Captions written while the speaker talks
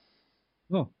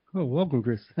Welcome,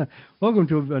 Chris. Welcome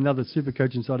to another Super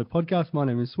Coach Insider podcast. My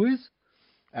name is Swiz.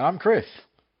 And I'm Chris.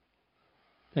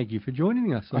 Thank you for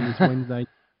joining us on this Wednesday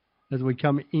as we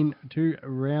come into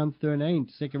round 13,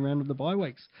 second round of the bye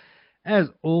weeks. As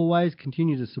always,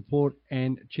 continue to support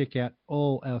and check out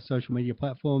all our social media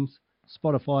platforms,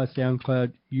 Spotify,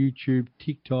 SoundCloud, YouTube,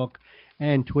 TikTok,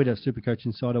 and Twitter, Supercoach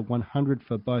Insider 100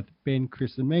 for both Ben,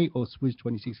 Chris, and me, or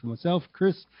Swiz26 for myself.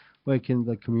 Chris, where can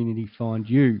the community find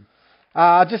you?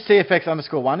 Just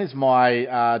CFX_1 is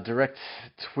my direct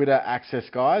Twitter access,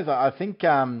 guys. I think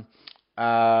I've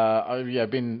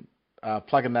been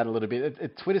plugging that a little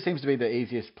bit. Twitter seems to be the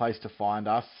easiest place to find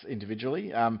us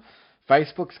individually.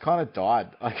 Facebook's kind of died,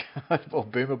 or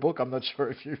Boomer Book. I'm not sure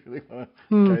if you really want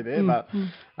to go there, but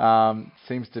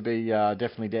seems to be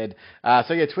definitely dead.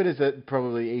 Twitter's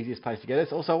probably the easiest place to get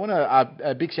us. Also, I want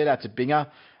a big shout out to Binger.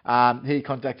 He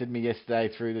contacted me yesterday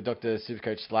through the Dr.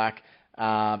 Supercoach Slack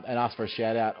and asked for a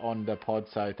shout out on the pod.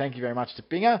 So thank you very much to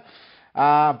Binger.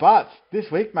 But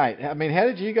this week, mate, how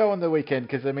did you go on the weekend?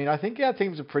 Because I think our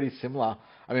teams are pretty similar.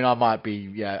 I might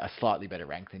be a slightly better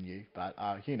rank than you, but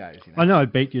who knows? I know I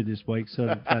beat you this week, so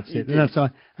that's it.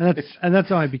 And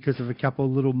that's only because of a couple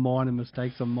of little minor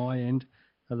mistakes on my end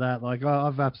of that. Like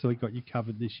I've absolutely got you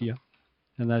covered this year,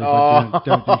 and that is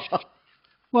don't do shit.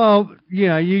 Well,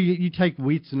 you take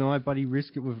Wits and I, buddy,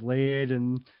 risk it with Laird,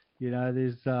 and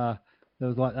there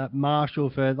was like that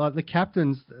Marshall for like the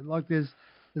captains. Like there's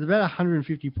about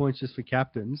 150 points just for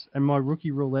captains, and my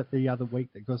rookie roulette the other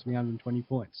week that cost me 120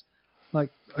 points. Like,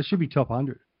 I should be top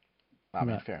 100.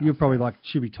 You're probably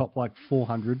should be top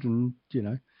 400, and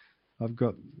I've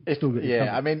got still got.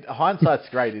 Yeah, hindsight's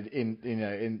great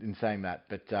in saying that,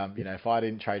 but if I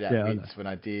didn't trade out Wits when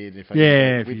I did, if I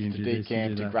did Wits to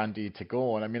Decamp to Grundy to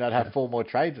Gorn, I'd have 4 more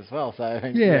trades as well. So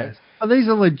these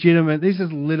are legitimate. This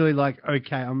is literally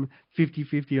okay, I'm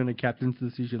 50-50 on a captain's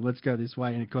decision. Let's go this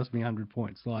way, and it cost me 100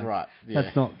 points. Right.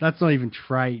 Yeah. That's not even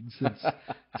trades. It's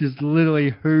just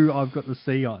literally who I've got the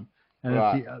C on. And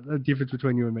that's the difference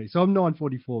between you and me. So I'm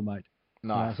 944, mate.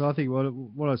 Nice. So I think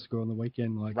what I score on the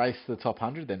weekend, race to the top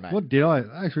 100 then, mate. What did I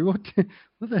actually? What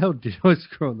the hell did I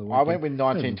score on the weekend? I went with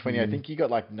 1920. I think you got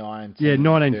 9. Yeah,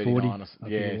 1940.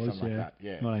 Something like that.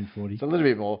 Yeah, 1940. It's a little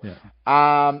bit more.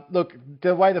 Yeah. Look,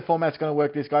 the way the format's going to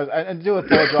work, this guys, and do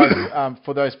apologise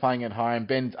for those playing at home.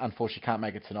 Ben unfortunately can't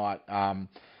make it tonight.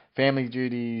 Family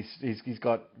duties. He's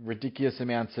got ridiculous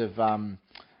amounts of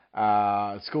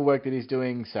schoolwork that he's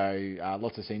doing, so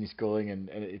lots of senior schooling, and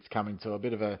it's coming to a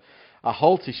bit of a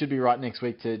halt. He should be right next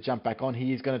week to jump back on.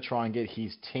 He is going to try and get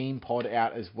his team pod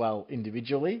out as well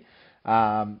individually,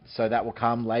 so that will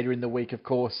come later in the week, of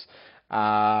course.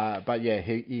 But yeah,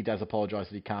 he does apologise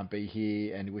that he can't be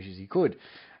here and he wishes he could.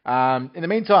 In the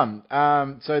meantime,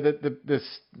 so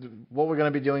what we're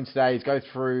going to be doing today is go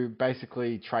through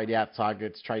basically trade out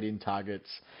targets, trade in targets.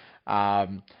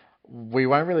 We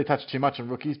won't really touch too much on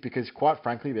rookies because, quite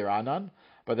frankly, there are none.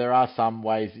 But there are some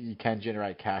ways that you can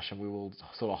generate cash, and we will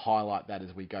sort of highlight that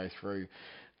as we go through.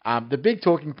 The big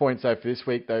talking points, though, for this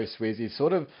week, though, Swiz, is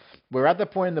we're at the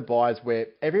point in the buys where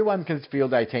everyone can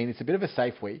field 18. It's a bit of a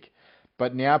safe week.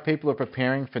 But now people are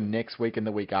preparing for next week and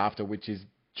the week after, which is,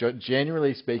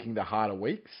 generally speaking, the harder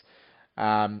weeks.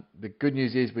 The good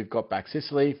news is we've got back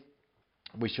Sicily.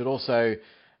 We should also...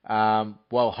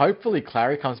 hopefully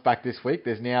Clary comes back this week.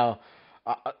 There's now...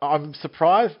 I'm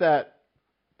surprised that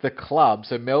the club,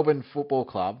 so Melbourne Football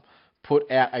Club,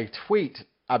 put out a tweet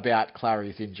about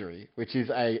Clary's injury, which is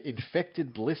a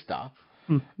infected blister,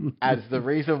 as the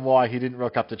reason why he didn't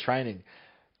rock up to training.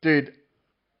 Dude,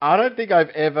 I don't think I've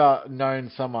ever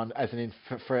known someone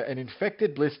for an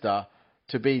infected blister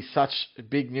to be such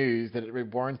big news that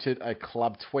it warranted a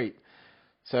club tweet.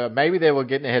 So maybe they were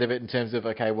getting ahead of it in terms of,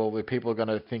 okay, well, people are going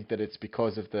to think that it's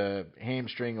because of the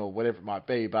hamstring or whatever it might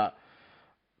be. But,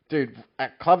 dude, a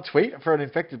club tweet for an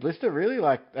infected blister? Really?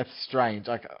 That's strange.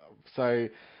 So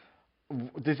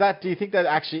do you think that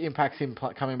actually impacts him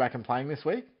coming back and playing this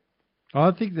week? I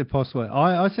think that possibly.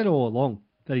 I said all along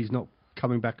that he's not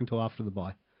coming back until after the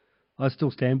bye. I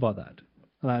still stand by that.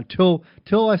 Until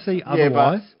I see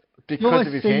otherwise. But because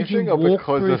of his hamstring or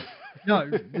because of... No.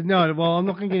 Well, I'm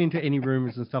not going to get into any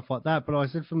rumours and stuff like that. But I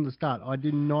said from the start, I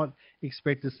did not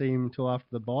expect to see him until after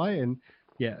the bye, and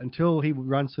until he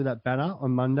runs through that banner on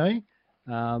Monday,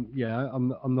 I'm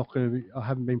not going to be. I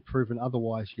haven't been proven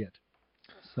otherwise yet.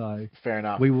 So fair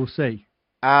enough. We will see.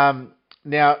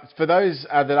 Now, for those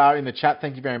that are in the chat,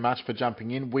 thank you very much for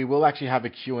jumping in. We will actually have a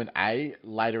Q&A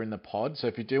later in the pod. So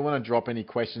if you do want to drop any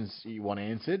questions you want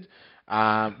answered,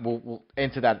 we'll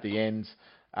enter that at the end.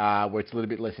 Where it's a little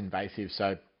bit less invasive.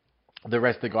 So the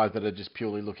rest of the guys that are just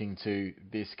purely looking to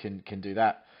this can do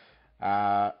that.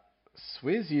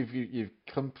 Swiz, you've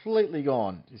completely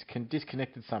gone. He's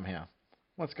disconnected somehow.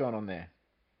 What's going on there?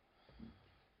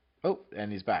 Oh,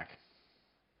 and he's back.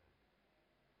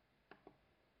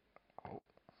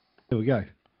 There we go.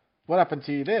 What happened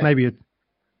to you there?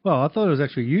 Well, I thought it was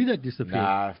actually you that disappeared.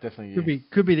 Nah, it's definitely you.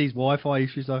 Could be these Wi-Fi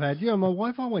issues I've had. My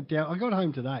Wi-Fi went down. I got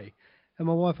home today, and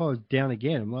my Wi-Fi was down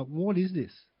again. I'm like, what is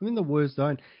this? I'm in the worst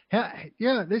zone.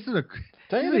 This is a...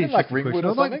 Don't you live like Ringwood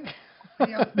or something?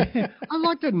 I'd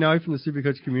like to know from the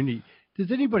Supercoach community,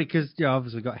 does anybody, because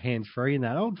obviously got hands-free and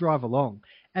that, I'll drive along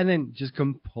and then just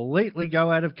completely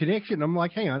go out of connection. I'm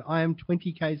like, hang on, I am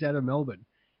 20 k's out of Melbourne.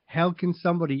 How can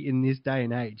somebody in this day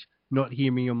and age not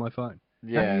hear me on my phone?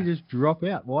 Yeah. How do you just drop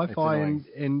out Wi-Fi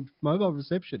and mobile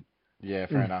reception? Yeah,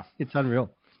 fair enough. It's unreal.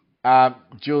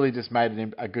 Julie just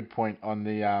made a good point on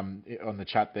the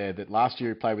chat there that last year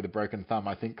he played with a broken thumb.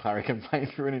 I think Clary can play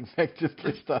through an infected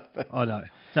blister. I know.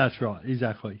 That's right.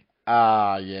 Exactly.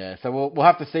 Yeah. So we'll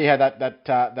have to see how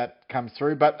that comes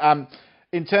through. But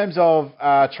in terms of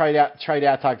trade out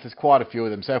targets, there's quite a few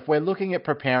of them. So if we're looking at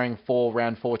preparing for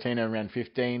round 14 and round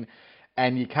 15,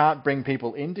 and you can't bring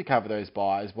people in to cover those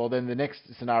buys, well, then the next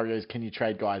scenario is, can you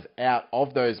trade guys out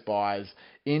of those buys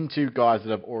into guys that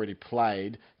have already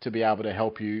played to be able to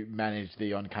help you manage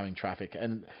the oncoming traffic?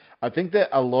 And I think that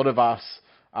a lot of us,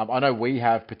 I know we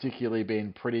have particularly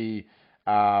been pretty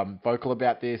vocal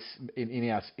about this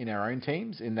in our own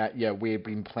teams, in that, we've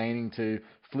been planning to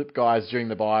flip guys during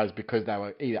the buys because they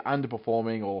were either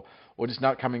underperforming or just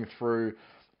not coming through,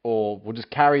 or we'll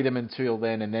just carry them until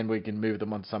then, and then we can move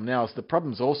them on to someone else. The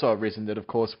problem's also arisen that, of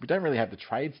course, we don't really have the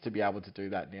trades to be able to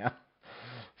do that now.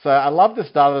 So I love the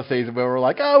start of the season where we're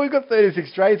like, we've got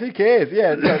 36 trades, who cares?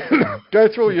 Yeah, go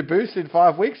through all your boosts in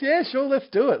 5 weeks. Yeah, sure, let's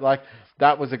do it. Like,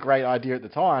 that was a great idea at the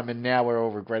time, and now we're all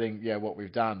regretting, what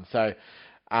we've done. So,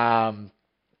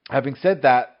 having said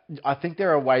that, I think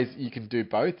there are ways you can do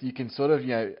both. You can sort of,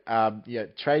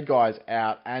 trade guys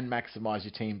out and maximize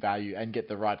your team value and get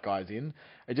the right guys in.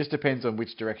 It just depends on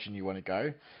which direction you want to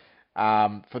go.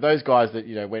 For those guys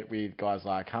that, went with guys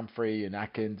like Humphrey and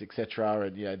Atkins, etc.,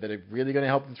 and, that are really going to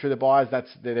help them through the buys,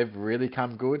 they've really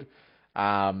come good.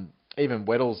 Even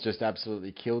Weddle's just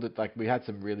absolutely killed it. Like, we had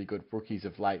some really good rookies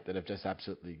of late that have just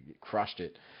absolutely crushed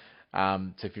it.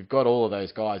 So if you've got all of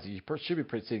those guys, you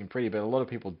should be sitting pretty, but a lot of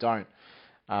people don't.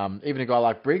 Even a guy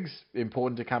like Briggs,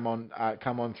 important to come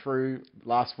on through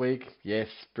last week. Yes,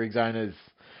 Briggs owners,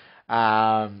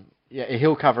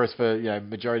 he'll cover us for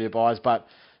majority of buys, but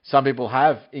some people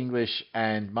have English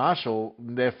and Marshall,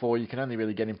 therefore you can only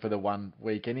really get him for the 1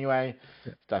 week anyway.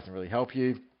 It doesn't really help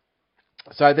you.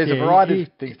 So there's a variety of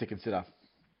things to consider.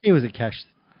 It was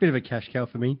bit of a cash cow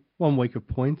for me. 1 week of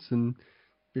points and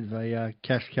bit of a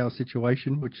cash cow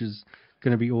situation, which is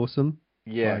going to be awesome.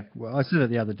 Yeah. I said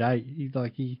it the other day.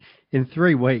 He in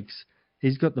 3 weeks,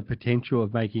 he's got the potential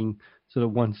of making sort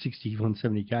of 160,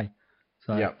 170k.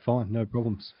 So fine, no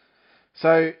problems.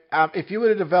 So if you were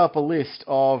to develop a list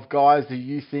of guys that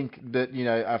you think that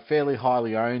are fairly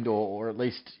highly owned or at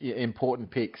least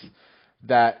important picks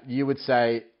that you would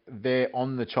say they're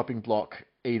on the chopping block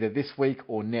either this week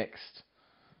or next,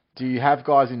 do you have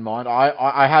guys in mind?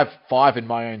 I have 5 in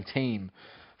my own team.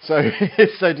 So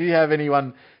do you have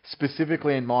anyone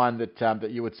specifically in mind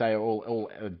that you would say are all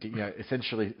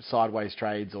essentially sideways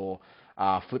trades or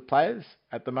flip players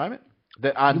at the moment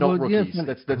that are not rookies?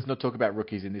 Let's not talk about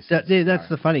rookies in this. That's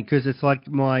the funny, because it's like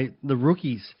the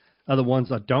rookies are the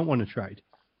ones I don't want to trade.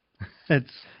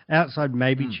 It's outside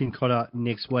maybe Chincotta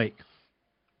next week,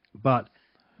 but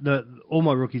all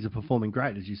my rookies are performing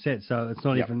great, as you said. So it's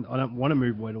not even, I don't want to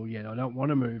move Weddle yet. I don't want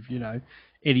to move,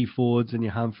 Eddie Fords and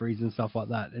your Humphreys and stuff like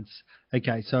that. It's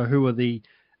okay. So who are the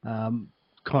kind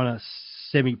of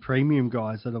semi-premium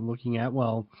guys that I'm looking at?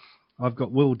 Well, I've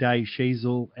got Will Day,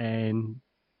 Sheasel, and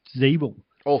Zeeble.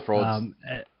 All frauds.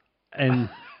 And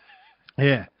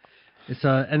yeah.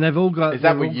 So, and they've all got. Is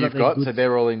that what you've got? So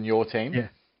they're all in your team? Yeah.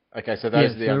 Okay, so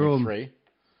those are the only 3.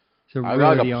 So I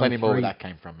got plenty more where that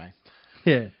came from, mate.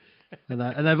 Yeah.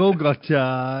 And they've all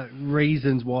got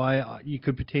reasons why you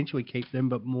could potentially keep them,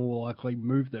 but more likely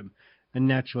move them. And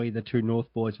naturally, the 2 North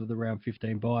boys with the round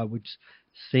 15 buy, which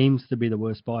seems to be the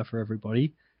worst buy for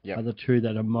everybody, are the 2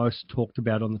 that are most talked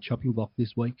about on the chopping block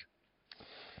this week.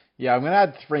 Yeah, I'm going to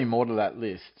add 3 more to that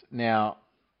list. Now,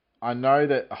 I know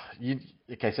that...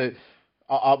 so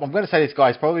I'm going to say this guy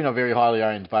is probably not very highly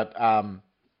owned, but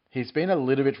he's been a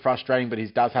little bit frustrating, but he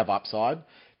does have upside.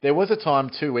 There was a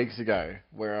time 2 weeks ago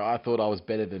where I thought I was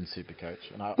better than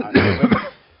Supercoach, and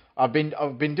I've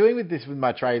been doing this with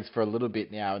my trades for a little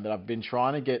bit now, and that I've been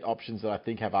trying to get options that I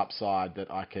think have upside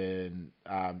that I can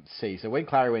see. So when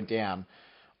Clary went down,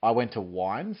 I went to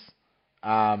Wines,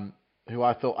 who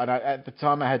I thought, and at the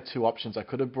time I had two options. I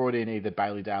could have brought in either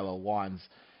Bailey Dale or Wines.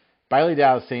 Bailey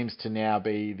Dale seems to now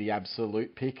be the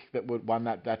absolute pick that would won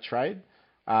that trade.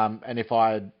 And if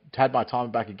I had my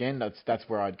time back again, that's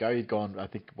where I'd go. He'd gone, I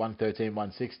think, 113,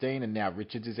 116, and now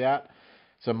Richards is out.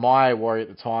 So my worry at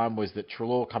the time was that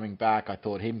Treloar coming back, I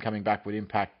thought him coming back would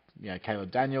impact,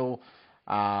 Caleb Daniel,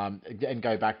 and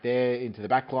go back there into the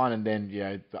back line, and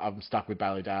then, I'm stuck with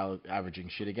Bailey Dale averaging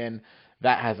shit again.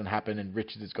 That hasn't happened, and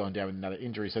Richards has gone down with another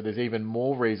injury. So there's even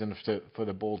more reason for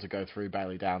the ball to go through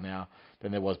Bailey Dale now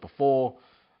than there was before.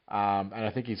 And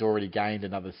I think he's already gained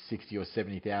another 60 or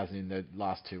 70,000 in the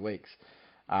last 2 weeks.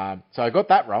 So I got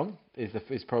that wrong,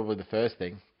 is probably the first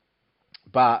thing.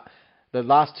 But the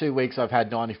last 2 weeks I've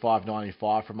had 95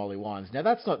 from Ollie Wines. Now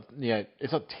that's not,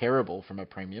 it's not terrible from a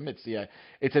premium. It's,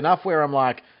 it's enough where I'm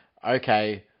like,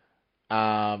 okay,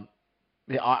 I'm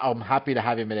happy to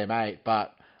have him at M8,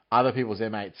 but other people's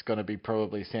M8's going to be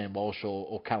probably Sam Walsh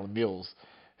or Callum Mills,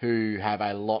 who have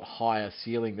a lot higher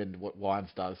ceiling than what Wines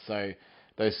does. So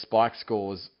those spike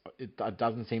scores, it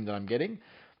doesn't seem that I'm getting.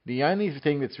 The only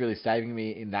thing that's really saving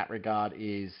me in that regard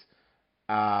is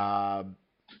I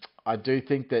do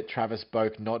think that Travis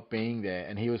Boak not being there,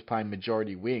 and he was playing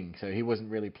majority wing, so he wasn't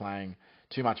really playing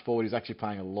too much forward. He was actually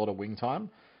playing a lot of wing time.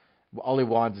 Ollie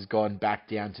Wines has gone back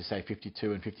down to, say,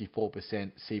 52 and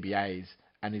 54% CBAs,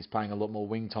 and he's playing a lot more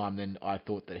wing time than I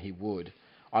thought that he would.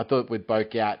 I thought with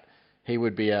Boak out, he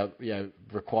would be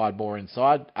required more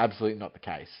inside. Absolutely not the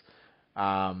case.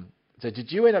 So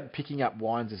did you end up picking up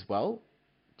Wines as well?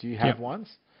 Do you have Wines?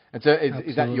 And so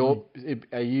is that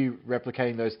are you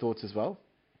replicating those thoughts as well?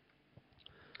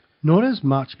 Not as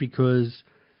much because,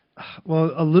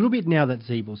 well, a little bit now that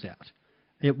Zeebel's out.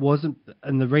 It wasn't,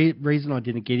 and the reason I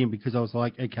didn't get him because I was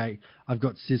like, okay, I've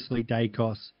got Sicily,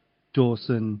 Dacos,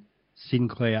 Dawson,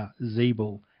 Sinclair,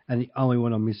 Zeeble, and the only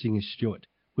one I'm missing is Stewart,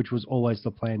 which was always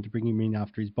the plan to bring him in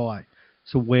after his bye.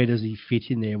 So where does he fit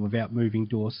in there without moving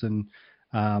Dawson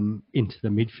into the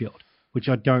midfield, which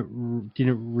I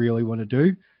didn't really want to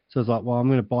do. So I was like, well, I'm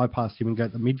going to bypass him and go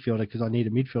to the midfielder because I need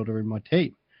a midfielder in my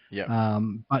team. Yeah.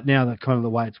 But now that kind of the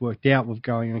way it's worked out with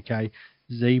going, okay,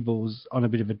 Zeebel's on a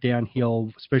bit of a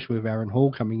downhill, especially with Aaron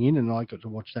Hall coming in, and I got to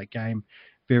watch that game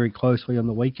very closely on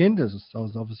the weekend, as I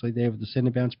was obviously there with the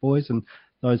Centre Bounce boys and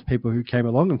those people who came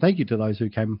along, and thank you to those who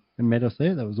came and met us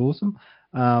there. That was awesome.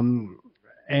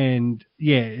 And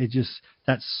yeah, it just,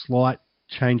 that slight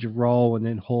change of role, and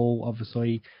then Hall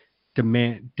obviously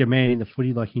demanding the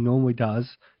footy like he normally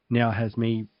does, now has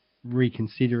me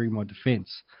reconsidering my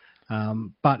defence.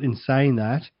 But in saying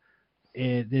that,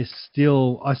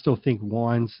 I still think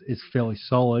Wines is fairly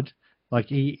solid. Like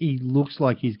he looks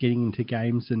like he's getting into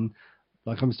games, and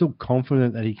like I'm still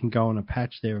confident that he can go on a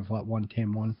patch there of like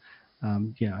 110,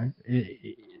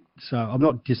 so I'm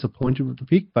not disappointed with the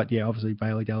pick, but yeah, obviously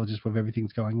Bailey Dale, just with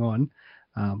everything's going on,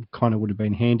 kind of would have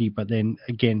been handy. But then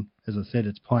again, as I said,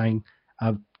 it's playing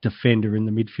a defender in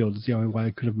the midfield is the only way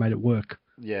I could have made it work.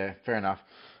 Yeah, fair enough.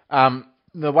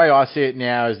 The way I see it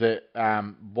now is that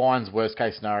Wine's worst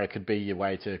case scenario could be your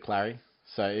way to Clary.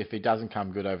 So if he doesn't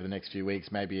come good over the next few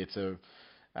weeks, maybe it's a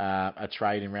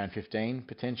trade in round 15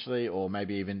 potentially, or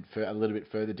maybe even a little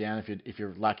bit further down. If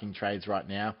you're lacking trades right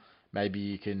now, maybe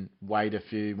you can wait a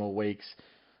few more weeks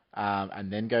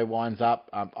and then go Wines up.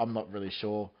 I'm not really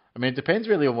sure. I mean, it depends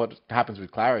really on what happens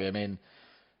with Clary. I mean,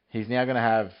 he's now going to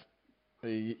have,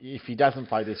 if he doesn't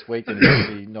play this week, then he's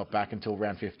obviously not back until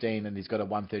round 15, and he's got a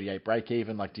 138 break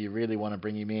even. Like, do you really want to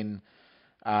bring him in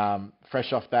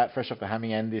fresh off the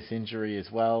hammy and this injury as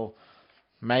well?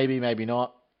 Maybe, maybe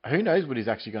not. Who knows what he's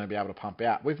actually going to be able to pump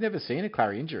out? We've never seen a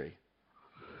Clary injury.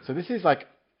 So this is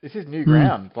new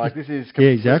ground. Like, this is completely...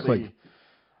 Yeah, exactly.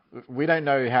 We don't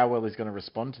know how well he's going to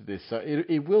respond to this. So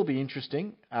it will be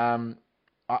interesting. I'm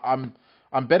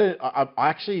better... I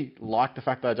actually like the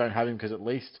fact that I don't have him, because at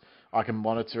least I can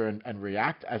monitor and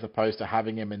react, as opposed to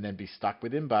having him and then be stuck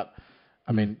with him. But,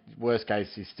 I mean, worst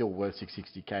case, he's still worth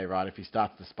 660k, right? If he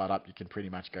starts to spud up, you can pretty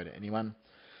much go to anyone.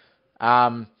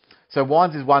 So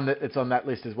Wines is one that's on that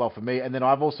list as well for me. And then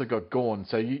I've also got Gawn.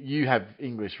 So you have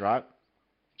English, right?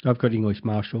 I've got English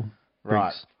Marshall.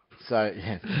 Right. So,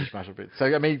 yeah, English Marshall Brits. So,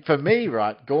 I mean, for me,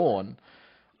 right, Gawn,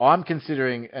 I'm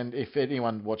considering, and if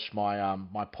anyone watched my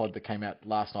my pod that came out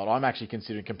last night, I'm actually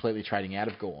considering completely trading out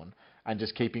of Gawn and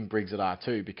just keeping Briggs at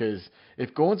R2, because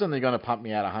if Gawn's only going to pump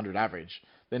me out 100 average,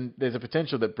 then there's a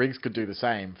potential that Briggs could do the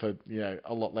same for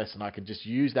a lot less, and I could just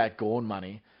use that Gawn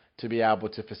money to be able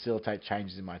to facilitate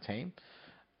changes in my team.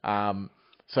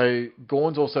 So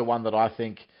Gawn's also one that I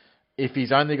think, if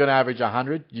he's only going to average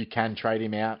 100, you can trade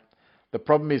him out. The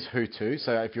problem is who to.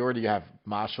 So if you already have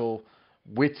Marshall,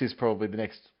 Witts is probably the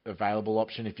next available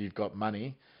option if you've got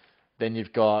money. Then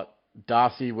you've got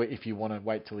Darcy if you want to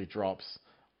wait till he drops,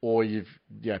 or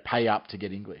pay up to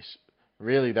get English.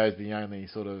 Really, those are the only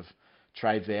sort of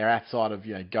trades there outside of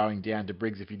going down to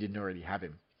Briggs if you didn't already have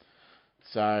him.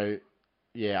 So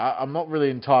yeah, I'm not really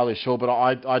entirely sure, but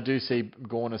I do see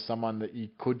Gawn as someone that you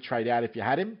could trade out if you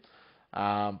had him.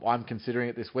 I'm considering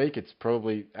it this week. It's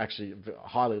probably actually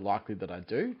highly likely that I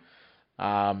do.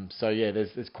 So yeah,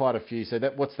 there's quite a few. So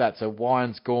what's that? So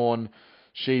Wines, Gawn,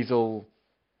 Sheasel,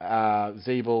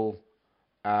 Zeeble,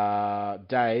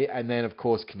 Day, and then of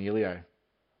course Cornelio.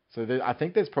 So I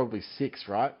think there's probably 6,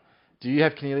 right? Do you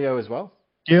have Cornelio as well?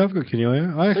 Yeah, I've got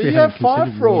Cornelio. So you have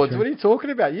 5 frauds. What are you talking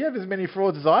about? You have as many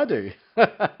frauds as I do.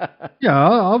 Yeah,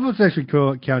 I was actually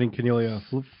counting Cornelio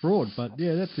a fraud, but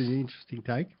yeah, that's an interesting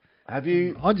take. Have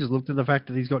you? I just looked at the fact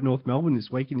that he's got North Melbourne this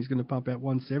week and he's going to pump out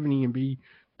 170 and be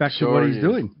back to what he's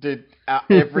doing. Dude,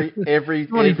 every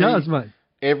what he does, mate.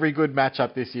 Every good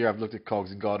matchup this year, I've looked at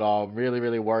Cogs and gone, oh, I'm really,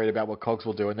 really worried about what Cogs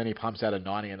will do. And then he pumps out a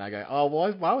 90 and I go, oh,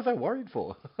 why was I worried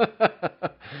for?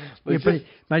 Yeah,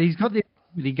 but he's got the...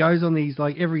 He goes on these,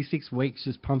 like, every 6 weeks,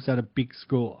 just pumps out a big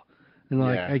score. And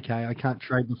okay, I can't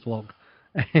trade the flog.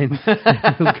 And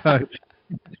he'll go...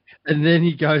 And then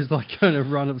he goes, like, on a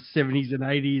run of 70s and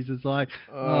 80s. It's like,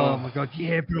 oh my God,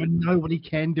 yeah, but I know what he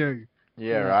can do.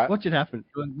 Yeah, right. Watch it happen.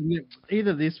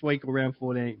 Either this week or round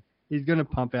 14, he's going to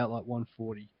pump out, like,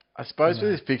 140. I suppose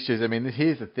with his fixtures, I mean,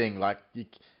 here's the thing. Like,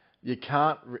 you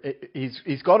can't...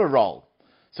 He's got a role.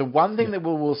 So one thing that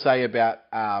we'll say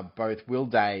about both Will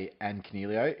Day and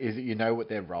Cornelio is that you know what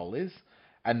their role is.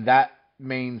 And that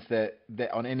means that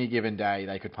on any given day,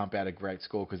 they could pump out a great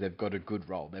score because they've got a good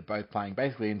role. They're both playing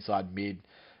basically inside mid.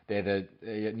 They're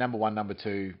the number 1, number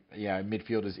 2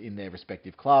 midfielders in their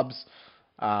respective clubs.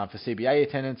 For CBA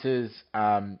attendances,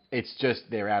 it's just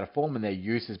they're out of form and their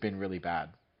use has been really bad,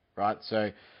 right?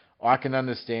 So I can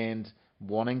understand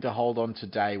wanting to hold on to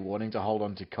Day, wanting to hold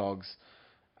on to Cogs.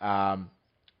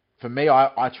 For me,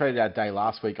 I traded out Day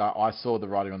last week. I saw the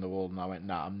writing on the wall and I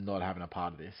went, I'm not having a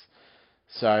part of this.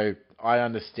 So I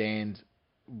understand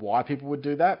why people would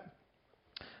do that.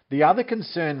 The other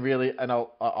concern really, and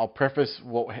I'll preface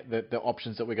the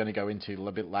options that we're going to go into a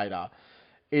little bit later,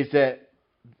 is that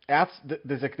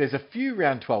there's a few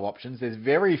round 12 options. There's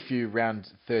very few round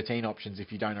 13 options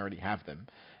if you don't already have them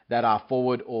that are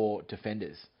forward or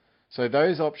defenders. So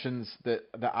those options that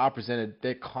are presented,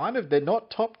 they're not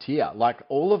top tier. Like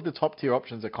all of the top tier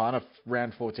options are kind of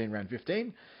round 14, round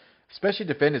 15, especially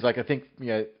defenders. Like I think,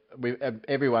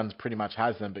 everyone's pretty much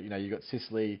has them, but you've got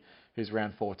Sicily, who's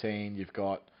round 14. You've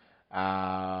got,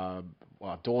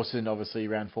 Dawson, obviously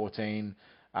round 14.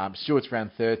 Stewart's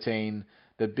round 13.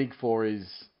 The big 4 is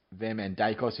them and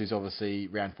Dacos, who's obviously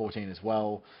round 14 as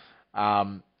well.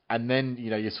 And then,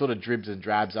 your sort of dribs and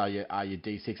drabs are your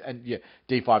D6 and your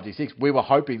D5, D6. We were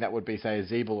hoping that would be, say, a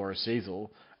Zeeble or a Sheasel,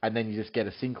 and then you just get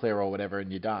a Sinclair or whatever and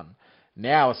you're done.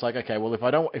 Now it's like, okay, well, if I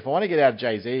want to get out of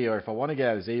Jay-Z or if I want to get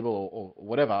out of Zeeble or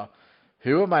whatever,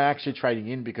 who am I actually trading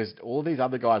in? Because all these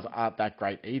other guys aren't that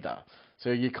great either. So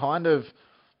you're kind of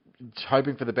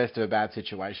hoping for the best of a bad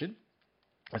situation.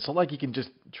 It's not like you can just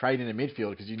trade in a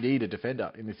midfield because you need a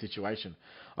defender in this situation.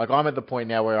 Like I'm at the point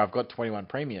now where I've got 21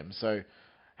 premium. So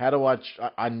how do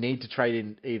I need to trade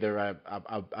in either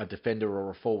a defender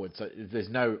or a forward. So there's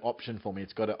no option for me.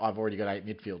 I've already got 8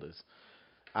 midfielders.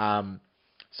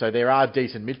 So there are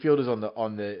decent midfielders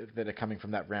that are coming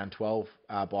from that round 12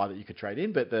 buy that you could trade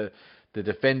in, but the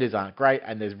defenders aren't great,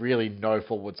 and there's really no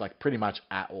forwards like pretty much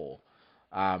at all.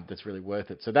 That's really worth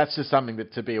it. So that's just something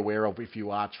to be aware of if you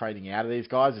are trading out of these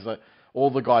guys. Is like all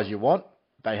the guys you want,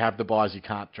 they have the buys you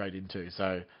can't trade into.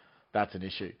 So that's an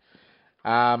issue.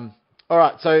 All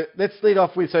right, so let's lead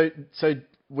off with so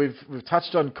we've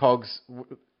touched on Cogs.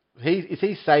 Is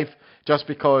he safe just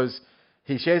because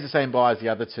he shares the same buy as the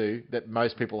other 2 that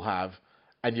most people have,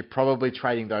 and you're probably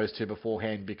trading those 2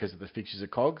 beforehand because of the fixtures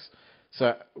of Cogs?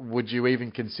 So would you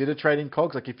even consider trading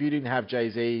Cogs? Like if you didn't have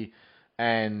Jay-Z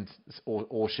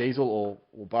or Sheasel or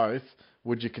both,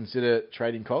 would you consider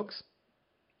trading Cogs?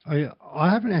 I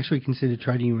haven't actually considered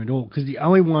trading him at all because the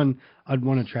only one I'd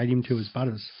want to trade him to is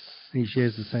Butters. He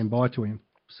shares the same buy to him.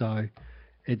 So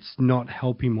it's not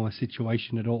helping my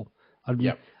situation at all.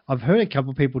 I've heard a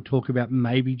couple of people talk about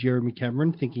maybe Jeremy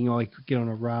Cameron, thinking he could get on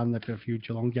a run. They've got a few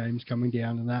Geelong games coming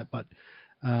down and that. But,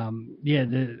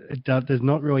 there's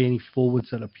not really any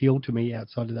forwards that appeal to me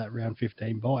outside of that round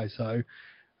 15 buy. So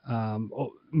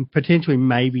potentially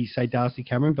maybe, say, Darcy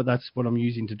Cameron, but that's what I'm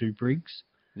using to do Briggs.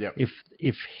 Yep.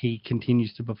 If he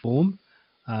continues to perform.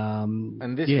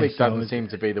 And this week doesn't seem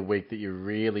to be the week that you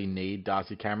really need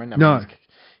Darcy Cameron. I no, mean,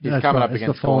 he's coming up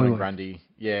against Gawn and Grundy.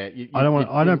 Yeah,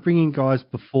 I don't bring in guys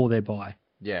before their bye.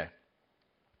 Yeah.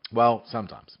 Well,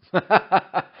 sometimes.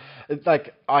 It's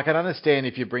like, I can understand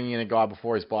if you're bringing in a guy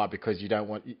before his bye because you don't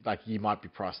want, like, you might be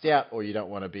priced out or you don't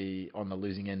want to be on the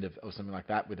losing end of or something like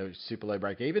that with a super low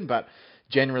break even. But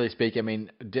generally speaking, I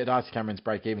mean, Darcy Cameron's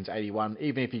break even's 81.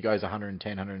 Even if he goes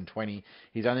 110, 120,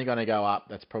 he's only going to go up.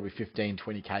 That's probably 15,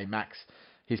 20k max.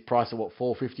 His price at what,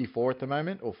 454 at the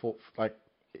moment, or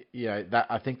that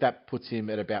I think that puts him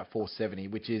at about 470,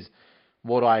 which is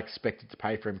what I expected to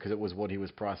pay for him because it was what he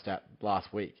was priced at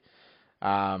last week.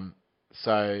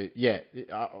 So yeah,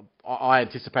 I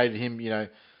anticipated him,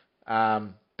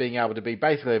 being able to be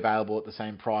basically available at the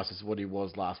same price as what he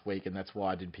was last week, and that's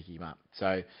why I didn't pick him up.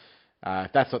 So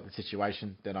if that's not the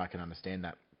situation, then I can understand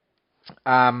that.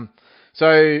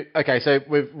 So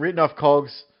we've written off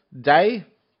Cogs. Day,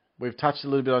 we've touched a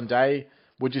little bit on Day.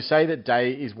 Would you say that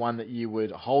Day is one that you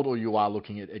would hold, or you are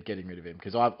looking at getting rid of him?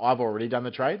 Because I've already done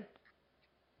the trade.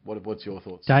 What's your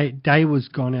thoughts? Day was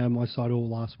gone out of my side all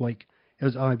last week. It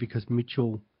was only because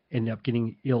Mitchell ended up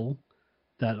getting ill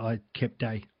that I kept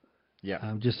Day.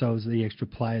 Yeah. Just so I was the extra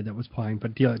player that was playing.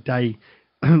 But Day,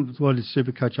 what is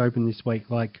Supercoach open this week?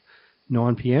 Like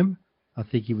 9 p.m. I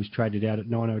think he was traded out at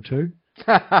 9:02.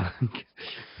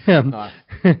 Nice.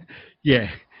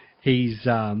 Yeah. He's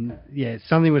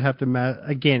something would have to matter.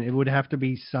 Again, it would have to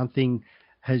be something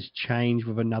has changed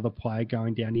with another player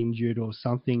going down injured or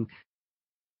something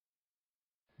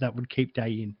that would keep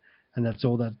Day in. And that's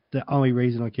all the only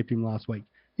reason I kept him last week.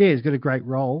 Yeah, he's got a great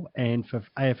role, and for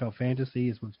AFL Fantasy,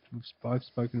 as we've both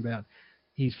spoken about,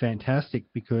 he's fantastic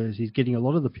because he's getting a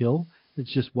lot of the pill.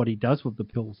 It's just what he does with the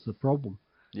pill's the problem.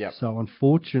 Yeah. So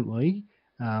unfortunately,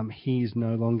 he is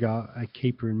no longer a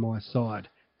keeper in my side,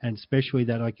 and especially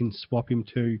that I can swap him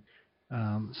to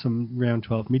some round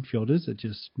 12 midfielders. It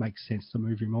just makes sense to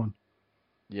move him on.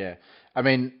 Yeah, I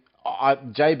mean,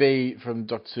 JB from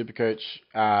Dr. Supercoach,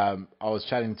 I was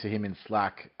chatting to him in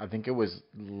Slack, I think it was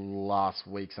last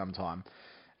week sometime,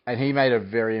 and he made a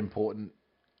very important,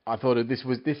 I thought this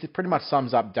pretty much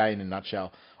sums up Day in a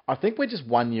nutshell. I think we're just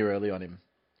 1 year early on him.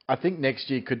 I think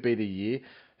next year could be the year.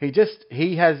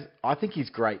 I think he's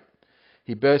great.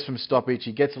 He bursts from stoppage,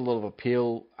 he gets a lot of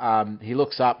appeal, he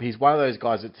looks up, he's one of those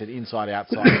guys that's an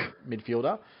inside-outside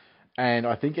midfielder. And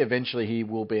I think eventually he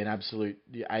will be an absolute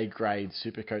A-grade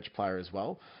Supercoach player as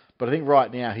well. But I think right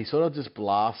now he sort of just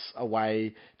blasts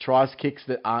away, tries kicks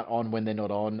that aren't on when they're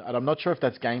not on. And I'm not sure if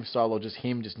that's game style or just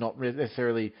him just not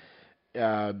necessarily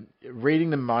reading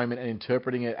the moment and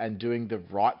interpreting it and doing the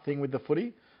right thing with the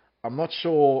footy. I'm not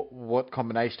sure what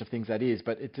combination of things that is,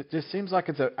 but it just seems like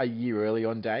it's a year early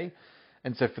on Day.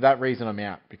 And so for that reason, I'm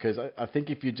out. Because I think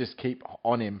if you just keep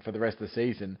on him for the rest of the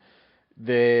season,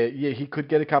 he could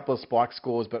get a couple of spike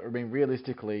scores, but I mean,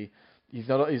 realistically, he's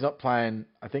not playing.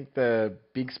 I think the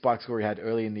big spike score he had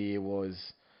early in the year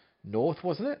was North,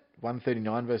 wasn't it?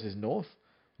 139 versus North.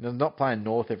 He's not playing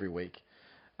North every week.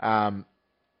 And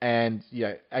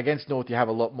against North, you have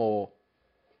a lot more.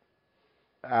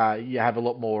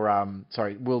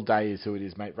 Will Day is who it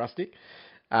is, mate. Rustic.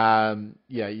 You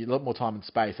a lot more time and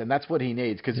space, and that's what he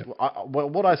needs. Because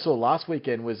what I saw last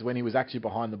weekend was when he was actually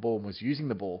behind the ball and was using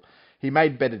the ball, he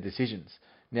made better decisions.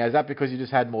 Now, is that because he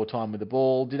just had more time with the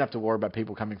ball, didn't have to worry about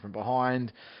people coming from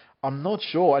behind? I'm not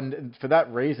sure, and for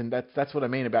that reason, that's what I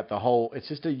mean about the whole. It's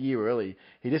just a year early.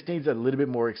 He just needs a little bit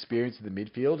more experience in the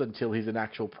midfield until he's an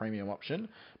actual premium option.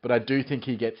 But I do think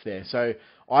he gets there. So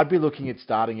I'd be looking at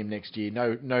starting him next year.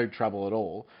 No trouble at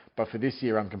all. But for this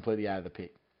year, I'm completely out of the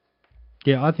pick.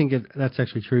 Yeah, I think that's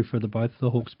actually true for both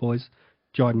the Hawks boys,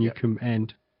 Jai Newcombe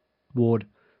and Ward.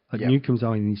 Newcomb's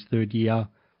only in his third year.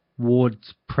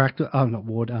 Ward's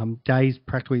Day's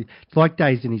practically, it's like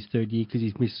Day's in his third year because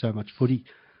he's missed so much footy.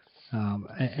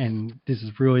 And this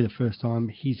is really the first time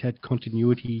he's had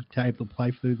continuity to able to play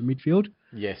through the midfield.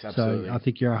 Yes, absolutely. So I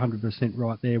think you're 100%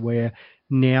 right there, where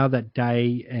now that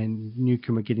Day and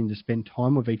Newcombe are getting to spend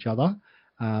time with each other,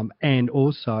 and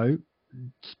also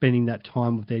spending that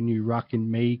time with their new ruck in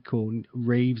Meek or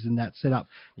Reeves and that setup,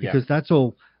 because that's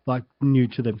all like new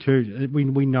to them too.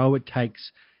 We know it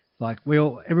takes,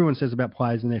 everyone says about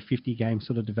players in their 50 game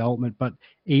sort of development, but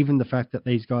even the fact that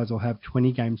these guys will have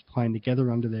 20 games playing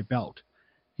together under their belt,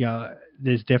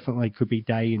 there's definitely could be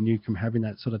Day and Newcombe having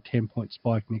that sort of 10-point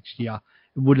spike next year.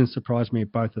 It wouldn't surprise me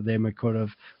if both of them are kind of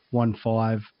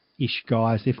 1-5-ish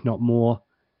guys, if not more,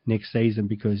 next season,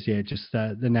 because just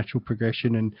the natural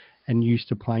progression and used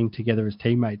to playing together as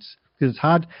teammates. Because it's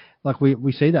hard,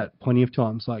 we see that plenty of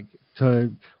times,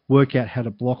 to work out how to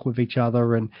block with each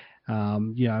other and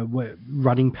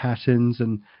running patterns,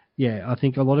 and I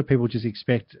think a lot of people just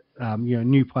expect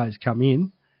new players come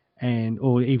in,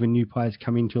 or even new players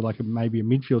come into like maybe a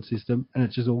midfield system, and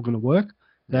it's just all going to work.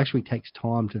 It actually takes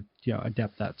time to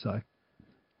adapt that. So.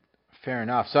 Fair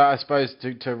enough. So I suppose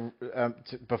to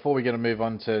before we're going to move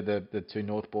on to the two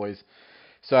North boys,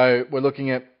 so we're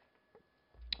looking at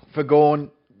for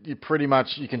Gawn, you pretty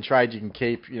much you can trade, you can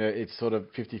keep. It's sort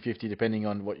of 50-50 depending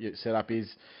on what your setup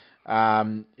is.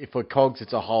 If for Cogs,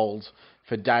 it's a hold.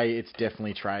 For Day, it's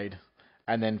definitely trade.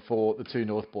 And then for the two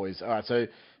North boys, all right. So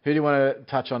who do you want to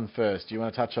touch on first? Do you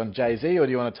want to touch on Jay-Z or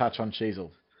do you want to touch on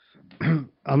Sheasel?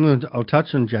 I'll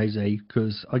touch on Jay-Z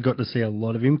because I got to see a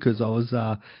lot of him because I was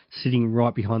sitting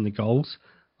right behind the goals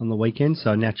on the weekend.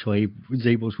 So naturally,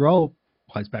 Zeebel's role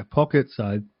plays back pocket.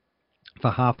 So for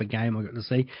half a game, I got to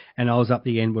see, and I was up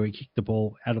the end where he kicked the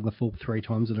ball out of the full 3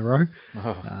 times in a row.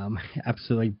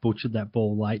 Absolutely butchered that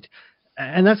ball late,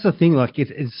 and that's the thing. Like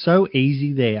it's so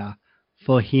easy there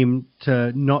for him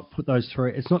to not put those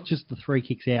 3. It's not just the 3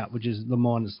 kicks out, which is the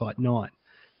minus like 9,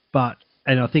 but.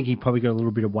 And I think he probably got a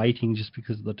little bit of waiting just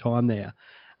because of the time there.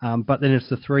 But then it's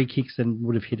the 3 kicks and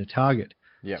would have hit a target.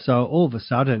 Yep. So all of a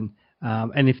sudden,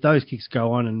 and if those kicks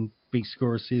go on and big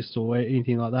score assist or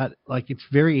anything like that, like it's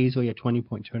very easily a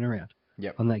 20-point turnaround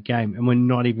on that game. And we're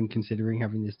not even considering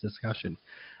having this discussion.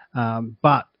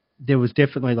 But there was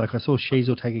definitely, like I saw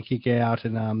Sheasel take a kick out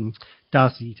and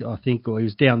Darcy, I think, or he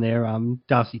was down there,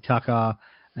 Darcy Tucker,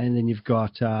 and then you've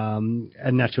got, and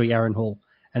naturally Aaron Hall.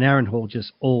 And Aaron Hall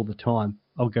just all the time,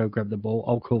 I'll go grab the ball,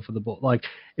 I'll call for the ball. Like,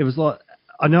 it was like,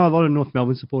 I know a lot of North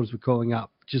Melbourne supporters were calling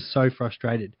up, just so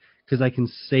frustrated, because they can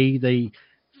see the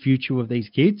future of these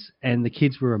kids, and the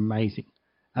kids were amazing.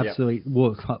 Absolutely.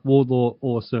 Wardlaw,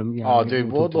 awesome.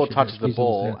 Wardlaw touches the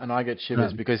ball, and I get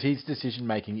shivers because his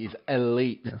decision-making is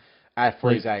elite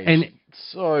for his age. And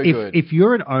so good. If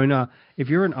you're an owner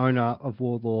of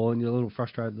Wardlaw and you're a little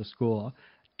frustrated with the score,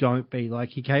 don't be like,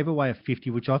 he gave away a 50,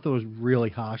 which I thought was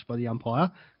really harsh by the umpire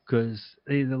because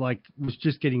he was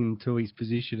just getting into his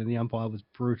position and the umpire was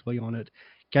brutally on it.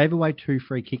 Gave away 2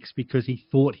 free kicks because he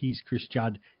thought he's Chris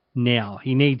Judd now.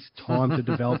 He needs time to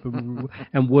develop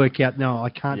and work out, no, I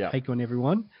can't take on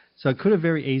everyone. So it could have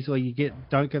very easily,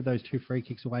 don't give those 2 free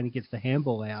kicks away and he gets the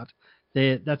handball out.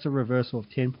 That's a reversal of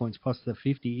 10 points plus the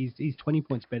 50. He's 20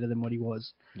 points better than what he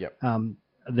was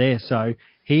there. So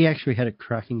he actually had a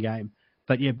cracking game.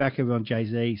 But back over on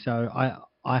Jay-Z. So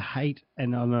I hate,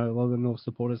 and I know a lot of the North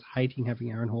supporters hating having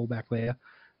Aaron Hall back there.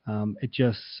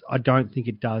 I don't think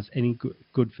it does any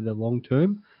good for the long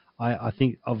term. I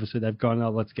think obviously they've gone,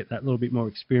 let's get that little bit more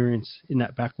experience in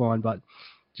that back line, but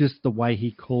just the way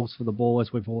he calls for the ball,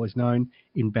 as we've always known,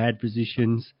 in bad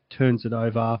positions, turns it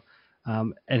over,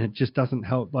 and it just doesn't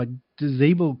help. Like,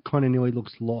 Zeeble kind of nearly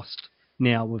looks lost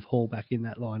now with Hall back in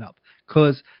that lineup,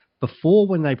 because before,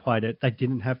 when they played it, they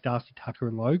didn't have Darcy Tucker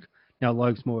and Logue. Now,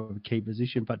 Logue's more of a key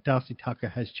position, but Darcy Tucker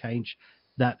has changed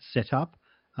that setup.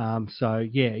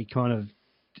 He kind of...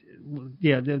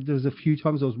 there was a few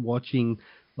times I was watching,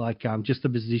 just the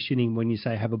positioning when you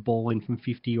say have a ball in from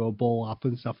 50 or a ball up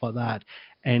and stuff like that.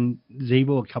 And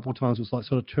Zeeble a couple of times was like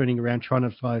sort of turning around, trying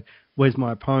to say, where's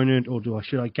my opponent? Or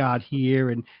should I guard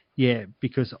here? And,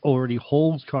 because already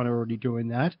Hall's kind of already doing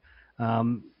that.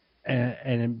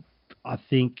 And I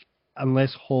think...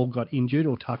 unless Hall got injured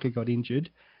or Tucker got injured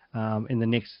in the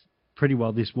next, pretty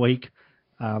well this week,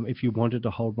 if you wanted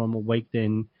to hold one more week,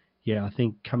 then, I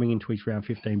think coming into his round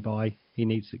 15 bye, he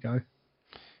needs to go.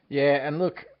 Yeah, and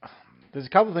look, there's a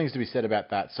couple of things to be said about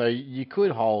that. So you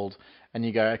could hold and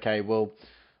you go, okay, well,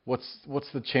 what's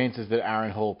the chances that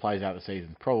Aaron Hall plays out the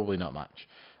season? Probably not much.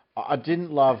 I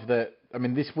didn't love that. I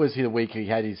mean, this was the week he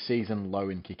had his season low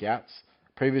in kickouts.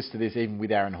 Previous to this, even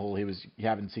with Aaron Hall, he was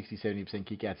having 60-70%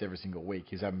 kickouts every single week.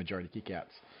 He was having majority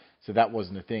kickouts. So that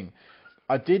wasn't a thing.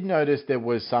 I did notice there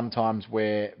was some times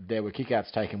where there were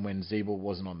kickouts taken when Zeeble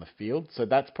wasn't on the field. So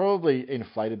that's probably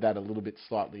inflated that a little bit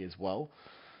slightly as well.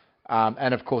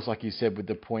 And of course, like you said, with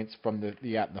the points from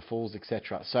the out and the falls,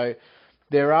 etc. So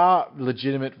there are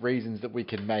legitimate reasons that we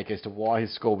can make as to why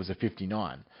his score was a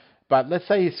 59. But let's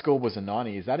say his score was a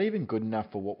 90. Is that even good enough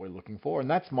for what we're looking for? And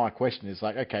that's my question. Is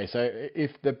like, okay, so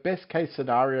if the best case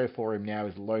scenario for him now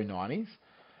is low 90s,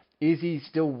 is he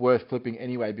still worth flipping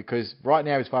anyway? Because right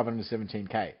now he's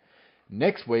 517k.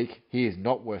 Next week, he is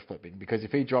not worth flipping. Because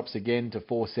if he drops again to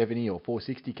 470 or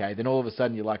 460k, then all of a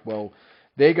sudden you're like, well,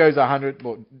 there goes 80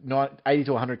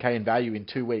 to 100k in value in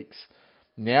 2 weeks.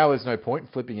 Now there's no point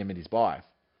in flipping him in his buy.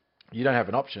 You don't have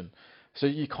an option. So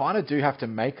you kind of do have to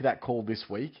make that call this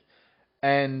week.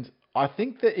 And I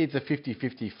think that it's a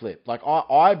 50-50 flip. Like,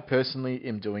 I personally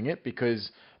am doing it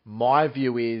because my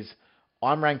view is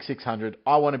I'm ranked 600.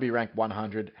 I want to be ranked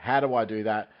 100. How do I do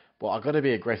that? Well, I've got to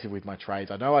be aggressive with my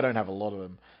trades. I know I don't have a lot of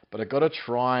them, but I've got to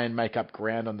try and make up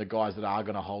ground on the guys that are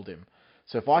going to hold him.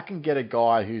 So if I can get a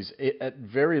guy who's at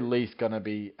very least going to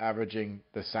be averaging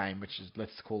the same, which is,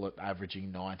 let's call it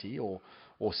averaging 90 or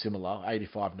similar,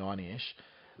 85, 90-ish,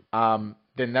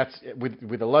 then that's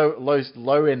with a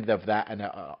low end of that and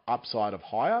an upside of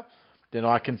higher, then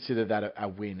I consider that a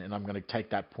win, and I'm going to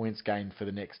take that points gain for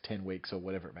the next 10 weeks or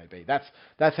whatever it may be.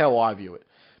 That's how I view it.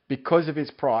 Because of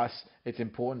his price, it's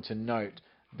important to note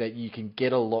that you can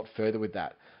get a lot further with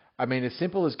that. I mean, as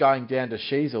simple as going down to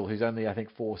Sheasel, who's only, I think,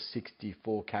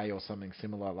 464k or something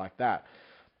similar like that.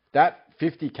 That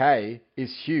 50k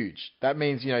is huge. That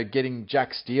means, getting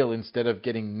Jack Steele instead of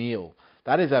getting Neil.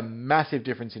 That is a massive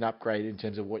difference in upgrade in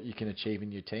terms of what you can achieve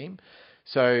in your team.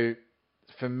 So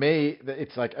for me,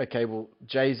 it's like, okay, well,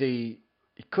 Jay-Z,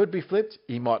 he could be flipped,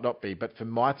 he might not be, but for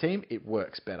my team, it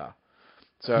works better.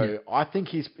 So I think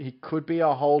he could be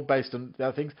a hold based on the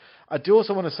other things. I do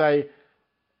also want to say,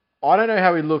 I don't know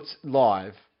how he looked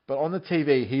live, but on the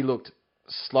TV, he looked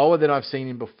slower than I've seen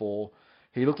him before.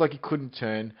 He looked like he couldn't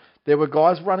turn. There were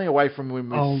guys running away from him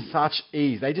with such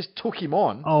ease. They just took him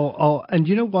on. And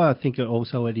you know why I think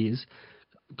it is?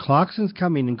 Clarkson's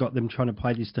come in and got them trying to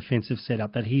play this defensive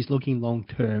setup that he's looking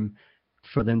long-term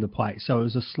for them to play. So it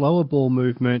was a slower ball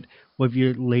movement with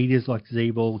your leaders like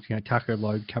Zeeble, Tucker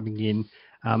Load coming in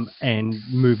and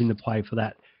moving the play for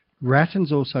that.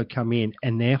 Ratton's also come in,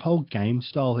 and their whole game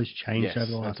style has changed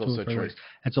over the last 2 or 3 weeks.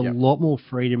 It's a lot more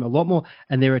freedom, a lot more,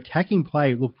 and their attacking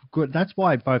play looked good. That's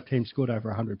why both teams scored over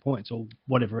 100 points, or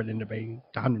whatever it ended up being,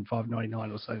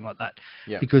 105.99 or something like that.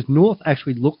 Yep. Because North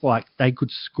actually looked like they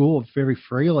could score very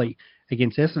freely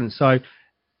against Essendon. So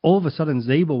all of a sudden,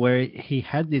 Zeeble, where he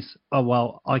had this,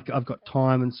 I've got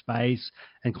time and space,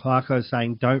 and Clarko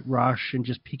saying, don't rush and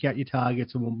just pick out your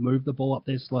targets and we'll move the ball up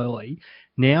there slowly.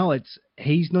 Now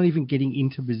he's not even getting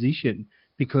into position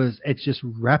because it's just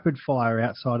rapid fire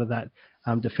outside of that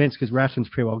defence, because Ratton's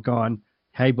pretty well gone,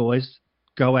 hey boys,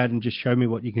 go out and just show me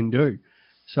what you can do.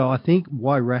 So I think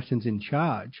why Ratton's in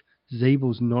charge,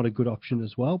 Zeeble's not a good option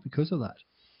as well because of that.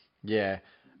 Yeah.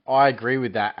 I agree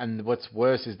with that, and what's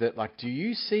worse is that, do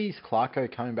you see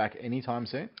Clarko coming back anytime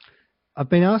soon? I've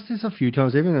been asked this a few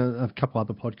times. Even a couple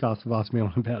other podcasts have asked me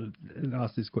on about it and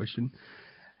asked this question.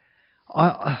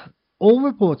 All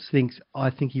reports I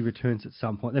think he returns at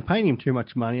some point. They're paying him too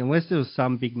much money, unless there was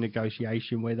some big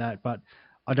negotiation with that. But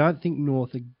I don't think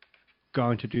North are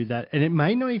going to do that, and it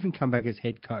may not even come back as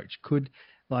head coach. What do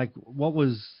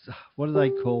they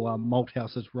call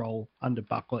Malthouse's role under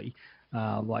Buckley?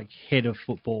 Head of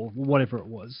football, whatever it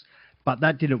was. But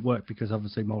that didn't work because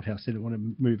obviously Malthouse didn't want to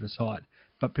move aside.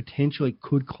 But potentially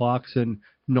could Clarkson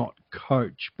not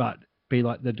coach, but be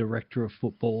like the director of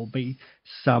football, be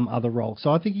some other role.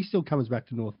 So I think he still comes back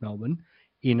to North Melbourne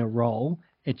in a role.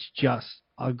 It's just,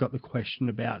 I've got the question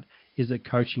about, is it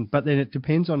coaching? But then it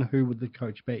depends on who would the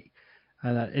coach be.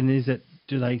 And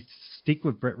do they stick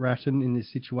with Brett Ratton in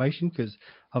this situation? Because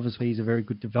obviously he's a very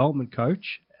good development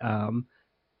coach.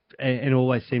 And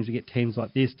always seems to get teams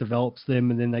like this, develops them,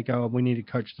 and then they go, we need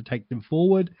a coach to take them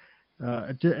forward.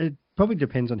 It probably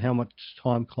depends on how much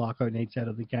time Clarko needs out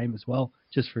of the game as well,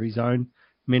 just for his own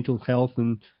mental health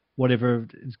and whatever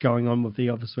is going on with the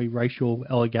obviously racial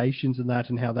allegations and that,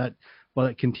 and how that,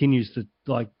 it continues to,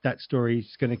 that story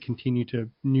is going to continue to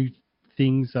new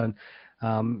things and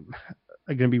are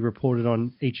going to be reported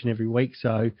on each and every week.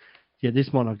 So, yeah,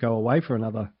 this might not go away for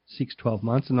another 6-12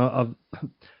 months. And I've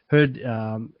heard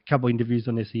a couple of interviews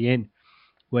on SEN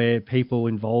where people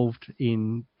involved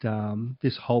in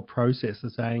this whole process are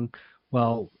saying,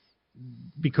 well,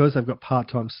 because they've got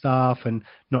part-time staff and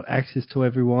not access to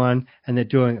everyone and they're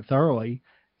doing it thoroughly,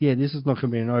 this is not going to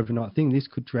be an overnight thing. This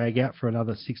could drag out for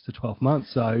another 6 to 12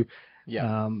 months. So,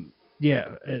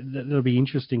 it'll be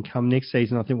interesting come next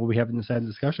season. I think we'll be having the same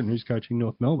discussion. Who's coaching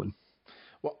North Melbourne?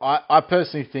 Well, I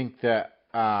personally think that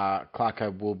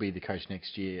Clarko will be the coach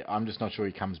next year. I'm just not sure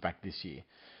he comes back this year.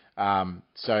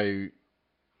 So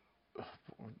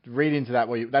read into that.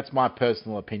 That's my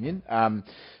personal opinion.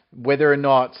 Whether or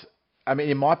not,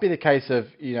 it might be the case of,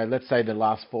 let's say the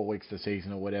last 4 weeks of the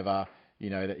season or whatever,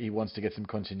 that he wants to get some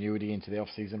continuity into the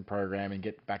off-season program and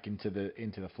get back into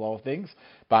the flow of things.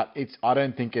 But I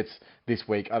don't think it's this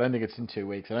week. I don't think it's in 2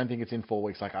 weeks. I don't think it's in 4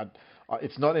 weeks.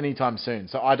 It's not anytime soon.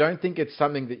 So I don't think it's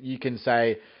something that you can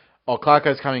say,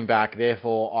 Clarko's coming back,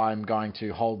 therefore I'm going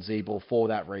to hold Zeeble for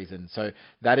that reason. So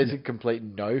that is a complete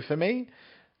no for me.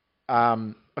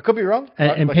 I could be wrong.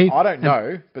 I don't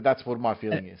know, but that's what my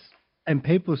feeling is. And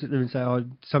people sit there and say, oh,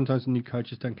 sometimes the new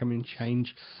coaches don't come in and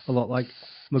change a lot. Like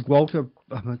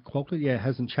McQualter,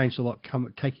 hasn't changed a lot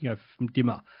taking over from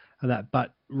Dimmer and that.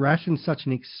 But Ratton's such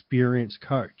an experienced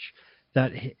coach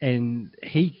that,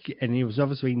 he was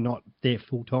obviously not there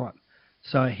full time.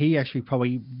 So he actually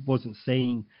probably wasn't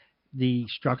seeing the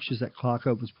structures that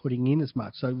Clarko was putting in as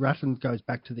much. So Ratton goes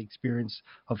back to the experience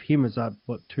of him as a,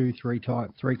 three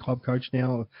club coach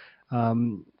now.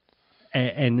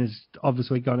 And has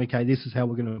obviously gone, okay, this is how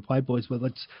we're going to play, boys. Well,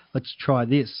 let's try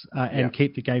this and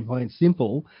keep the game plan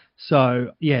simple.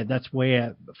 So that's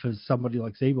where for somebody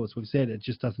like Zebo, as we've said, it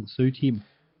just doesn't suit him.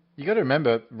 You got to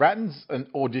remember, Ratton's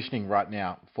auditioning right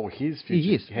now for his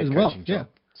future head coaching job.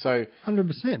 So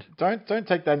 100%. Don't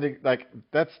take that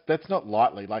that's not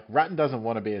lightly. Like Ratton doesn't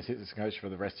want to be a assistant coach for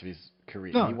the rest of his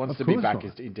career. No, he wants to be back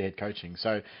into head coaching.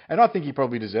 So, and I think he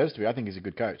probably deserves to be. I think he's a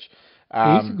good coach.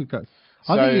 He's a good coach.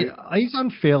 I think he's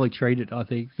unfairly treated, I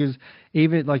think, because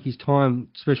even like his time,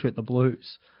 especially at the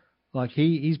Blues, like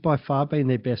he's by far been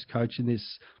their best coach in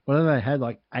this. Whatever they had,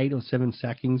 like 8 or 7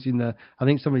 sackings I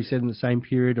think somebody said in the same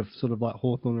period of sort of like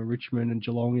Hawthorn and Richmond and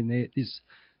Geelong in this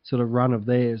sort of run of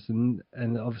theirs, and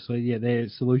obviously, their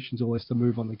solution's always to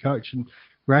move on the coach. And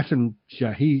Ratton,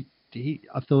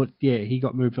 I thought, he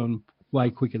got moved on way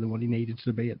quicker than what he needed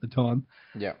to be at the time.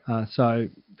 Yeah. So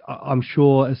I'm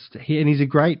sure, and he's a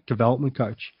great development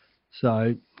coach.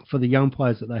 So for the young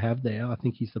players that they have there, I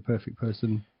think he's the perfect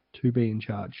person to be in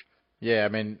charge. Yeah, I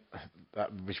mean,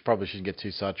 we probably shouldn't get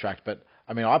too sidetracked, but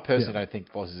I mean, I personally don't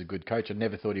think Voss is a good coach. I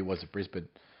never thought he was at Brisbane.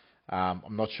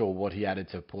 I'm not sure what he added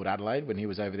to Port Adelaide when he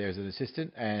was over there as an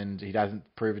assistant, and he hasn't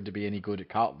proven to be any good at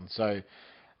Carlton. So,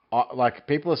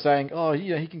 people are saying, oh,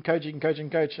 he can coach.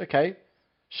 Okay.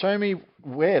 Show me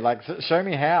where, show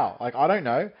me how. I don't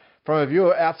know. From a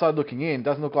viewer outside looking in,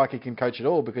 doesn't look like he can coach at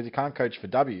all because he can't coach for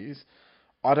W's.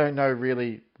 I don't know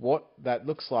really what that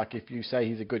looks like if you say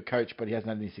he's a good coach, but he hasn't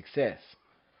had any success.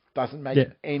 Doesn't make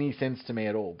any sense to me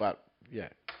at all, but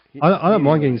I don't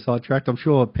mind getting sidetracked. I'm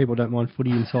sure people don't mind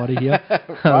footy insider here.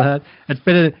 Right. It's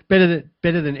better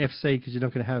than FC because you're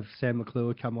not going to have Sam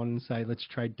McClure come on and say, let's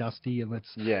trade Dusty and let's,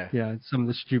 some of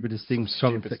the stupidest things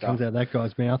that comes out of that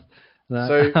guy's mouth.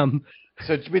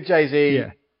 So with Jay-Z,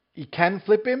 you can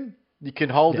flip him, you can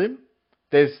hold him.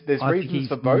 There's reasons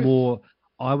for both.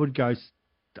 I would go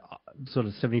sort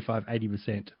of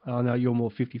 75-80%. I know you're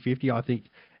more 50-50. I think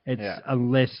it's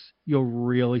unless you're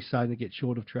really starting to get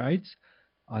short of trades,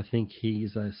 I think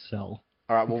he's a sell.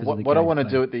 All right. Well, what I want to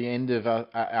do at the end of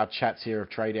our chats here of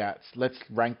trade outs, let's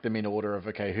rank them in order of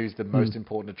who's the most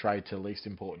important to trade to least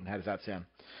important. How does that sound?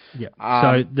 Yeah.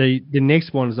 So the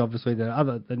next one is obviously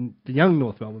the young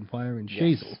North Melbourne player in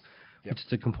Sheasel, which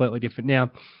is a completely different.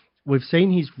 Now, we've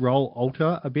seen his role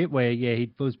alter a bit where,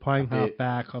 he was playing half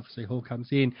back. Obviously, Hall comes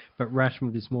in, but Rashford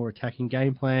with this more attacking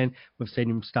game plan. We've seen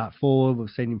him start forward. We've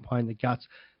seen him playing the guts.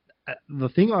 The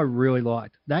thing I really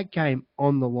liked, that game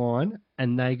on the line,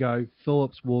 and they go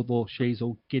Phillips, Wardlaw,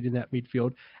 Sheasel, get in that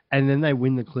midfield, and then they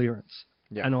win the clearance.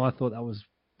 Yep. And I thought that was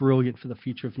brilliant for the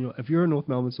future. If you're a North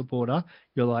Melbourne supporter,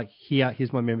 you're like,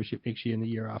 here's my membership next year and the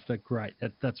year after. Great.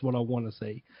 That's what I want to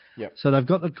see. Yep. So they've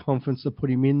got the confidence to put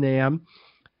him in there.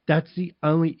 That's the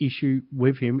only issue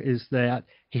with him is that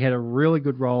he had a really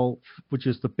good role, which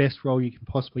is the best role you can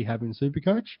possibly have in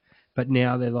Supercoach. But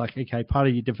now they're like, okay, part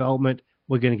of your development,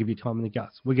 we're going to give you time in the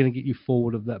guts. We're going to get you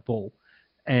forward of that ball.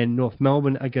 And North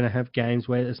Melbourne are going to have games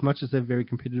where, as much as they're very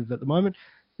competitive at the moment,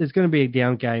 there's going to be a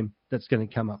down game that's going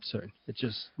to come up soon. It's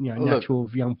just natural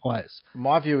of young players.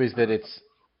 My view is that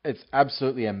it's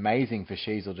absolutely amazing for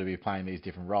Sheasel to be playing these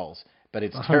different roles, but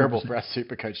it's 100%. Terrible for our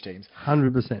Supercoach teams.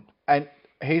 100%. And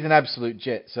he's an absolute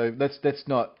jet. So let's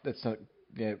not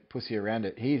pussy around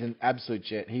it. He's an absolute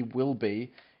jet. He will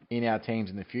be in our teams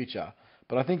in the future.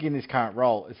 But I think in this current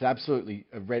role, it's absolutely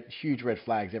huge red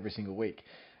flags every single week.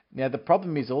 Now, the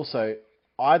problem is also,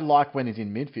 I like when he's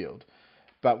in midfield,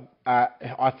 but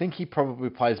I think he probably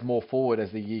plays more forward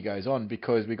as the year goes on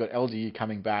because we've got LDU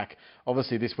coming back.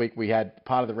 Obviously, this week we had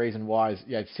part of the reason why is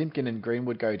Simpkin and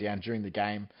Greenwood go down during the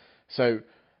game. So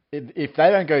if they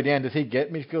don't go down, does he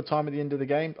get midfield time at the end of the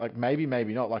game? Maybe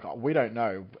not. We don't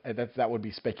know. That would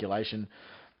be speculation.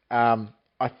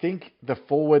 I think the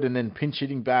forward and then pinch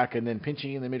hitting back and then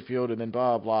pinching in the midfield and then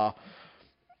blah, blah,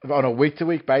 on a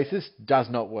week-to-week basis does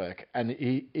not work. And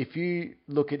if you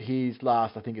look at his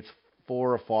last, I think it's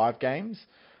 4 or 5 games,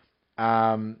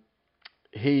 the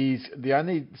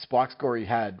only spike score he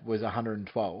had was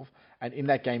 112. And in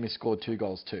that game, he scored 2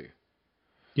 goals too.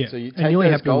 Yeah, so you take and he only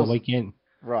happened on the weekend.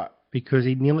 Right. Because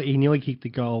he nearly kicked the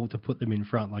goal to put them in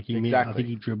front. I think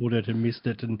he dribbled it and missed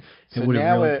it. And so it would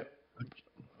have really...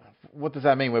 what does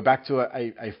that mean? We're back to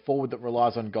a forward that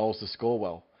relies on goals to score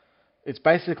well. It's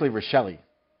basically Rochelle,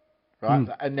 right?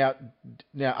 And now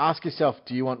ask yourself,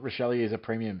 do you want Rochelle as a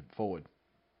premium forward?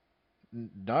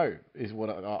 No, is what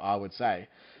I would say.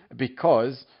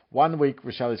 Because 1 week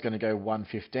Rochelle is going to go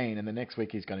 115 and the next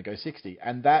week he's going to go 60.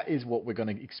 And that is what we're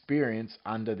going to experience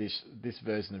under this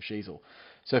version of Sheasel.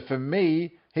 So for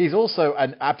me, he's also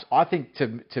I think,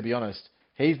 to be honest,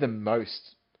 he's the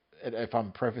most, if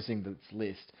I'm prefacing this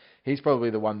list, he's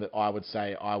probably the one that I would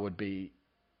say I would be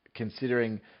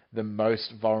considering the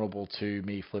most vulnerable to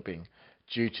me flipping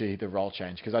due to the role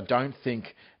change. Because I don't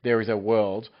think there is a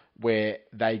world where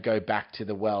they go back to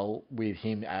the well with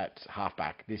him at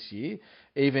halfback this year.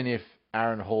 Even if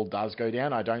Aaron Hall does go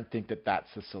down, I don't think that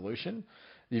that's the solution.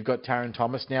 You've got Taron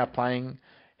Thomas now playing.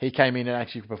 He came in and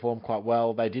actually performed quite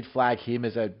well. They did flag him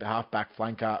as a halfback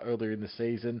flanker earlier in the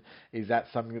season. Is that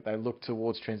something that they look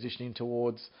towards transitioning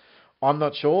towards? I'm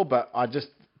not sure, but I just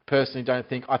personally don't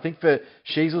think. I think for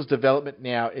Sheasel's development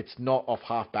now, it's not off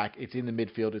halfback. It's in the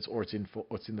midfield. It's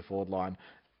in the forward line.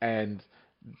 And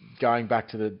going back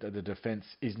to the defence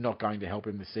is not going to help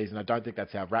him this season. I don't think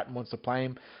that's how Ratton wants to play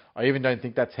him. I even don't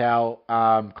think that's how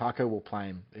Clarko will play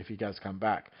him if he does come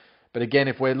back. But again,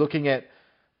 if we're looking at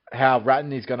how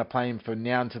Ratton is going to play him from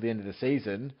now until the end of the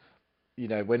season,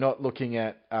 we're not looking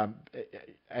at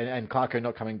and Clarko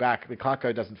not coming back. The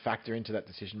Clarko doesn't factor into that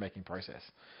decision-making process.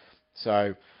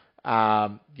 So,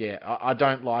 I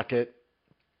don't like it.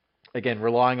 Again,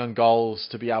 relying on goals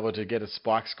to be able to get a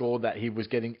spike score that he was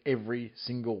getting every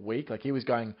single week. Like he was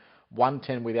going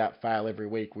 110 without fail every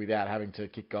week without having to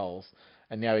kick goals.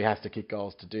 And now he has to kick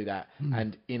goals to do that.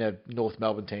 And in a North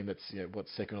Melbourne team that's,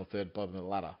 second or third bottom of the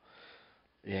ladder.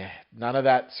 Yeah, none of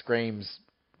that screams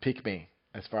pick me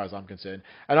as far as I'm concerned.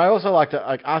 And I also like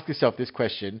to ask yourself this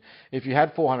question. If you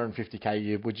had 450k a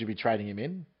year, would you be trading him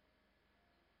in?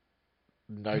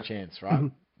 No chance, right?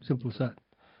 Simple as that.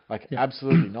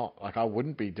 Absolutely not. I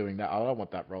wouldn't be doing that. I don't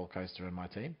want that roller coaster in my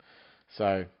team.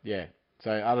 So, yeah.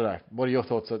 So, I don't know. What are your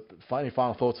thoughts? Any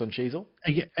final thoughts on Sheasel?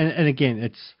 And again,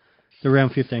 it's the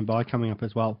round 15 bye coming up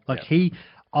as well.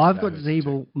 I've got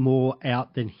Zeeble more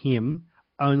out than him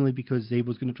only because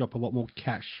Zeebel's going to drop a lot more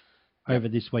cash over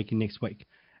this week and next week.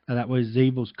 And that was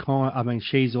Zeebel's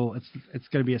Sheasel, it's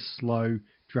going to be a slow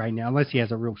drain now, unless he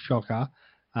has a real shocker.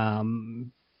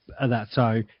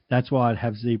 So that's why I'd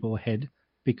have Zeeble ahead,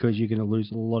 because you're going to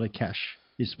lose a lot of cash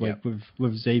this week with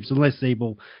Zeebs, unless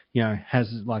Zeeble, has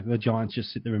the Giants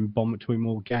just sit there and bomb it to him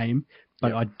all game.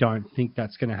 But I don't think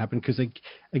that's going to happen because,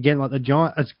 again, the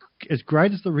Giants, as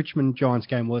great as the Richmond Giants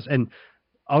game was, and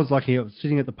I was lucky, I was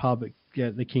sitting at the pub at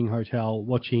the King Hotel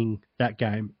watching that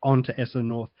game on to Essendon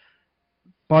North.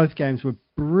 Both games were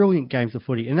brilliant games of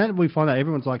footy. And then we find out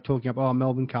everyone's talking about,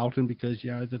 Melbourne Carlton because,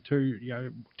 the two,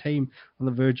 team on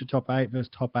the verge of top 8 versus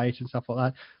top 8 and stuff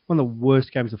like that. One of the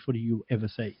worst games of footy you'll ever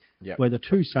see. Yep. Where the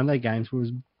two Sunday games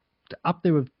was up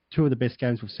there with two of the best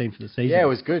games we've seen for the season. Yeah, it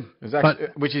was good. It was actually,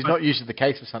 which is not usually the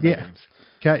case for Sunday games.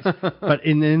 Okay. But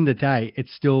in the end of the day,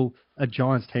 it's still a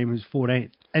Giants team who's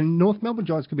 14th. And North Melbourne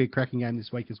Giants could be a cracking game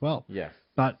this week as well. Yeah.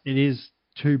 But it is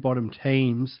two bottom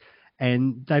teams,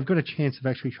 and they've got a chance of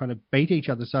actually trying to beat each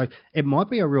other. So it might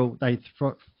be they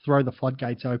throw the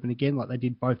floodgates open again like they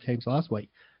did both teams last week.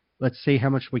 Let's see how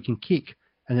much we can kick.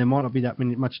 And there might not be that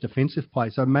much defensive play.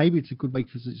 So maybe it's a good week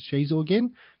for Sheasel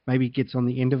again. Maybe he gets on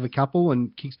the end of a couple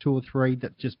and kicks 2 or 3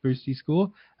 that just boost his score.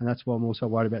 And that's why I'm also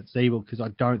worried about Zeeble, because I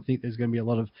don't think there's going to be a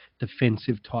lot of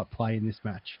defensive type play in this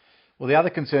match. Well, the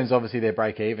other concern is obviously their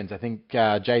break-evens. I think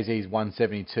Jay-Z's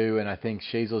 172, and I think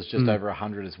Sheasel's just over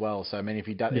 100 as well. So, if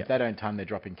they don't ton, they're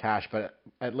dropping cash. But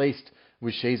at least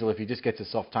with Sheasel, if he just gets a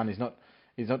soft ton,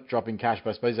 he's not dropping cash.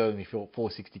 But I suppose they'll only feel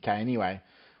 460k anyway.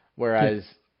 Whereas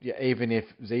even if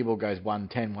Zeeble goes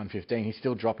 110, 115, he's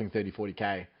still dropping 30,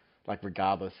 40k,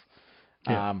 regardless,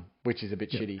 which is a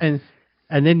bit shitty.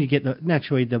 And then you get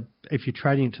if you're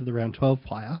trading it to the round 12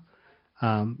 player,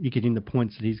 you get in the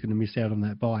points that he's going to miss out on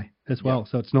that bye as well.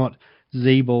 So it's not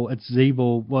Zeeble, it's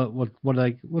Zeeble.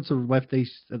 What's the left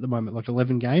east at the moment?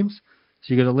 11 games.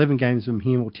 So you got 11 games from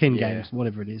him, or 10 games,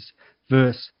 whatever it is,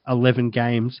 versus 11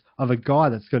 games of a guy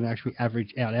that's going to actually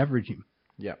out-average him.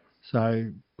 Yep.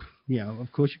 So,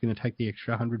 of course you're going to take the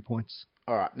extra 100 points.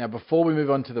 All right. Now, before we move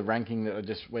on to the ranking that I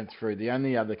just went through, the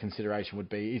only other consideration would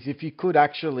be is if you could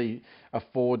actually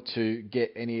afford to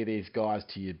get any of these guys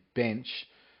to your bench,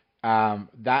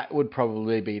 that would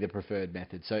probably be the preferred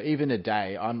method. So even a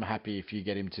day, I'm happy if you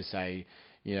get him to say,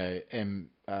 M9,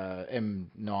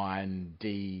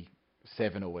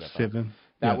 D7 or whatever.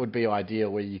 That would be ideal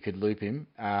where you could loop him.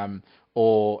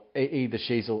 Or either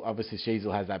Sheasel, obviously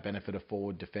Sheasel has that benefit of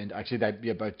forward defend.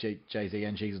 Actually, both Jay-Z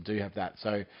and Sheasel do have that.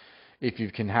 So if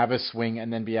you can have a swing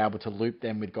and then be able to loop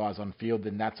them with guys on field,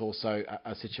 then that's also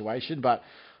a situation. But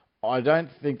I don't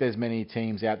think there's many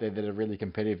teams out there that are really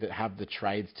competitive that have the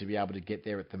trades to be able to get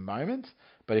there at the moment.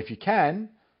 But if you can,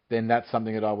 then that's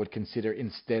something that I would consider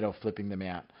instead of flipping them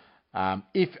out.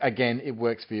 If, again, it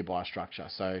works for your buy structure.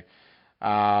 So,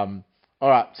 all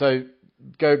right. So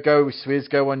go with Swiz.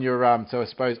 Go on your, so I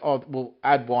suppose, we'll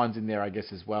add Wines in there, I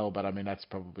guess, as well. But, I mean, that's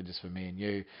probably just for me and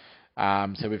you.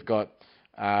 So we've got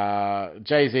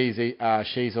Jay-Z,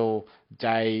 Sheasel,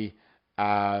 Day,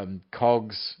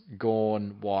 Cogs,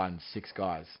 Gorn, Wines, 6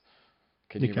 guys.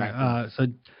 Can you rank them? So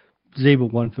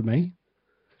Zeeble 1 for me.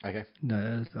 Okay.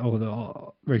 No, all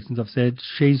the reasons I've said.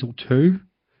 Sheasel 2.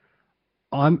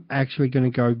 I'm actually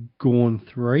going to go Gorn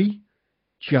 3,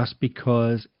 just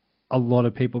because a lot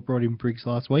of people brought in Briggs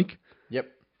last week. Yep.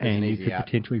 And you could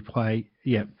potentially play,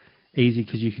 easy,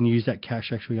 because you can use that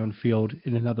cash actually on field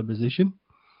in another position.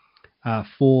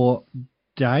 4,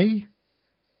 Day.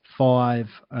 5,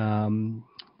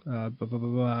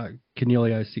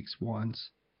 Cornelio, 6, Wines.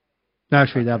 No,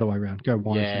 actually, the other way around. Go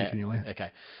Wines and Cornelio.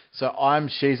 Okay. So I'm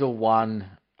Sheasel 1,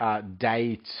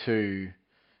 Day 2,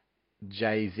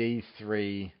 Jay-Z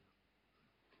 3,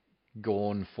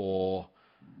 Gorn 4,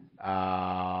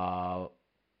 Cornelio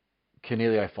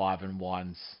 5, and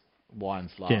Wines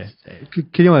last. Yeah,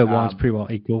 Cornelio Wines pretty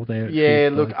well equal there. Yeah,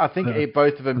 look, I think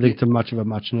both of them. I think it's a much of a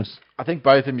muchness. I think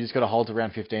both of them you just got to hold to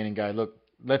around 15 and go, look,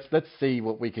 let's see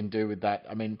what we can do with that.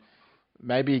 I mean,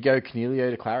 maybe you go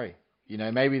Cornelio to Clary. You know,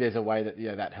 maybe there's a way that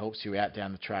that helps you out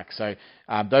down the track. So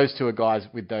those two are guys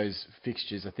with those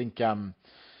fixtures. I think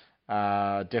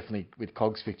definitely with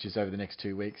Cogs fixtures over the next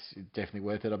 2 weeks, it's definitely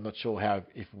worth it. I'm not sure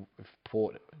if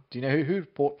Port. Do you know who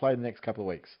Port play in the next couple of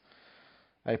weeks?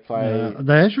 They play.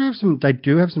 They actually have some. They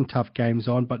do have some tough games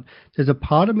on, but there's a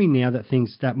part of me now that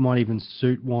thinks that might even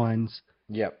suit Wines.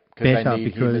 Yep. Because they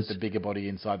need him as the bigger body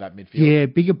inside that midfield. Yeah,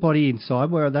 bigger body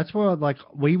inside. That's where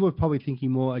we were probably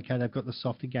thinking more, okay, they've got the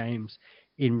softer games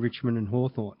in Richmond and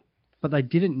Hawthorn. But they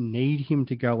didn't need him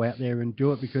to go out there and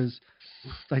do it because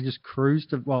they just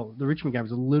cruised. The Richmond game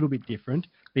was a little bit different.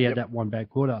 They had that one bad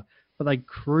quarter. But they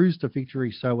cruised to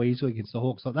victory so easily against the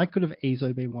Hawks. Like, that could have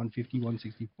easily been 150,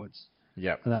 160 points.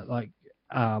 Yep. And that,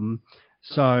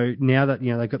 so now that,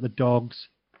 they've got the Dogs,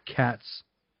 Cats,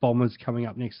 Bombers coming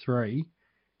up next 3,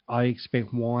 I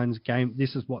expect Wines game.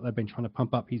 This is what they've been trying to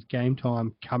pump up his game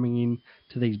time coming in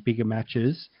to these bigger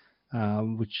matches,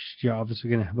 which obviously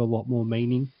going to have a lot more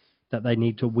meaning that they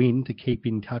need to win to keep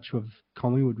in touch with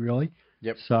Collingwood, really.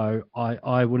 Yep. So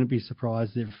I wouldn't be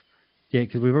surprised if,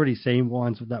 because we've already seen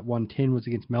Wines with that 110 was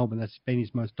against Melbourne. That's been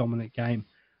his most dominant game.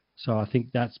 So I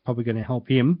think that's probably going to help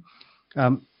him.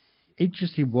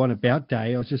 Interesting one about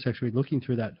Day. I was just actually looking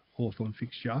through that Hawthorn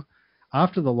fixture.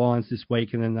 After the Lions this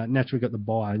week, and then naturally got the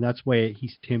bye, and that's where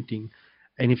he's tempting.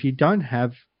 And if you don't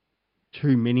have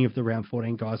too many of the round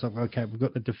 14 guys, okay, we've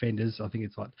got the defenders. I think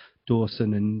it's like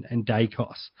Dawson and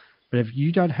Dacos. But if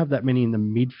you don't have that many in the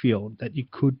midfield, that you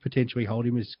could potentially hold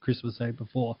him, as Chris was saying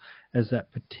before, as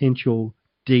that potential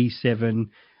D7,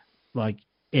 like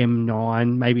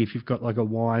M9, maybe if you've got like a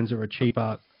Wines or a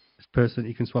cheaper person that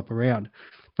you can swap around.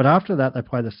 But after that, they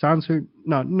play the Suns, who,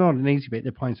 not an easy beat,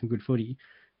 they're playing some good footy,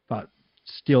 but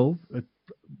still,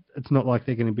 it's not like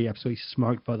they're going to be absolutely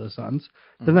smoked by the Suns.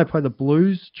 Then they play the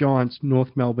Blues, Giants, North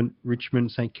Melbourne,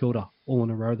 Richmond, St Kilda, all in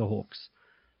a row, the Hawks.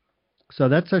 So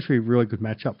that's actually a really good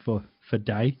matchup for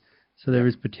Day. So there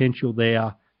is potential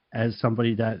there as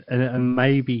somebody that, and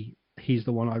maybe he's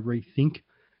the one I rethink,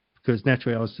 because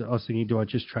naturally I was thinking, do I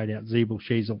just trade out Zeeble,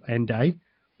 Sheasel, and Day,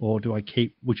 or do I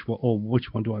keep which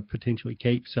one do I potentially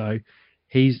keep? So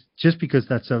he's just because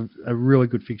that's a really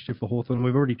good fixture for Hawthorn.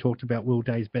 We've already talked about Will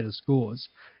Day's better scores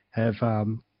have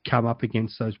come up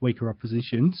against those weaker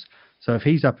oppositions. So if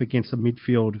he's up against a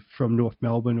midfield from North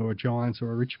Melbourne or a Giants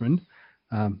or a Richmond,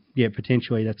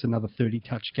 potentially that's another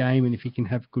 30-touch game. And if he can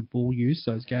have good ball use,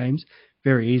 those games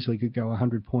very easily could go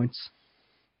 100 points.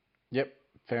 Yep,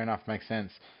 fair enough. Makes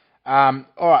sense. All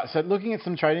right, so looking at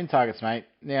some trading targets, mate.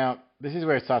 Now, this is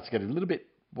where it starts to get a little bit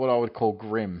what I would call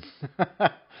grim.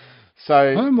 So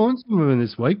I don't mind some of them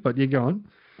this week, but you're going.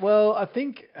 Well, I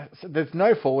think there's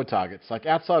no forward targets. Like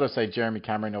outside of, say, Jeremy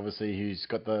Cameron, obviously, who's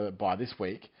got the bye this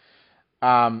week.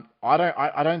 I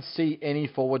don't see any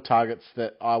forward targets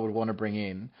that I would want to bring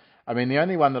in. I mean, the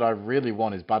only one that I really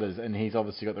want is Butters, and he's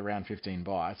obviously got the round 15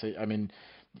 bye. So, I mean,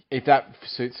 if that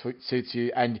suits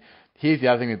you, and here's the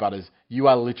other thing with Butters, you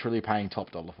are literally paying top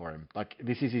dollar for him. Like,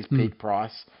 this is his peak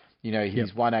price.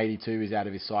 His 182 is out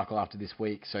of his cycle after this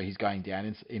week, so he's going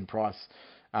down in price,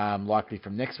 likely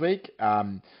from next week.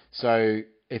 So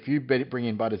if you bring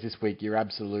in Butters this week, you're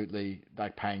absolutely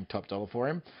paying top dollar for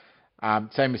him.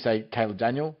 Same as say Caleb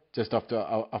Daniel, just off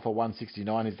a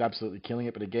 169, he's absolutely killing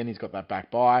it. But again, he's got that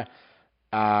back buy.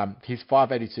 He's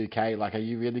 582k. Are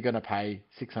you really going to pay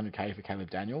 600k for Caleb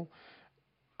Daniel?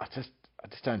 I just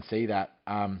don't see that.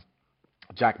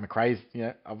 Jack McRae's,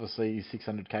 obviously he's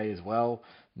 600k as well.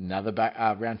 Another back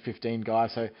round 15 guy.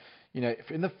 So,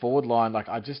 if in the forward line,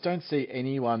 I just don't see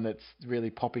anyone that's really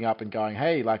popping up and going,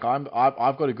 hey, I've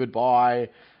got a good buy.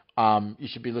 You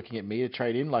should be looking at me to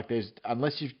trade in.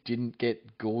 Unless you didn't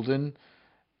get Goulden,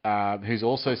 who's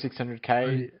also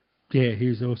 600k. Yeah,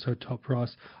 he's also top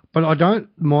price. But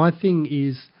my thing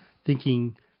is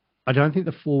thinking, I don't think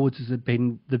the forwards has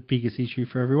been the biggest issue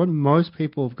for everyone. Most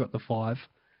people have got the 5.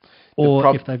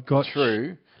 Or if they've got...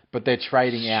 True, but they're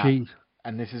trading out.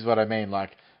 And this is what I mean.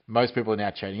 Most people are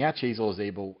now trading out Cheese or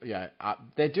Zeeble.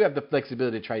 They do have the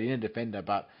flexibility to trade in a defender,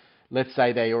 but let's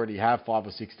say they already have 5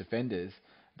 or 6 defenders.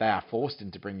 They are forced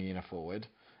into bringing in a forward.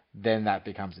 Then that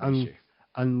becomes an issue.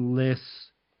 Unless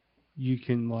you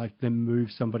can then move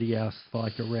somebody else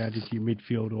around into your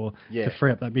midfield or to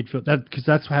free up that midfield. Because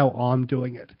that's how I'm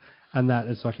doing it. And that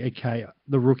is okay,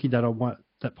 the rookie that I want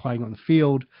that playing on the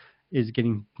field is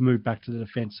getting moved back to the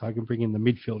defence, so I can bring in the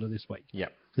midfielder this week.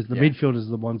 Yep. Because the midfielders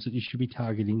are the ones that you should be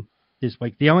targeting this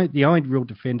week. The only real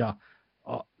defender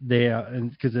there,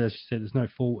 and because as you said, there's no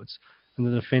forwards, and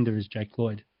the defender is Jake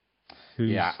Lloyd.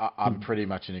 I'm pretty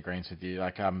much in agreement with you.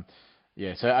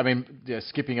 So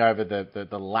skipping over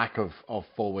the lack of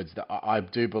forwards, I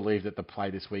do believe that the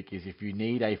play this week is if you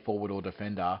need a forward or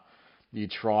defender, you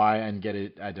try and get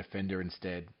a defender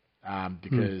instead,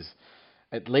 because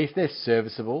at least they're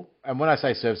serviceable. And when I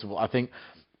say serviceable, I think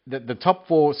the top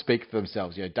 4 speak for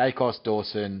themselves. Dacos,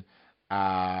 Dawson,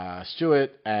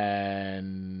 Stewart,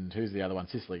 and who's the other one?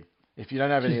 Sisley. If you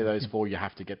don't have any of those 4, you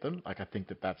have to get them. I think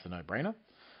that's a no-brainer.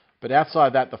 But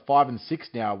outside that, the 5 and 6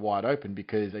 now are wide open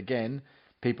because, again,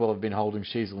 people have been holding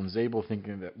Sheasel and Zeeble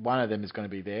thinking that one of them is going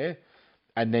to be there.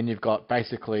 And then you've got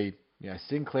basically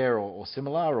Sinclair or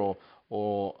similar,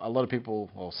 or a lot of people,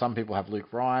 or some people have Luke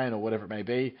Ryan or whatever it may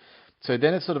be. So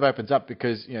then it sort of opens up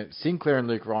because Sinclair and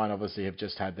Luke Ryan obviously have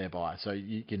just had their bye, so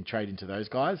you can trade into those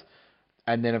guys.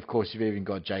 And then, of course, you've even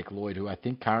got Jake Lloyd, who I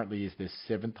think currently is the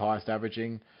 7th highest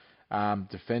averaging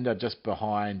defender, just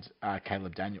behind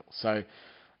Caleb Daniel. So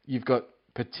you've got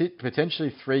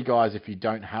potentially 3 guys, if you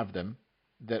don't have them,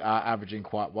 that are averaging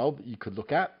quite well that you could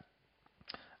look at.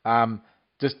 I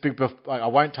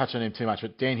won't touch on him too much,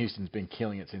 but Dan Houston's been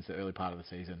killing it since the early part of the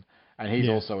season. And he's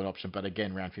also an option, but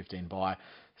again, round 15 buy.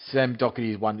 Sam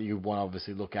Doherty is one that you want to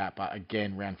obviously look at, but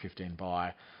again, round 15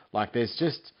 buy. There's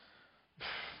just...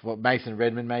 Mason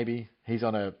Redmond maybe. He's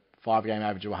on a 5-game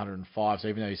average of 105, so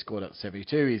even though he scored at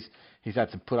 72, he's had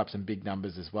put up some big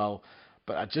numbers as well.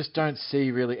 But I just don't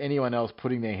see really anyone else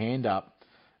putting their hand up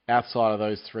outside of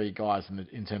those 3 guys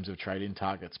in terms of trade-in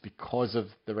targets because of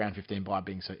the round 15 buy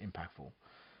being so impactful.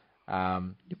 I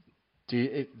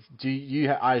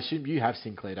assume you have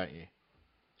Sinclair, don't you?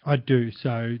 I do,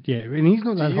 so yeah, and he's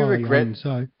not that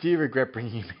high. Do you regret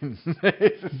bringing him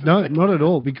in? No, not at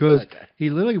all, because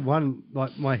he literally won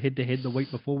my head-to-head the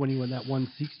week before when he won that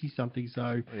 160 something.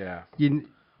 So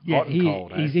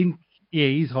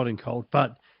he's hot and cold.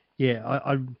 But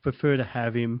I prefer to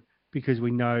have him because we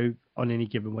know on any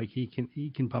given week he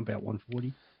can pump out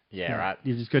 140. Yeah, right.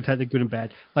 You just got to take the good and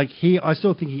bad. I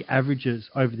still think he averages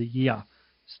over the year.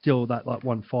 Still that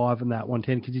 1.5 and that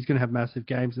 110 because he's going to have massive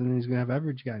games and then he's going to have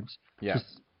average games. Yeah.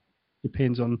 Just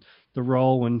depends on the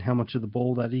role and how much of the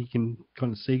ball that he can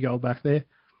kind of seagull back there.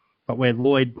 But where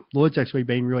Lloyd's actually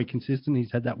been really consistent.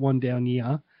 He's had that one down year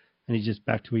and he's just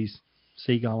back to his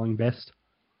seagulling best.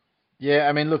 Yeah,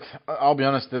 I mean, look, I'll be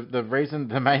honest.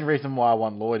 The main reason why I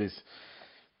want Lloyd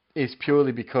is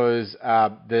purely because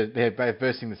they're both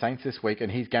versing the Saints this week,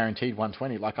 and he's guaranteed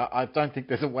 120. I don't think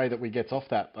there's a way that we get off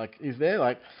that. Is there?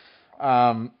 He's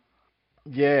going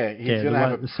to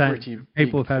have a pretty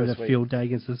people have had a field day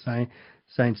against the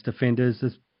Saints defenders.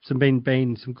 There's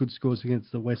been some good scores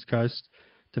against the West Coast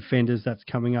defenders. That's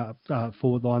coming up.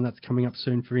 Forward line that's coming up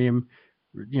soon for him.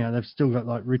 They've still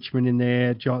got Richmond in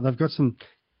there. They've got some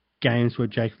games where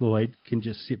Jake Lloyd can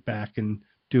just sit back and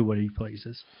do what he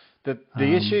pleases. The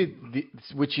issue,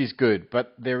 which is good,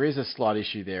 but there is a slight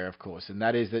issue there, of course, and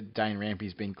that is that Dane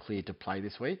Rampy's been cleared to play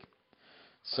this week.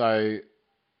 So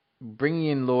bringing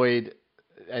in Lloyd,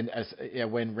 and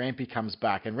when Rampy comes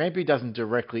back, and Rampy doesn't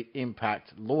directly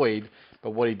impact Lloyd,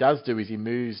 but what he does do is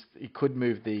he could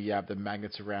move the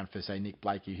magnets around for, say, Nick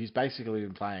Blakey, who's basically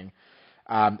been playing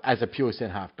as a pure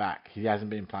centre-half back. He hasn't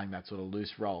been playing that sort of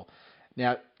loose role.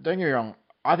 Now, don't get me wrong,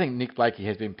 I think Nick Blakey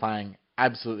has been playing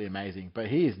absolutely amazing, but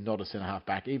he is not a centre-half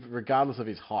back, even regardless of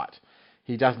his height.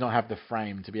 He does not have the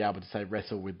frame to be able to, say,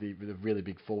 wrestle with the really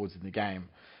big forwards in the game.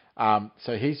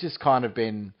 So he's just kind of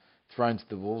been thrown to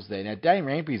the wolves there. Now, Dane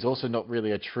Rampy is also not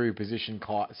really a true position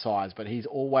size, but he's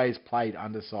always played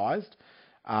undersized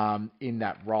in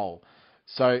that role.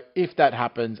 So if that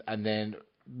happens and then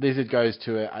Lizard goes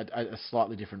to a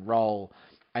slightly different role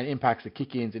and impacts the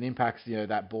kick-ins and impacts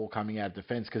that ball coming out of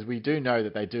defence, because we do know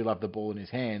that they do love the ball in his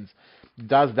hands,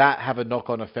 does that have a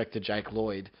knock-on effect to Jake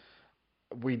Lloyd?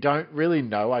 We don't really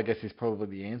know, I guess, is probably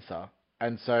the answer.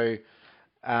 And so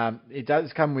it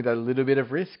does come with a little bit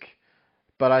of risk,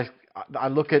 but I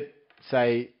look at,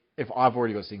 say, if I've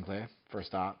already got Sinclair for a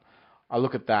start, I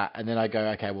look at that and then I go,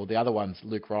 okay, well, the other one's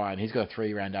Luke Ryan. He's got a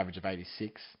 3-round average of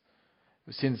 86.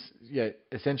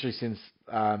 Essentially since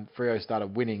Freo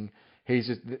started winning, he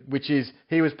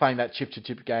was playing that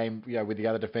chip-to-chip game, with the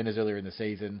other defenders earlier in the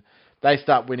season. They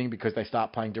start winning because they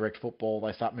start playing direct football.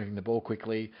 They start moving the ball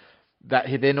quickly.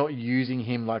 They're not using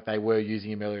him like they were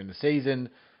using him earlier in the season.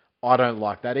 I don't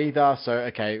like that either. So,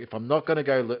 okay, if I'm not going to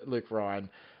go Luke Ryan,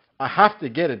 I have to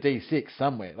get a D6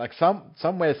 somewhere, like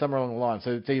somewhere along the line.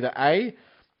 So it's either A,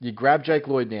 you grab Jake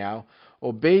Lloyd now,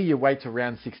 or B, you wait till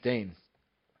round 16.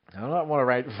 I don't want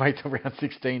to wait till round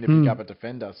 16 to pick up a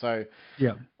defender. So,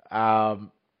 yeah.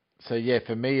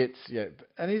 For me,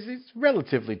 and he's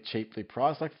relatively cheaply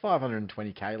priced, like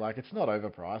 $520K. Like, it's not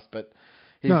overpriced, but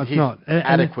he's not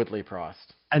adequately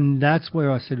priced. And that's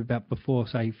where I said about before,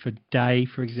 say for Day,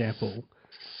 for example,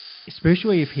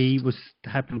 especially if he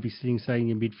happened to be sitting, say, in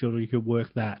your midfielder, you could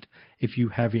work that if you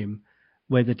have him,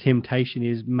 where the temptation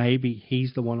is maybe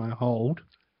he's the one I hold,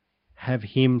 have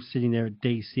him sitting there at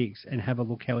D6 and have a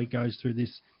look how he goes through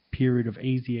this period of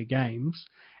easier games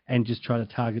and just try to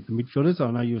target the midfielders. I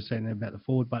know you were saying that about the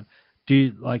forward, but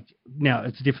now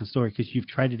it's a different story because you've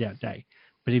traded out Day.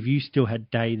 But if you still had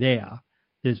Day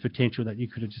there's potential that you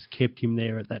could have just kept him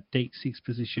there at that deep 6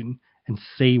 position and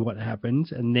see what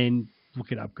happens and then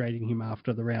look at upgrading him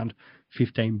after the round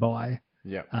 15 bye.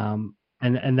 Yeah.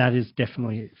 And that is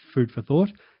definitely food for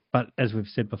thought. But as we've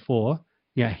said before,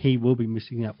 he will be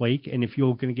missing that week. And if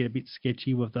you're going to get a bit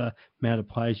sketchy with the amount of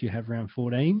players you have around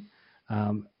 14,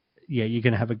 you're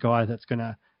going to have a guy that's going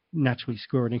to naturally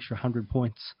score an extra 100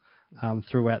 points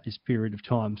throughout this period of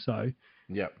time. So,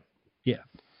 yep. Yeah.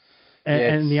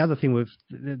 And the other thing with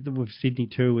Sydney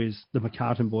too is the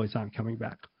McCartan boys aren't coming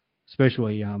back,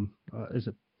 especially is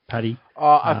it Paddy?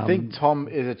 I think Tom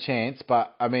is a chance,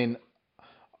 but I mean,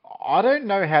 I don't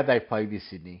know how they play this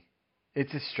Sydney.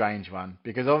 It's a strange one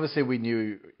because obviously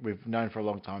we've known for a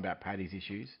long time about Paddy's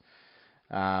issues,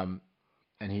 and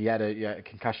he had a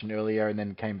concussion earlier and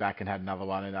then came back and had another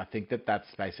one, and I think that's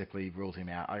basically ruled him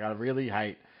out. I really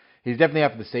hate. He's definitely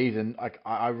out for the season.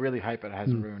 I really hope it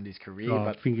hasn't ruined his career.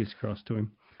 But fingers crossed to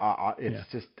him.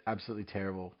 It's just absolutely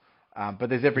terrible. But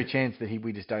there's every chance that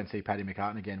we just don't see Paddy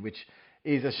McCartan again, which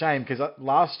is a shame because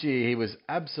last year he was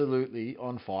absolutely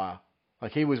on fire.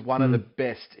 Like he was one of the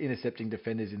best intercepting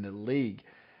defenders in the league.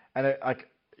 And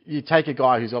you take a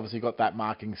guy who's obviously got that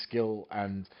marking skill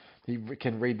and he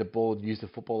can read the ball and use the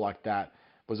football like that.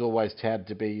 Was always touted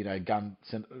to be gun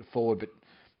forward, but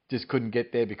just couldn't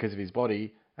get there because of his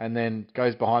body. And then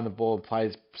goes behind the ball and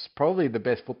plays probably the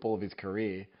best football of his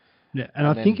career. Yeah, and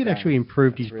I think it actually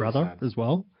improved his really brother as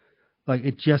well. Like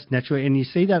it just naturally, and you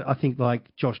see that I think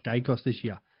like Josh Dacos this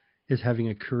year is having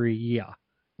a career year.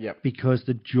 Yep. Because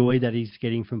the joy that he's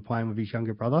getting from playing with his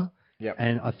younger brother. Yep.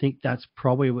 And I think that's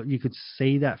probably what you could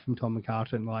see that from Tom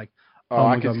McCartan. Like,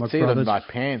 I can see it in my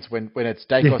pants when it's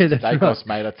Dacos to Dacos, right.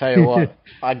 Mate. I tell you what,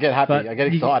 I get happy. I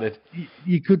get excited.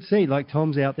 You could see like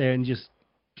Tom's out there and just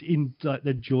in like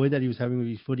the joy that he was having with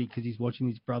his footy because he's watching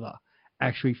his brother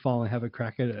actually finally have a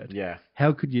crack at it. Yeah.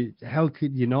 How could you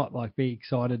not like be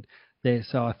excited there?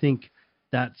 So I think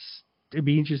it'd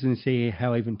be interesting to see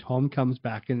how even Tom comes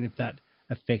back and if that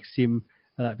affects him.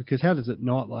 Because how does it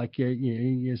not? Like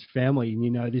his family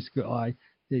and this guy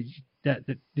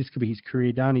that this could be his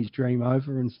career done, his dream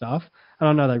over and stuff. And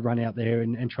I know they run out there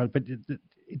and try, but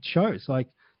it shows like.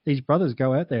 These brothers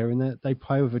go out there and they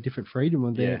play with a different freedom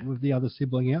with the other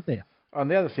sibling out there.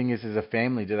 And the other thing is, as a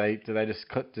family, do they just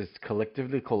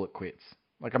collectively call it quits?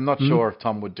 Like, I'm not sure if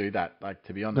Tom would do that. Like,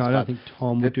 to be honest, no, I don't think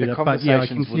Tom would do that. But I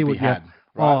can see what you had.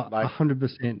 Right?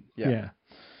 100%. Yeah.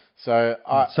 So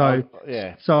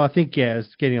I think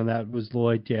getting on that was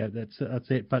Lloyd. Yeah,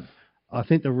 that's it. But I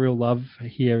think the real love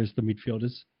here is the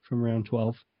midfielders from round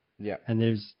 12. Yeah. And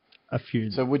there's a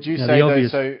few. So would you Now, say, the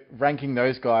obvious, so ranking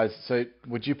those guys, so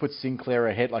would you put Sinclair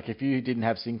ahead? Like if you didn't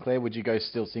have Sinclair, would you go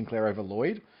still Sinclair over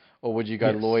Lloyd? Or would you go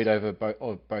yes. Lloyd over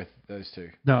both those two?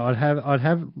 No, I'd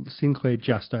have Sinclair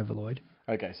just over Lloyd.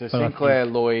 Okay, so But Sinclair,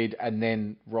 Lloyd, and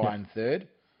then Ryan third.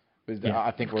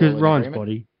 I think we're all because in Ryan's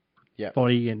agreement.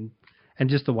 body and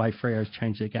just the way Freo's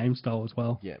changed their game style as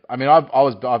well. Yeah, I mean,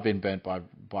 I've been burnt by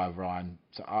Ryan,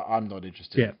 so I'm not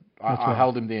interested. Yeah, I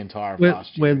held him the entire where,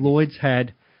 last year. where Lloyd's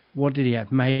had, what did he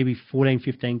have? Maybe 14,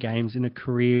 15 games in a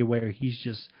career where he's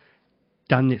just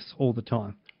done this all the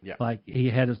time. Yeah. Like he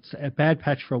had a bad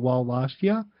patch for a while last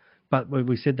year, but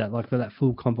we said that like for that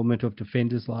full complement of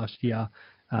defenders last year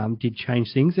did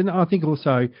change things. And I think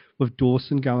also with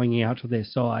Dawson going out to their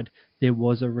side, there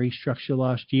was a restructure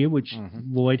last year, which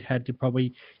Lloyd had to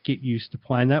probably get used to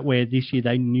playing that, where this year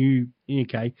they knew,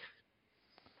 okay,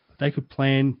 they could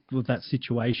plan with that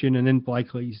situation, and then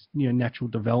Blakely's natural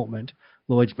development,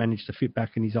 Lloyd's managed to fit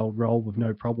back in his old role with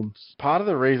no problems. Part of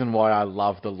the reason why I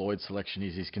love the Lloyd selection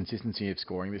is his consistency of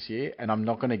scoring this year, and I'm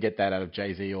not going to get that out of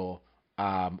Jay-Z or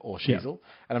Sheasel. Yeah.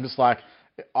 And I'm just like,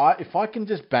 if I can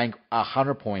just bank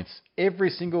 100 points every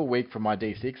single week from my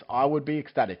D6, I would be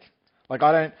ecstatic. Like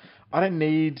I don't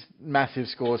need massive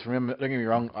scores from him. Don't get me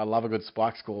wrong, I love a good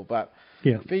spike score, but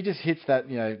if he just hits that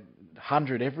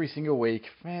 100 every single week,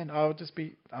 man, I would just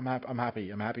be I'm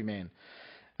happy man.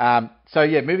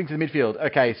 Moving to the midfield.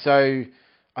 Okay, so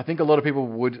I think a lot of people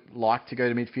would like to go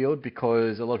to midfield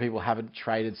because a lot of people haven't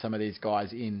traded some of these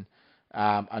guys in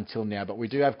until now, but we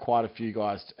do have quite a few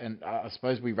guys, and I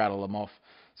suppose we rattle them off.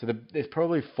 So there's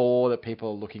probably 4 that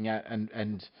people are looking at,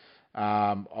 and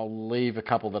I'll leave a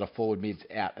couple that are forward mids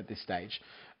out at this stage.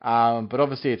 But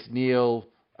obviously it's Neil,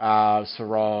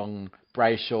 Sarong,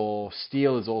 Brayshaw.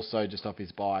 Steele is also just off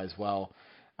his bye as well.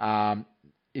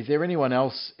 Is there anyone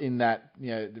else in that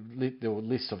the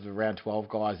list of the round 12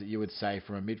 guys that you would say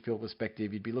from a midfield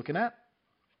perspective you'd be looking at?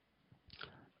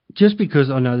 Just because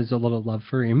I know there's a lot of love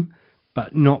for him,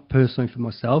 but not personally for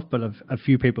myself, but a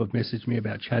few people have messaged me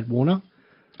about Chad Warner.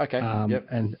 Okay.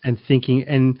 And thinking,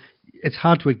 and it's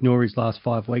hard to ignore his last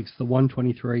 5 weeks, the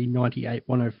 123, 98,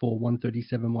 104,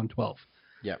 137, 112.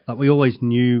 Yeah. Like we always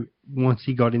knew once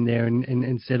he got in there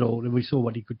and settled, and we saw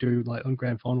what he could do like on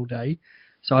grand final day.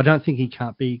 So I don't think he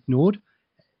can't be ignored.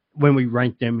 When we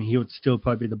ranked them, he would still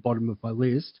probably be the bottom of my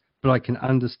list, but I can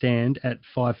understand at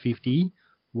 550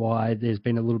 why there's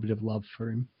been a little bit of love for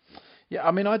him. Yeah,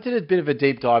 I mean, I did a bit of a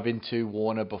deep dive into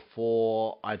Warner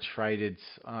before I traded.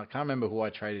 I can't remember who I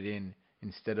traded in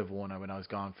instead of Warner when I was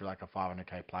going for like a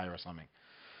 500k player or something.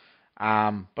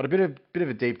 But a bit of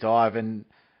a deep dive, and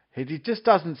he just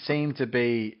doesn't seem to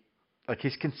be like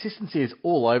his consistency is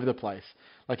all over the place.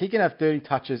 Like he can have 30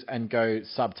 touches and go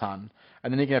sub-ton,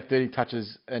 and then he can have 30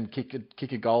 touches and kick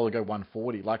a goal and go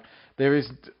 140. Like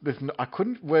I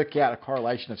couldn't work out a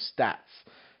correlation of stats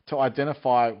to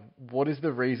identify what is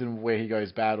the reason where he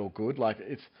goes bad or good. Like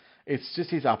it's just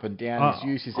his up and down. His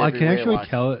use is everywhere. I can actually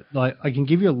tell it. Like I can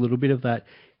give you a little bit of that.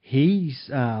 His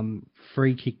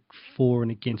free kick for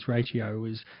and against ratio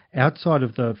is outside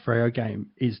of the Freo game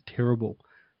is terrible.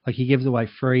 Like he gives away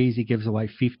frees, he gives away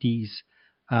 50s,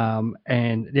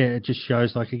 and it just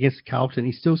shows like against Carlton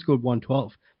he still scored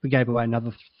 112, but gave away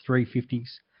another 3 50s,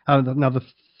 another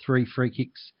 3 free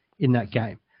kicks in that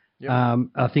game. Yep.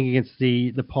 I think against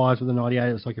the Pies with the 98,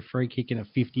 it was like a free kick and a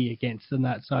 50 against and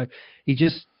that. So he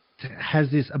just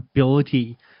has this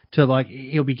ability to like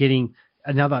he'll be getting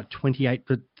another 28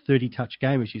 to 30 touch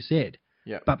game, as you said.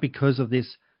 Yep. But because of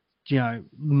this,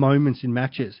 moments in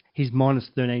matches, he's minus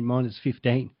 13, minus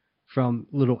 15 from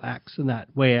little acts and that.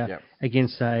 Where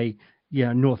against say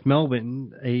North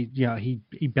Melbourne,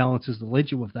 he balances the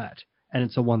ledger with that, and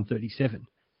it's a 137.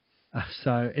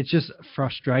 So it's just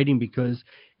frustrating because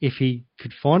if he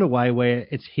could find a way where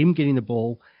it's him getting the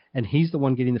ball and he's the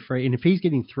one getting the free, and if he's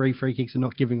getting 3 free kicks and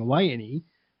not giving away any,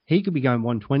 he could be going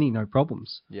 120, no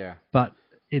problems. Yeah. But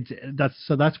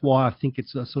that's why I think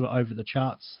it's sort of over the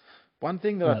charts. One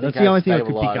thing that I think that's the only thing I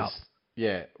could pick up.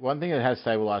 Yeah, one thing that has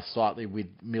stabilised slightly with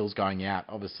Mills going out,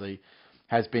 obviously,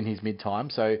 has been his mid-time.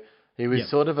 So he was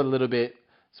sort of a little bit.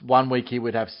 One week he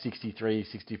would have 63,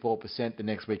 64%. The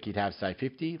next week he'd have, say,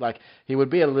 50. Like, he would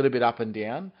be a little bit up and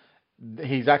down.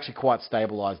 He's actually quite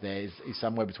stabilised there. He's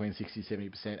somewhere between 60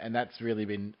 70%. And that's really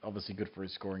been, obviously, good for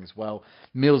his scoring as well.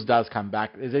 Mills does come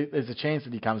back. There's a chance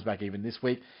that he comes back even this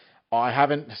week. I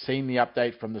haven't seen the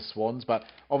update from the Swans, but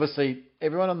obviously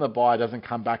everyone on the bye doesn't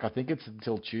come back. I think it's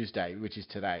until Tuesday, which is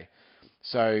today.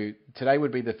 So today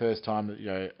would be the first time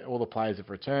that all the players have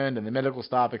returned and the medical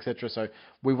staff, etc. So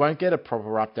we won't get a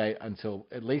proper update until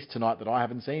at least tonight that I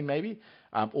haven't seen, maybe,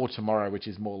 or tomorrow, which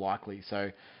is more likely.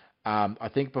 So I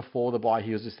think before the bye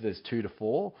he was listed as 2 to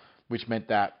 4, which meant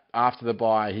that after the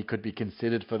bye he could be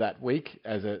considered for that week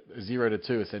as a 0 to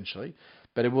 2 essentially.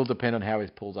 But it will depend on how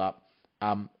he's pulled up.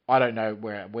 I don't know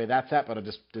where that's at, but I'm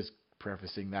just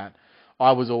prefacing that.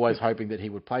 I was always hoping that he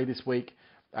would play this week,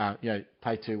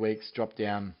 play 2 weeks, drop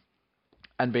down,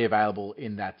 and be available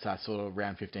in that sort of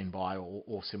round 15 bye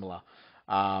or similar.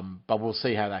 But we'll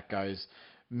see how that goes.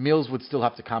 Mills would still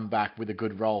have to come back with a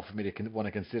good role for me to want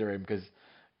to consider him, because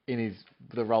in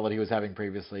the role that he was having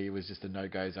previously, it was just a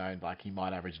no-go zone. Like, he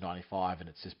might average 95, and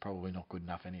it's just probably not good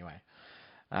enough anyway.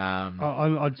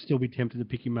 I'd still be tempted to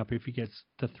pick him up if he gets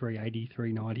to 380,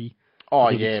 390. Oh,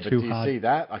 yeah, but do you see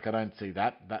that? Like, I don't see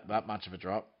that much of a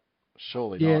drop.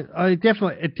 Surely not. Yeah, it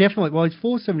definitely. Well, he's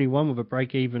 471 with a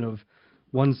break even of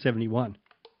 171.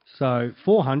 So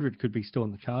 400 could be still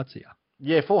in the cards here.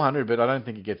 Yeah, 400, but I don't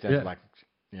think he gets down to high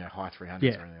 300s or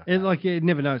anything like that. You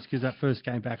never knows, because that first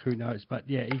game back, who knows? But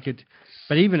yeah, he could.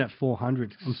 But even at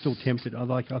 400, I'm still tempted. I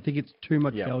think it's too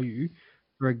much value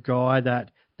for a guy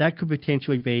that could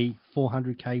potentially be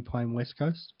 400k playing West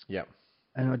Coast. Yep.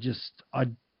 And I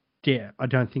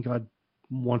don't think I'd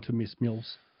want to miss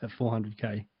Mills at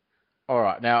 400k. All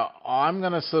right, now I'm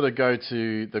going to sort of go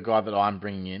to the guy that I'm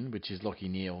bringing in, which is Lachie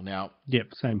Neale. Now, yep,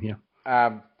 same here.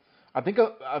 I think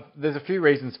there's a few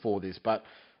reasons for this, but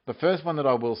the first one that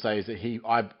I will say is that he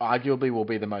arguably will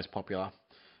be the most popular.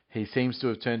 He seems to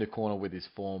have turned a corner with his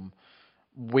form.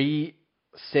 We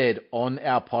said on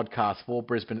our podcast for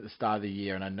Brisbane at the start of the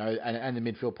year, and I know, and the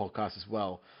midfield podcast as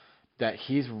well, that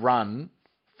his run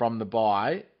from the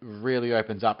bye really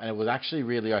opens up, and it was actually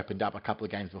really opened up a couple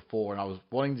of games before, and I was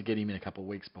wanting to get him in a couple of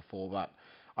weeks before, but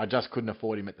I just couldn't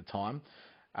afford him at the time.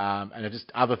 And it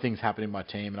just other things happened in my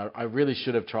team, and I really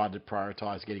should have tried to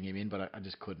prioritise getting him in, but I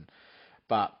just couldn't.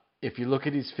 But if you look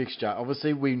at his fixture,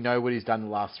 obviously we know what he's done the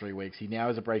last 3 weeks. He now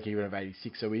has a break-even of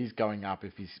 86, so he's going up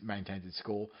if he maintains his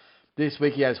score. This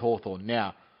week he has Hawthorn.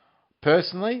 Now,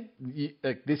 personally,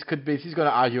 this is going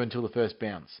to argue until the first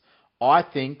bounce. I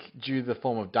think, due to the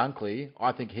form of Dunkley,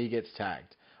 I think he gets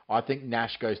tagged. I think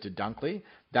Nash goes to Dunkley.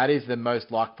 That is the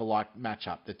most like-for-like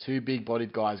matchup. The two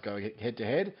big-bodied guys go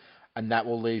head-to-head, and that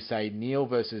will leave, say, Neale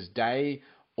versus Day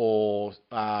or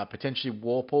potentially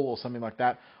Warple or something like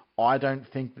that. I don't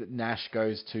think that Nash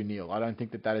goes to Neale. I don't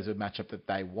think that is a matchup that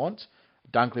they want.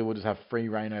 Dunkley will just have free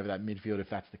reign over that midfield if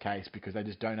that's the case, because they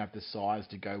just don't have the size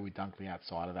to go with Dunkley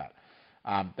outside of that.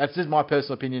 That's just my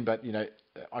personal opinion, but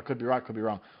I could be right, could be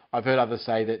wrong. I've heard others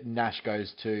say that Nash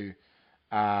goes to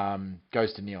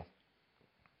Neale.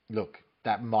 Look,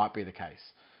 that might be the case.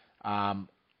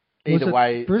 Either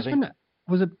way,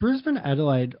 was it Brisbane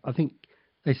Adelaide? I think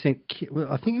they sent.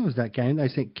 I think it was that game. They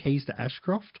sent Keys to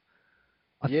Ashcroft.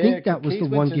 I think that was the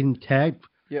one getting tagged.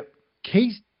 Yep.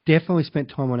 Keys definitely spent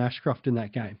time on Ashcroft in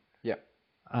that game. Yep.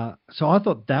 So I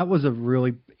thought that was a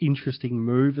really interesting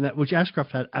move, and which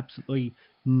Ashcroft had absolutely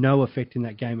no effect in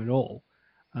that game at all.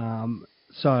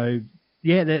 So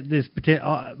yeah, there's there's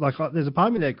a part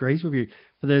of me that agrees with you,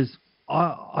 but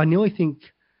I nearly think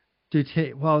they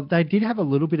did have a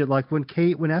little bit of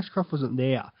when Ashcroft wasn't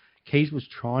there, Keys was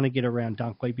trying to get around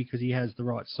Dunkley because he has the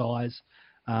right size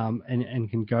and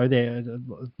can go there.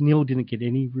 Neale didn't get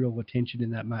any real attention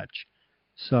in that match,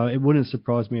 so it wouldn't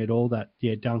surprise me at all that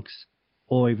Dunks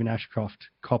or even Ashcroft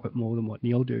cop it more than what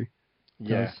Neale does.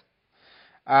 Yeah.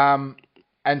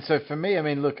 And so for me, I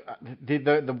mean, look,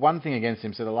 the one thing against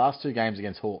him, so the last 2 games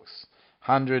against Hawks,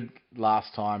 100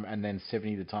 last time and then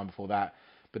 70 the time before that.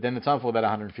 But then the time before that,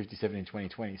 157 in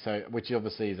 2020, so which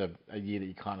obviously is a year that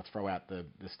you kind of throw out the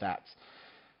stats.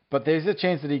 But there's a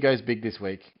chance that he goes big this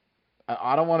week.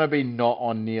 I don't want to be not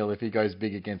on Neale if he goes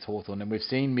big against Hawthorn, and we've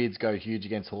seen mids go huge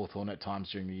against Hawthorn at times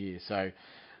during the year. So,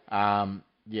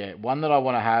 one that I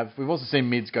want to have. We've also seen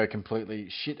mids go completely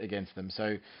shit against them.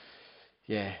 So,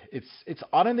 yeah, it's.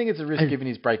 I don't think it's a risk given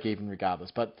his break even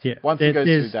regardless. But once he goes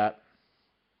through that,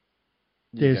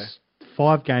 there's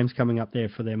 5 games coming up there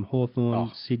for them: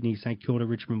 Hawthorn, Sydney, St Kilda,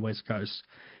 Richmond, West Coast.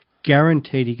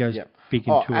 Guaranteed he goes big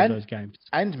in 2 of those games.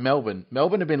 And Melbourne.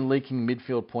 Melbourne have been leaking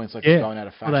midfield points like it's going out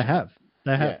of fashion. Well, they have.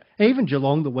 They have. Yeah. Even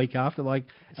Geelong the week after,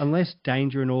 unless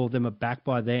Danger and all of them are back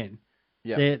by then,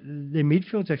 their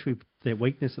midfield's actually their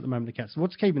weakness at the moment, the Cats.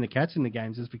 What's keeping the Cats in the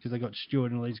games is because they got Stewart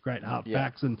and all these great half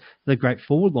backs and the great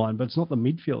forward line, but it's not the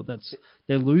midfield.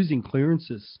 They're losing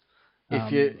clearances.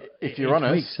 If you're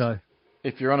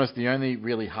honest, the only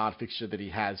really hard fixture that he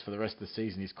has for the rest of the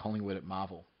season is Collingwood at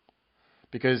Marvel.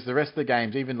 Because the rest of the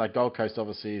games, even like Gold Coast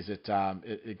obviously is at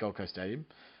Gold Coast Stadium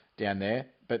down there,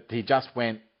 but he just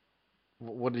went,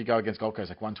 what did he go against Gold Coast,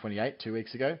 128 2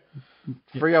 weeks ago?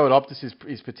 Freo at Optus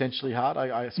is potentially hard,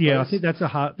 I suppose. Yeah, I think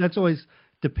that's always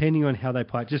depending on how they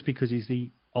play, just because he's the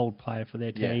old player for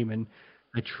their team, and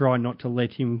they try not to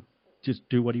let him just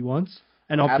do what he wants.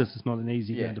 And Optus is not an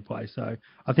easy game to play, so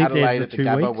I think Adelaide they're at the 2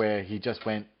 Gabba weeks. where he just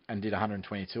went and did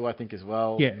 122, I think, as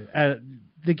well. Yeah,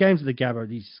 the games at the Gabba,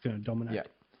 he's just going to dominate. Yeah,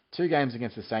 2 games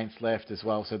against the Saints left as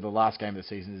well, so the last game of the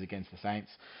season is against the Saints.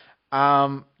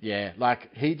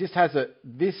 Like he just has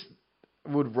this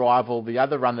would rival the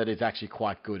other run that is actually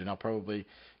quite good, and I'll probably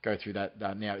go through that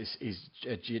now, is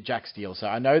Jack Steele. So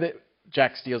I know that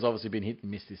Jack Steele's obviously been hit and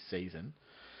miss this season,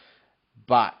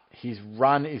 but his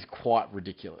run is quite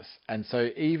ridiculous. And so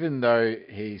even though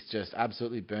he's just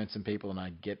absolutely burnt some people, and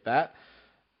I get that,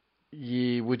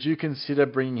 would you consider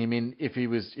bringing him in if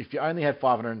you only had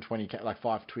 520k, like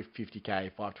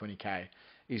 550k, 520k?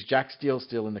 Is Jack Steele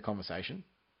still in the conversation?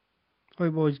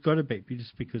 Well, he's got to be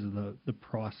just because of the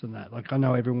price and that. Like, I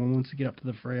know everyone wants to get up to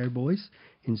the Freo boys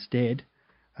instead,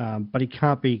 but he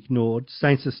can't be ignored.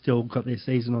 Saints have still got their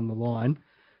season on the line,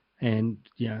 and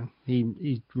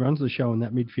he runs the show in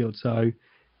that midfield. So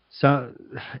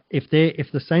if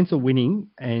the Saints are winning,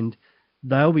 and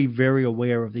they'll be very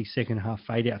aware of these second half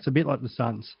fade outs, a bit like the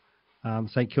Suns.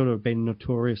 St Kilda have been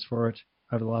notorious for it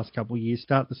over the last couple of years.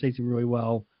 Start the season really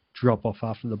well, drop off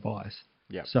after the buys.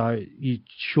 Yep. So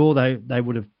they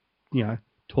would have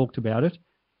talked about it,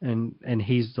 and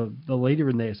he's the leader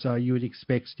in there. So you would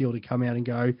expect Steele to come out and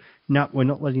go, no, we're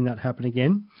not letting that happen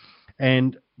again.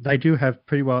 And they do have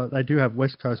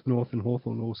West Coast North and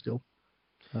Hawthorn all still.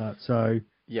 So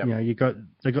yep. they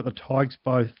got the Tigers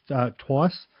both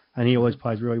twice, and he always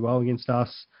plays really well against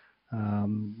us.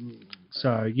 You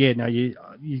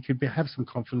could have some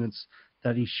confidence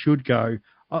that he should go.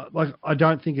 I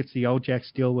don't think it's the old Jack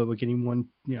Steele where we're getting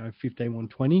 115,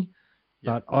 120,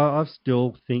 but I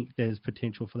still think there's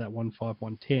potential for that 115,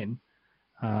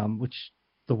 110, which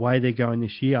the way they're going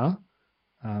this year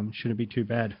shouldn't be too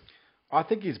bad. I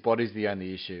think his body's the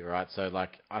only issue, right? So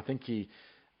I think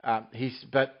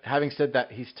but having said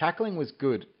that, his tackling was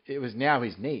good. It was now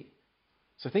his knee.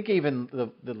 So I think even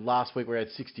the last week where he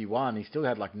had 61, he still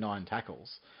had 9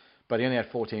 tackles, but he only had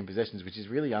 14 possessions, which is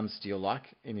really un-Steele-like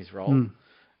in his role.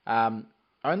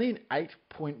 Only in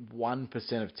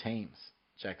 8.1% of teams,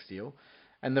 Jack Steele.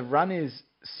 And the run is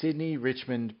Sydney,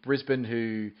 Richmond, Brisbane,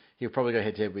 who he'll probably go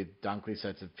head-to-head with Dunkley, so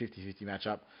it's a 50-50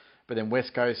 matchup. But then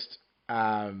West Coast,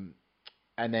 and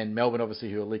then Melbourne,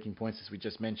 obviously, who are leaking points, as we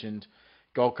just mentioned.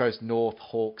 Gold Coast, North,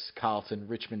 Hawks, Carlton,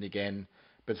 Richmond again.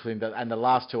 And the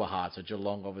last 2 are hard, so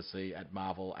Geelong, obviously, at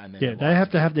Marvel. And then they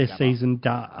have to have their season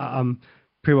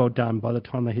pretty well done by the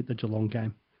time they hit the Geelong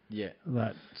game. Yeah.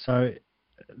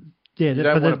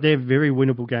 They're very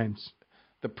winnable games.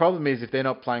 The problem is if they're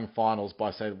not playing finals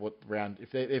by, say, what round,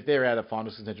 if they're out of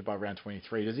finals contention by round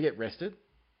 23, does he get rested?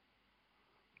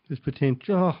 There's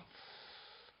potential.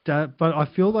 But I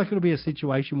feel like it'll be a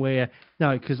situation where,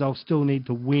 no, because they'll still need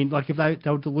to win. Like if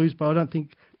they'll lose, but I don't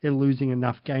think they're losing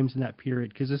enough games in that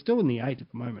period because they're still in the 8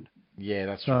 at the moment. Yeah,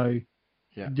 that's right.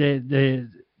 So they're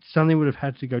something would have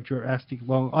had to go drastic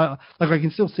long. I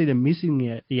can still see them missing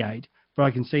the 8, but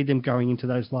I can see them going into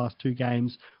those last 2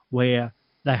 games where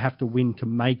they have to win to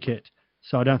make it.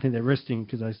 So I don't think they're resting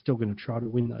because they're still going to try to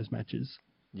win those matches.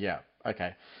 Yeah.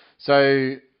 Okay.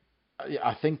 So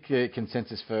I think the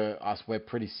consensus for us, we're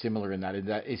pretty similar in that.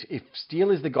 If Steele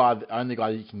is the only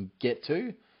guy that you can get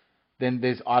to,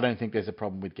 then I don't think there's a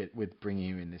problem with bringing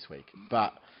him in this week.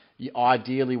 But you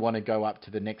ideally want to go up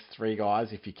to the next 3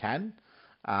 guys if you can,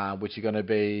 which are going to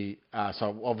be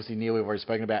so obviously Neil we've already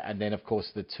spoken about, and then of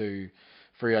course the 2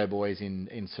 Freo boys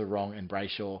in Sarong and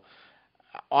Brayshaw.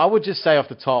 I would just say off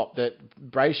the top that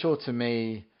Brayshaw to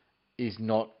me is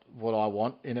not what I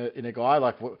want in a guy.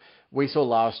 Like what we saw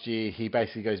last year, he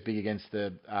basically goes big against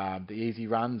the easy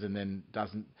runs and then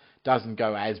doesn't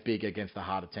go as big against the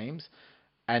harder teams.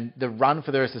 And the run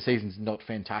for the rest of the season is not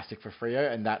fantastic for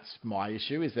Freo, and that's my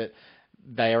issue, is that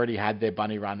they already had their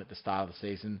bunny run at the start of the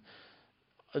season.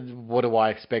 What do I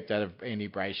expect out of Andy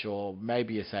Brayshaw?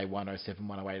 Maybe a, say, 107,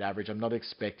 108 average. I'm not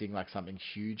expecting something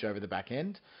huge over the back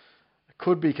end.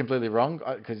 Could be completely wrong,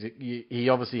 because he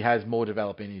obviously has more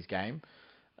development in his game.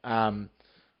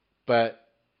 But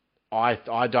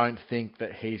I don't think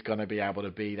that he's going to be able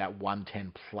to be that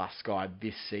 110 plus guy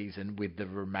this season with the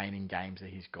remaining games that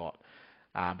he's got.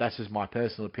 That's just my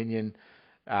personal opinion.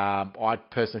 I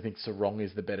personally think Sarong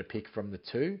is the better pick from the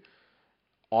 2.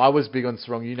 I was big on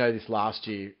Sarong. You know this last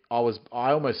year. I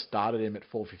almost started him at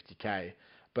 450k,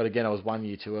 but again I was 1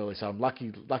 year too early, so I'm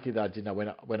lucky that I didn't. I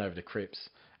went over to Cripps,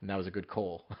 and that was a good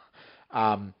call.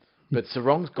 But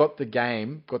Sarong's got the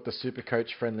game, got the super coach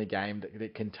friendly game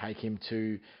that can take him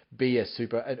to be an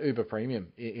uber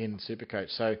premium in super coach.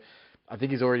 So I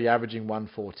think he's already averaging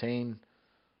 114.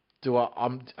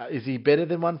 Is he better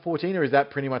than 114, or is that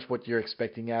pretty much what you're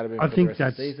expecting out of him I for the think rest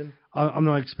of the season? I'm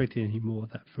not expecting any more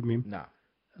of that from him. No.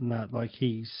 And that, like,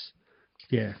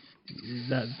 yeah,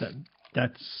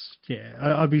 that's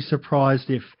I'd be surprised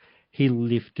if he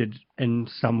lifted and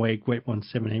somewhere went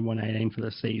 117, 118 for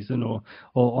the season, or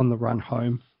on the run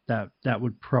home. That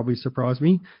would probably surprise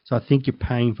me. So I think you're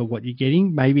paying for what you're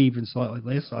getting, maybe even slightly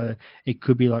less. It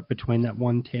could be like between that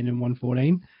 110 and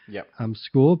 114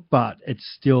 score, but it's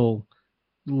still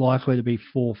likely to be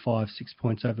 4, 5, 6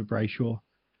 points over Brayshaw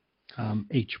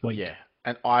each week. Yeah,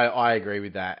 and I agree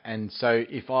with that. And so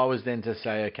if I was then to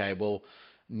say, okay, well,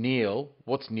 Neil,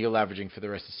 what's Neil averaging for the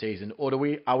rest of the season? Or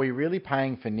are we really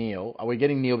paying for Neil? Are we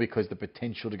getting Neil because the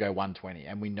potential to go 120,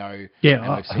 and we know,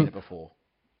 and we've seen it before?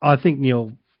 I think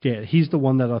Neil, he's the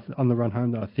one that on the run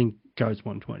home that I think goes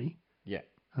 120. Yeah.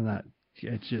 And that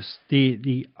it's just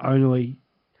the only,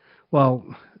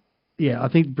 I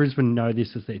think Brisbane know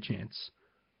this is their chance.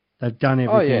 They've done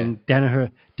everything. Oh, yeah.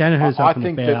 Danaher's up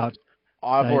and about.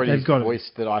 I've already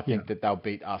voiced that I think that they'll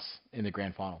beat us in the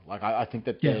grand final. Like I think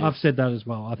that. Yeah, I've said that as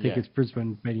well. I think it's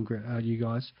Brisbane beating you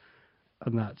guys,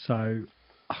 and that. So,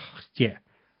 yeah.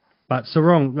 But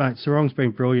Sarong's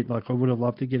been brilliant. Like, I would have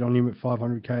loved to get on him at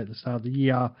 500k at the start of the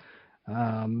year.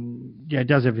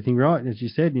 Does everything right, as you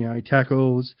said. He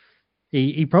tackles.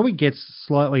 He probably gets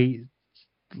slightly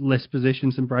less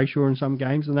possessions than Brayshaw in some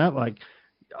games and that. Like,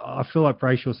 I feel like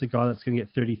Brayshaw's the guy that's going to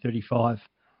get 30, 35.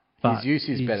 His use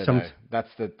is better though. That's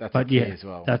the key as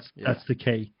well. That's the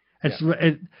key.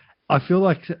 I feel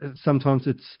like sometimes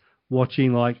it's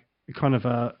watching like kind of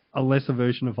a lesser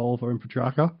version of Oliver and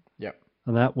Petrarca. Yep.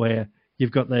 And that where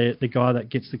you've got the guy that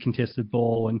gets the contested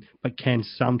ball but can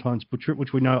sometimes butcher it,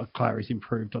 which we know Clary's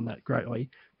improved on that greatly.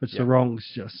 But Sarong's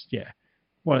just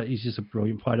he's just a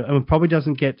brilliant player, and probably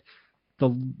doesn't get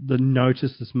the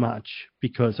notice as much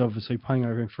because obviously playing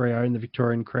over in Freo and the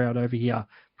Victorian crowd over here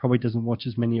probably doesn't watch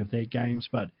as many of their games,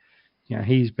 but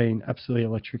he's been absolutely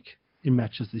electric in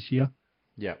matches this year.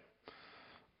 Yeah.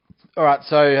 All right,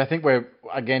 so I think we're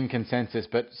again consensus,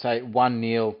 but say 1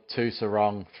 Neil, 2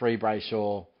 Sarong, 3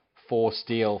 Brayshaw, 4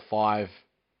 Steele, 5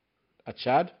 a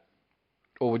Chad,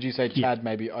 or would you say Chad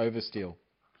maybe over Steele?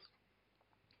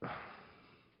 No,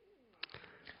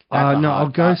 I'll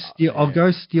go Steele. I'll go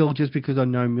Steele just because I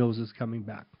know Mills is coming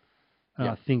back, and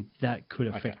I think that could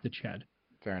affect the Chad.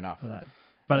 Fair enough.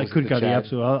 But it could go the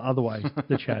absolute other way,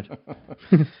 the Chad.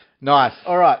 Nice.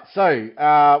 All right.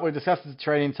 So we've discussed the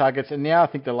training targets, and now I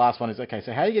think the last one is, okay,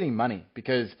 so how are you getting money?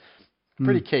 Because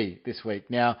pretty key this week.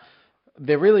 Now,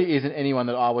 there really isn't anyone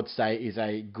that I would say is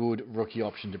a good rookie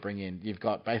option to bring in. You've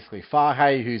got basically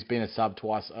Fahe, who's been a sub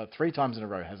 3 times in a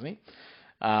row, hasn't he?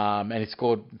 And he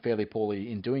scored fairly poorly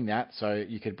in doing that. So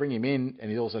you could bring him in, and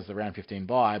he also has the round 15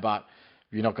 bye, but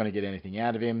you're not going to get anything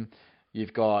out of him.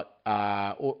 You've got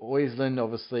Oisland,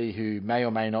 obviously, who may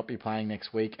or may not be playing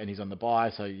next week, and he's on the bye.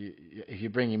 So if you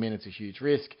bring him in, it's a huge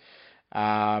risk.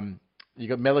 You've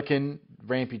got Melican,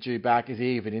 Rampy due back. Is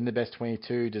he even in the best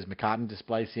 22? Does McCartan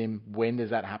displace him? When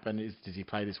does that happen? Does he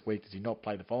play this week? Does he not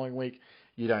play the following week?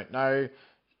 You don't know.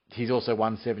 He's also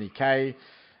 170k.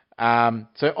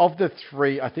 So of the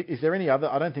 3, I think, is there any other?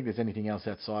 I don't think there's anything else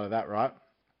outside of that, right?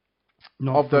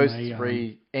 Not of those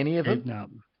 3, any of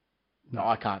them? No,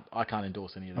 I can't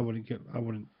endorse any of them. I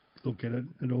wouldn't look at it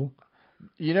at all.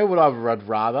 You know what I'd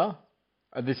rather?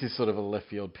 And this is sort of a left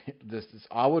field.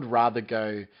 I would rather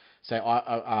go, say,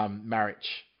 Marich.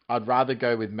 I'd rather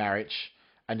go with Marich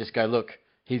and just go, look,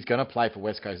 he's going to play for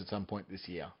West Coast at some point this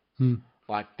year.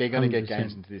 Like, they're going to get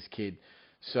games into this kid.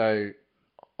 So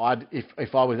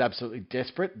if I was absolutely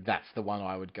desperate, that's the one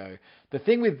I would go. The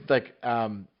thing with like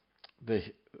the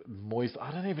Mois,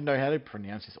 I don't even know how to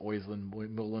pronounce this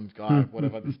Mullen guy,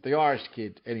 whatever. The Irish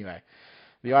kid, anyway.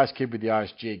 The Irish kid with the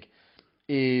Irish jig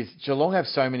is Geelong have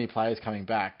so many players coming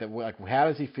back that like, how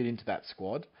does he fit into that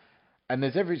squad? And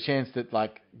there's every chance that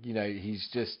like, he's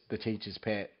just the teacher's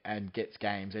pet and gets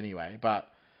games anyway. But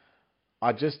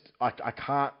I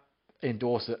can't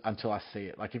endorse it until I see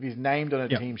it. Like if he's named on a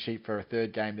team sheet for a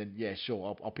third game, then yeah,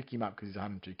 sure, I'll pick him up because he's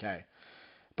 102k.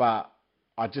 But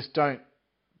I just don't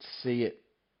see it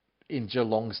in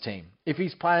Geelong's team. If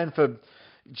he's playing for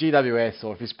GWS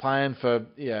or if he's playing for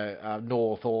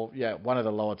North or one of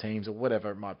the lower teams or whatever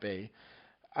it might be,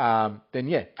 then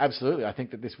yeah, absolutely. I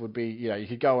think that this would be, you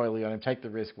could go early on and take the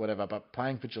risk, whatever. But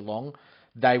playing for Geelong,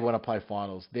 they want to play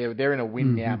finals. They're in a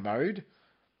win now mode.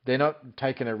 They're not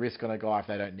taking a risk on a guy if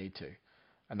they don't need to,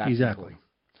 and that's exactly.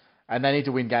 And they need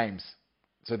to win games,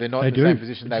 so they're not in the same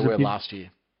position they were last year.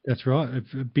 That's right.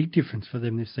 A big difference for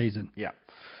them this season. Yeah.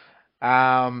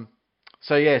 And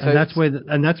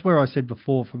that's where I said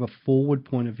before, from a forward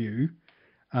point of view,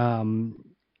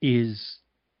 is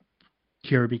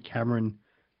Jeremy Cameron.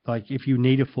 Like, if you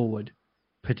need a forward,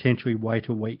 potentially wait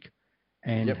a week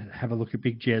and have a look at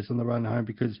Big Jez on the run home,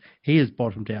 because he has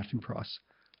bottomed out in price.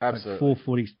 Absolutely.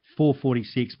 Like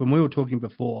 446. When we were talking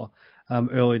before,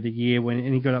 earlier the year,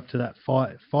 and he got up to that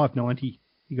 590,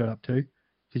 he got up to,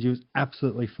 because he was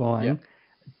absolutely flying.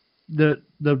 The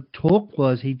talk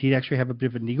was he did actually have a bit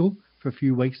of a niggle for a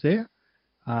few weeks there,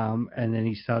 and then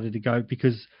he started to go,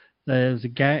 because there was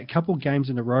a couple of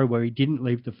games in a row where he didn't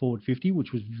leave the forward 50,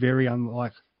 which was very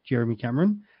unlike Jeremy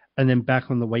Cameron. And then back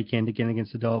on the weekend again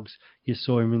against the Dogs, you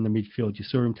saw him in the midfield. You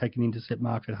saw him take an intercept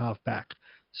mark at half back.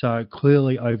 So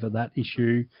clearly over that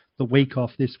issue. The week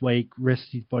off this week, rest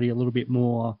his body a little bit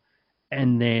more,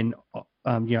 and then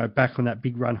back on that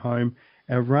big run home.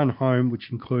 A run home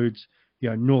which includes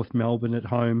North Melbourne at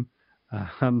home.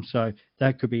 So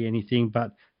that could be anything,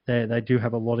 but they do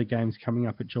have a lot of games coming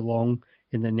up at Geelong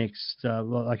in the next,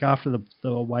 like after the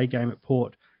away game at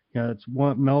Port. It's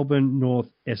Melbourne, North,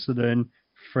 Essendon,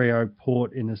 Freo,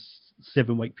 Port in a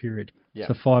 7-week period.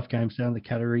 So 5 games down the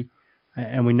category,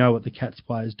 and we know what the Cats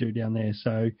players do down there.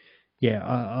 So,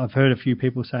 I've heard a few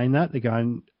people saying that. They're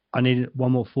going, I need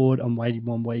one more forward. I'm waiting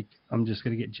 1 week. I'm just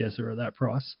going to get Jezza at that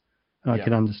price, and I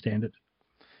can understand it.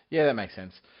 Yeah, that makes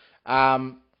sense.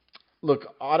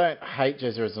 Look, I don't hate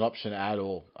Jezza as an option at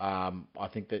all. I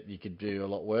think that you could do a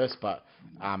lot worse, but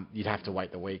you'd have to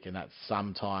wait the week, and that's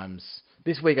sometimes...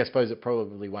 This week, I suppose it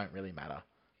probably won't really matter,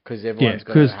 because everyone's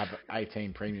going to have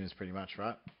 18 premiums pretty much,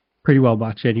 right? Pretty well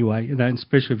much anyway, and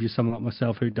especially if you're someone like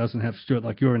myself who doesn't have Stewart.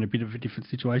 Like, you're in a bit of a different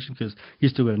situation because you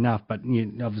still got enough, but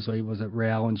obviously was it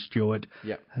Rao and Stewart.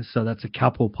 So that's a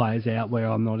couple of players out where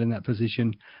I'm not in that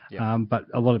position. But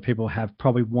a lot of people have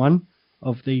probably one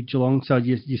of the Geelong, so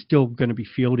you're still going to be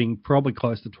fielding probably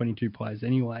close to 22 players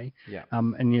anyway.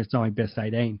 And it's only best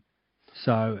 18,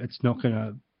 so it's not going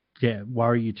to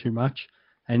worry you too much,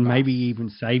 and maybe even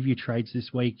save you trades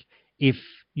this week if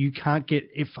you can't get,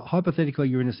 if hypothetically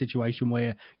you're in a situation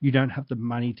where you don't have the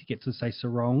money to get to, say,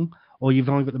 Sarong, or you've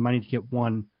only got the money to get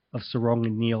one of Sarong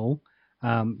and Neil,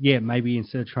 maybe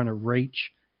instead of trying to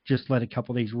reach, just let a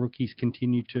couple of these rookies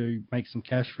continue to make some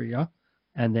cash for you,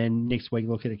 and then next week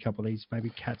look at a couple of these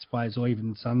maybe Cats players or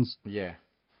even Suns. The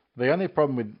only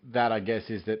problem with that, I guess,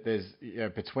 is that there's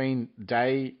between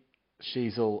Day,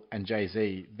 Sheasel and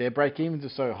Jay-Z, their break-evens are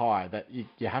so high that you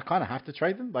kind of have to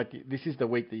trade them. Like, this is the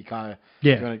week that you kind of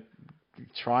going to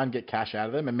try and get cash out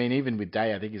of them. I mean, even with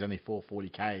Day, I think he's only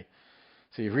 440k.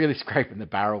 So you're really scraping the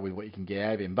barrel with what you can get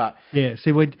out of him. But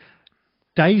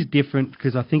Day's different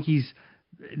because I think he's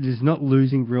not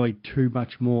losing really too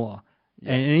much more.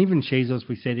 And even Sheasel, as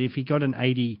we said, if he got an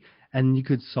 80 and you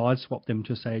could side swap them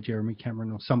to, say, a Jeremy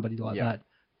Cameron or somebody like that,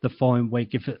 the following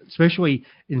week, especially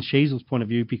in Sheasel's point of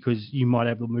view, because you might be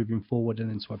able to move him forward and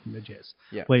then swap him to Jez.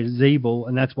 Whereas Zeeble,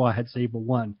 and that's why I had Zeeble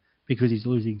 1, because he's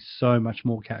losing so much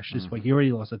more cash this week. He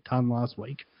already lost a ton last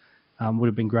week. Would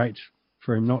have been great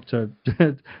for him not to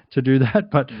do that,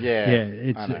 but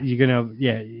he's gonna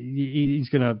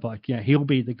he'll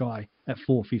be the guy at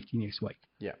 450 next week.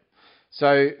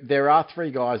 So there are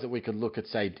 3 guys that we could look at.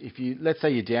 Say, let's say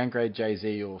you downgrade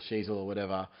Jay-Z or Sheasel or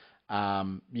whatever.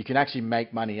 You can actually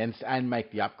make money and make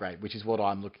the upgrade, which is what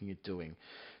I'm looking at doing.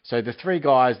 So the 3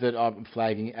 guys that I'm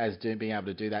flagging as being able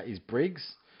to do that is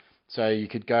Briggs. So you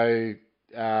could go,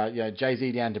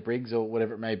 Jay-Z down to Briggs or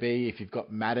whatever it may be. If you've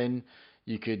got Madden,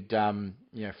 you could,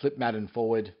 flip Madden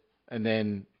forward and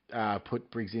then put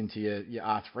Briggs into your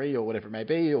R3 or whatever it may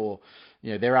be. Or,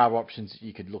 there are options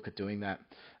you could look at doing that.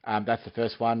 That's the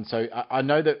first one. So I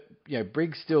know that,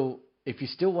 Briggs still, if you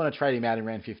still want to trade him out in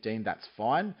round 15, that's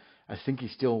fine. I think he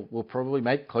still will probably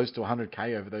make close to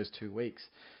 100k over those 2 weeks.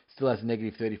 Still has a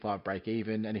negative 35 break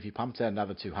even, and if he pumps out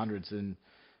another 200s, then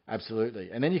absolutely.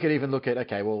 And then you could even look at,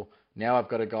 okay, well, now I've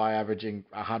got a guy averaging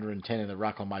 110 in the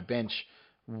ruck on my bench.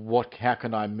 How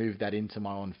can I move that into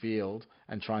my on field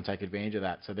and try and take advantage of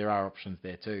that? So there are options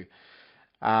there too.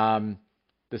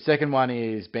 The second one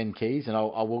is Ben Keys, and I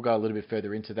will go a little bit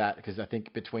further into that because I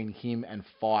think between him and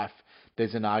Fife,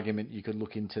 there's an argument you could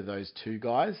look into those 2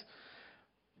 guys.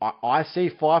 I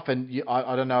see Fife, and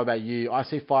I don't know about you, I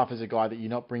see Fife as a guy that you're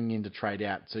not bringing in to trade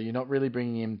out. So you're not really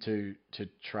bringing him to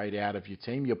trade out of your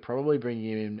team. You're probably bringing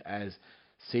him in as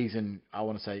season, I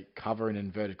want to say, cover in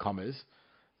inverted commas,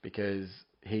 because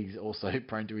he's also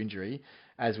prone to injury,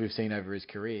 as we've seen over his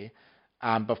career.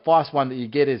 But Fife's one that you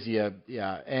get is your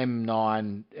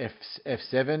M9,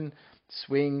 F7,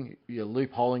 swing, you're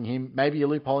loopholing him. Maybe you're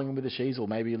loopholing him with a Sheasel,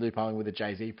 maybe you're loopholing with a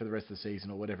Jay-Z for the rest of the season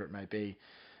or whatever it may be.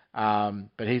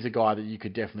 But he's a guy that you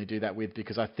could definitely do that with,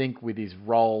 because I think with his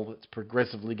role that's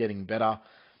progressively getting better,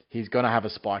 he's going to have a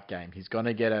spike game. He's going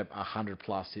to get a 100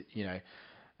 plus,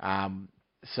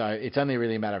 so it's only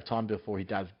really a matter of time before he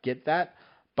does get that.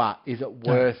 But is it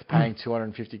worth paying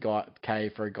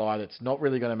 $250K for a guy that's not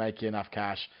really going to make you enough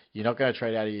cash? You're not going to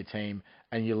trade out of your team,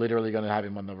 and you're literally going to have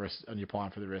him on your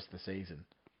plan for the rest of the season.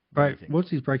 Right. What's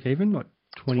his break even? Like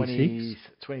 26?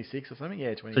 26 or something?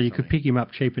 Yeah, 20. So you could pick him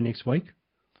up cheaper next week?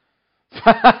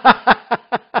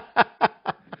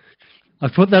 I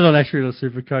put that on actually the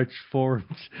Supercoach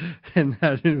forums, and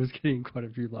it was getting quite a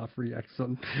few laugh reacts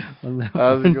on that. That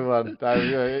was a good one.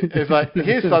 It's like,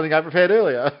 here's something I prepared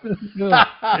earlier.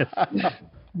 Yes.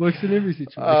 Works in every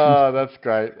situation. Oh, that's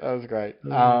great. That was great.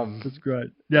 That's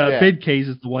great. Yeah, Ben Keys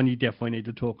is the one you definitely need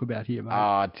to talk about here,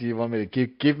 mate. Do you want me to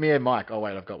give me a mic? Oh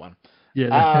wait, I've got one.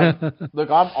 Yeah. Look,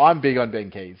 I'm big on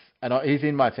Ben Keys, and he's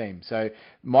in my team. So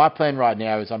my plan right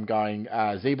now is I'm going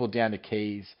Zeeble down to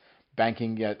Keys,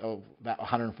 banking at that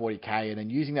 140K, and then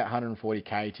using that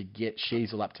 140K to get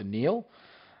Sheasel up to Neil,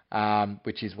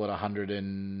 which is what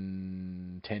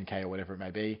 110K or whatever it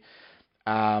may be.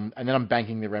 And then I'm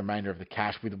banking the remainder of the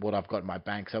cash with what I've got in my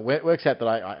bank. So it works out that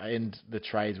I end the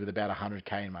trades with about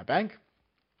 100K in my bank,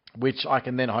 which I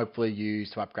can then hopefully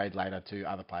use to upgrade later to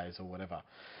other players or whatever.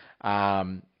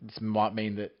 This might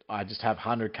mean that I just have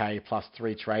 100K plus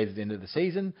 3 trades at the end of the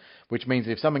season, which means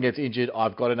if someone gets injured,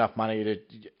 I've got enough money to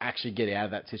actually get out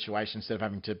of that situation instead of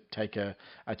having to take a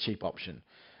cheap option.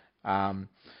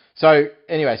 So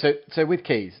with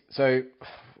Keys, so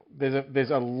there's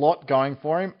a lot going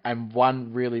for him and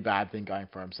one really bad thing going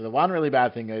for him. So the one really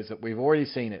bad thing is that we've already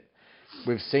seen it.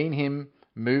 We've seen him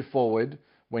move forward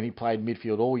when he played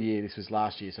midfield all year. This was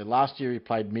last year. So last year he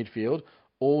played midfield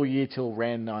all year till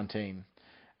round 19.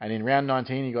 And in round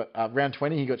 19, round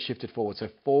 20, he got shifted forward. So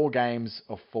 4 games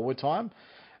of forward time.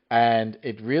 And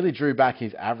it really drew back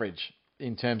his average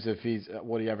in terms of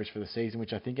what he averaged for the season,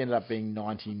 which I think ended up being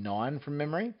 99 from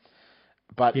memory.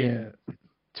 But in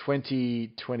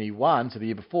 2021, so the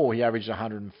year before, he averaged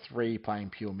 103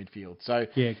 playing pure midfield. So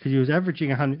yeah, because he was averaging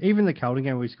 100. Even the Carlton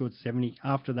game where he scored 70,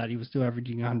 after that he was still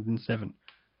averaging 107.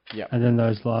 Yeah. And then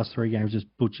those last 3 games just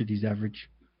butchered his average.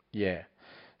 Yeah.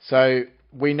 So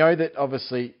we know that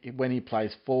obviously when he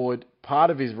plays forward, part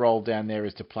of his role down there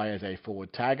is to play as a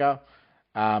forward tagger.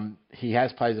 He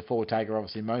has played as a forward tagger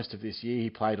obviously most of this year. He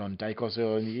played on Dacos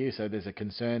earlier in the year, so there's a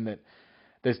concern that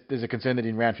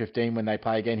in round 15 when they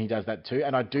play again he does that too.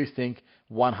 And I do think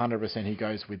 100% he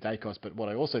goes with Dacos. But what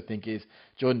I also think is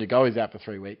Jordan De Goey is out for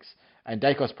 3 weeks, and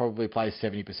Dacos probably plays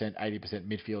 70%, 80%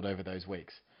 midfield over those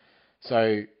weeks.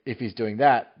 So if he's doing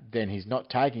that, then he's not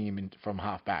tagging him from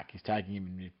half back. He's tagging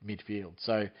him in midfield.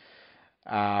 So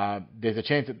there's a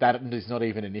chance that is not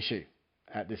even an issue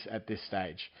at this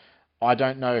stage. I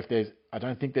don't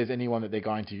think there's anyone that they're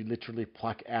going to literally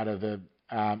pluck out of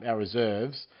our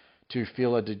reserves to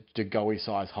fill a De Goey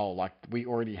size hole. Like, we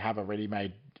already have a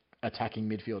ready-made attacking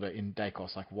midfielder in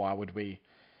Dacos. Like, why would we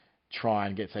try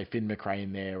and get, say, Finn McRae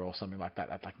in there or something like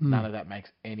that? None of that makes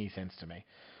any sense to me.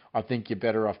 I think you're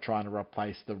better off trying to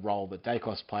replace the role that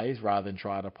Dacos plays rather than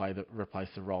try to replace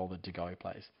the role that De Goey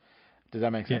plays. Does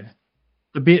that make sense?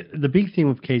 Yeah. The big thing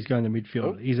with Keys going to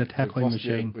midfield, he's a tackling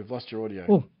machine. We've lost your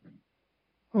audio.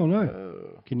 Oh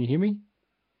no. Can you hear me?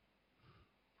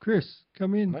 Chris,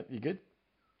 come in. No, you good?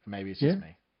 Maybe it's just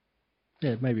me.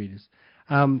 Yeah, maybe it is.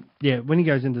 When he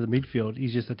goes into the midfield,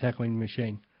 he's just a tackling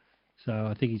machine. So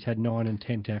I think he's had 9 and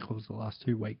 10 tackles the last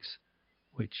 2 weeks,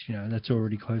 which, that's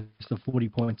already close to 40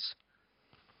 points.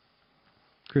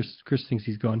 Chris thinks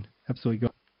he's gone. Absolutely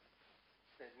gone.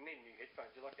 You need new headphones.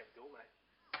 You like to have dual, mate.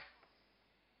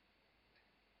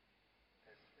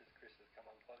 As Chris has come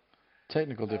unplugged.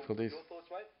 Technical difficulties. Your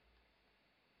thoughts, mate?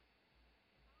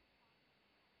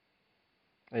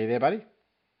 Are you there, buddy?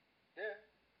 Yeah.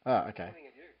 Oh, okay. Pointing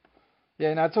at you.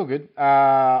 Yeah, no, it's all good.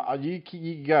 You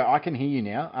go. I can hear you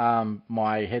now.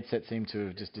 My headset seemed to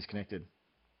have just disconnected.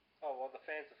 Oh, well, the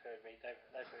fans have heard me. They've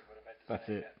heard what I'm about to That's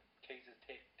say it. about Keys'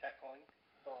 tackling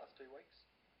the last 2 weeks.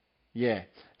 Yeah.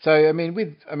 So,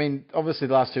 obviously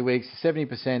the last 2 weeks,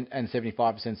 70% and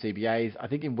 75% CBAs. I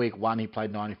think in week 1 he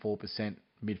played 94%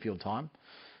 midfield time,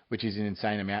 which is an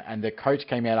insane amount. And the coach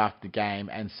came out after the game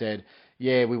and said,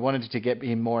 yeah, we wanted to get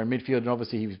him more in midfield, and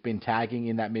obviously he's been tagging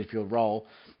in that midfield role.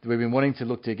 We've been wanting to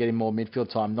look to get him more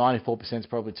midfield time. 94% is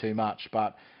probably too much,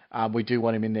 but we do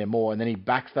want him in there more. And then he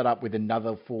backs that up with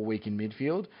another 4 week in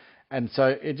midfield. And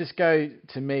so it just goes,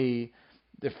 to me,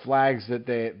 the flags that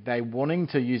they're wanting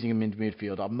to using him in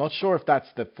midfield. I'm not sure if that's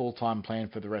the full-time plan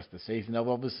for the rest of the season.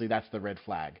 Obviously, that's the red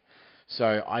flag.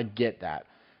 So I get that.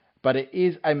 But it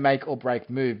is a make or break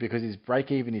move because his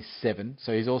break even is 7.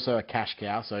 So he's also a cash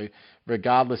cow. So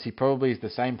regardless, he probably is the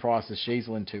same price as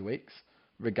Sheasel in 2 weeks.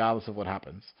 regardless of what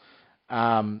happens.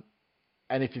 And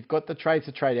if you've got the trades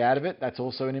to trade out of it, that's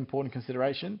also an important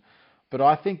consideration. But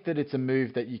I think that it's a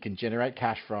move that you can generate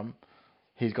cash from.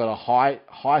 He's got a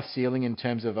high ceiling in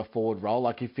terms of a forward role.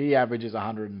 Like if he averages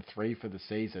 103 for the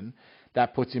season,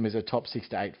 that puts him as a top 6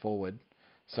 to 8 forward.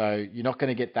 So you're not going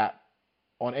to get that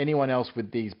on anyone else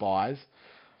with these buys.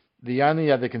 The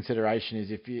only other consideration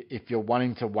is if you're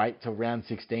wanting to wait till round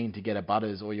 16 to get a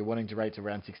Butters, or you're wanting to wait till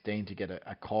round 16 to get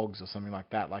a Cogs or something like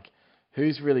that. Like,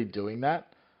 who's really doing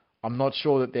that? I'm not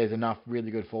sure that there's enough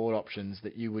really good forward options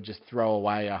that you would just throw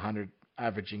away a 100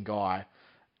 averaging guy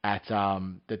at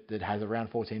that has a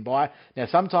round 14 buy. Now,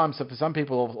 sometimes for some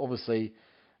people, obviously,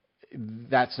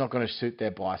 that's not going to suit their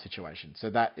buy situation.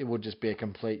 So that it would just be a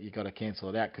complete, you've got to cancel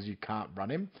it out because you can't run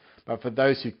him. But for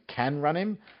those who can run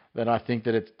him, then I think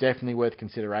that it's definitely worth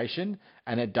consideration,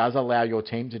 and it does allow your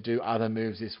team to do other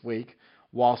moves this week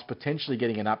whilst potentially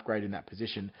getting an upgrade in that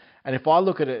position. And if I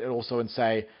look at it also and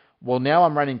say, well, now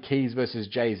I'm running Keys versus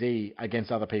Jay-Z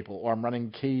against other people, or I'm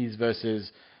running Keys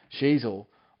versus Sheasel,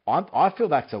 I feel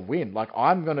that's a win. Like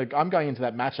I'm going into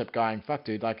that matchup going, fuck,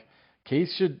 dude, like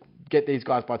Keys should get these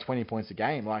guys by 20 points a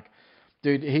game. Like,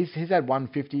 dude, he's had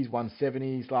 150s,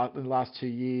 170s in the last 2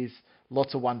 years,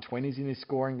 lots of 120s in his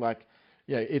scoring. Like,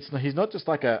 yeah, he's not just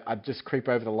like a just creep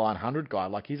over the line 100 guy.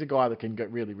 Like he's a guy that can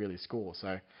really, really score.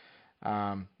 So,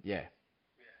 yeah. Yeah,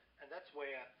 and that's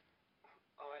where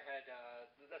I had.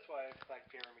 That's why I flagged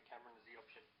Jeremy Cameron as the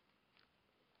option,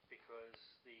 because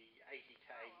the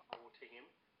 80k more to him,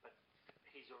 but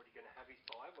he's already going to have his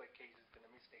bye where Keys is going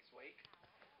to miss next week.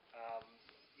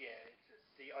 Yeah,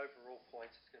 the overall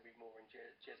points is going to be more in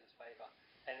Jez's favour.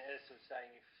 And as I was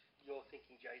saying, if you're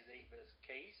thinking Jay-Z versus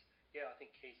Keys, yeah, I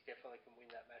think Keys definitely can win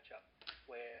that matchup.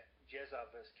 Where Jezza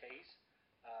versus Keys,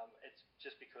 it's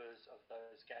just because of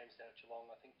those games down at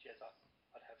Geelong. I think Jezza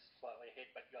I'd have slightly ahead,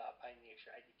 but you are paying the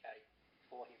extra 80k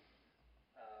for him.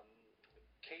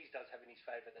 Keys does have in his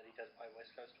favour that he does play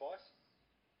West Coast twice,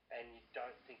 and you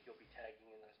don't think you'll be tagging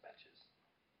in those matches.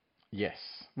 Yes.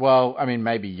 Well, I mean,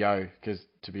 maybe Yo, because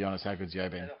to be honest, how good's Yo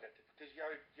been? Because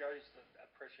Yo's a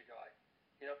pressure guy.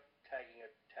 You're not tagging a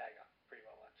tagger pretty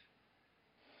well much.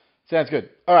 Sounds good.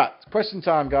 All right, question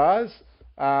time, guys.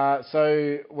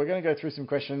 So we're going to go through some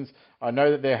questions. I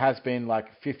know that there has been like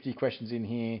 50 questions in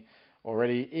here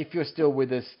already. If you're still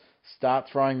with us, start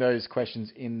throwing those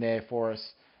questions in there for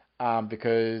us,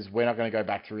 because we're not going to go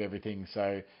back through everything.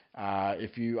 So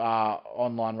if you are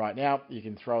online right now, you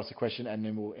can throw us a question and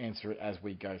then we'll answer it as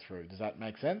we go through. Does that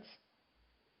make sense?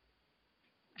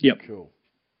 Yep. Cool.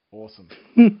 Awesome.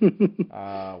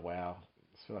 Wow.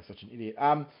 I feel like such an idiot.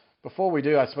 Before we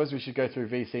do, I suppose we should go through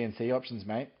VC and C options,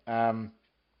 mate. Have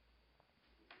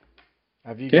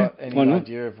you got any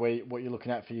idea of what you're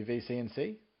looking at for your VC and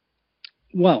C?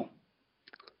 Well,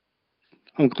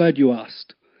 I'm glad you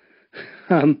asked.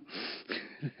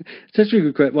 It's actually a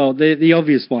good question. Well, the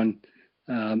obvious one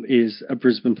is a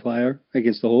Brisbane player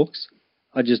against the Hawks.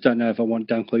 I just don't know if I want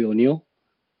Dunkley or Neil.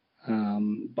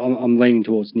 I'm leaning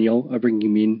towards Neil. I bring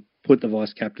him in, put the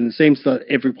vice captain. It seems that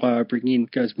every player I bring in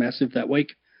goes massive that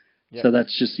week. Yep. So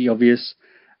that's just the obvious.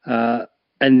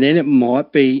 And then it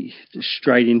might be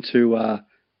straight into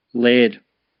Laird.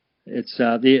 It's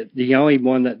the only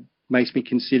one that makes me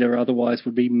consider otherwise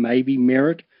would be maybe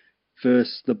Merritt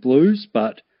versus the Blues.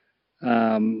 But,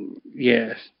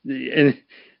 yeah. And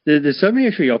there's so many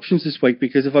extra options this week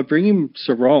because if I bring in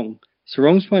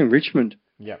Sarong's playing Richmond.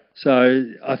 Yeah. So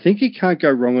I think you can't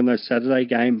go wrong on those Saturday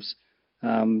games.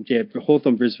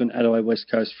 Hawthorn, Brisbane, Adelaide, West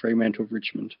Coast, Fremantle,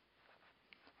 Richmond.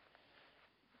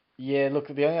 Yeah, look,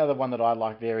 the only other one that I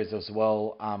like there is as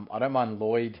well, I don't mind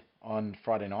Lloyd on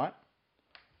Friday night.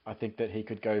 I think that he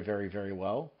could go very, very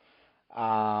well.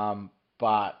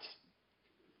 But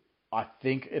I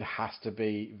think it has to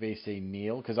be VC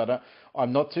Neil because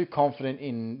I'm not too confident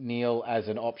in Neil as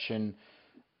an option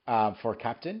for a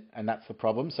captain, and that's the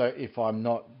problem. So if I'm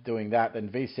not doing that, then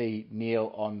VC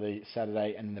Neil on the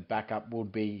Saturday and then the backup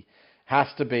has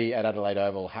to be at Adelaide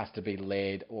Oval, has to be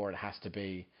Laird, or it has to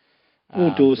be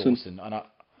or Dawson. And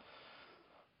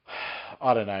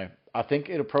I don't know. I think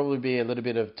it'll probably be a little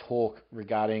bit of talk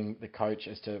regarding the coach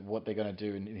as to what they're going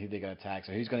to do and who they're going to tag.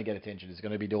 So who's going to get attention? Is it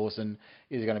going to be Dawson?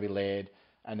 Is it going to be Laird?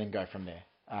 And then go from there.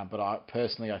 But I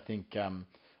think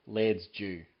Laird's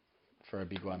due for a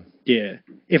big one. Yeah.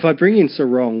 If I bring in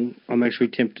Sarong, I'm actually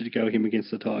tempted to go him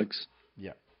against the Tigers.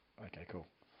 Yeah. Okay, cool.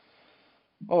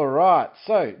 All right.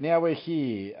 So now we're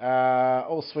here.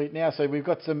 All sweet now. So we've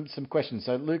got some questions.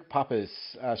 So Luke Puppers,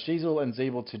 Sheasel and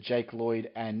Zeeble to Jake,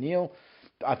 Lloyd and Neil.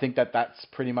 I think that's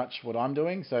pretty much what I'm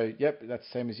doing. So, yep, that's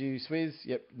the same as you, Swiz.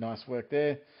 Yep, nice work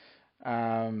there.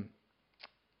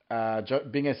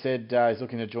 Binger said he's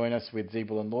looking to join us with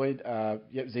Zeeble and Lloyd.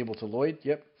 Yep, Zeeble to Lloyd.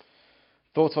 Yep.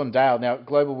 Thoughts on Dale? Now,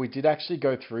 Global, we did actually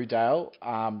go through Dale.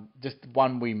 Just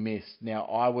one we missed. Now,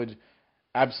 I would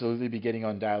absolutely be getting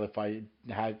on Dale if I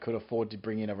could afford to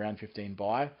bring in a round 15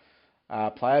 buy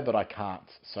player, but I can't.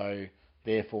 So,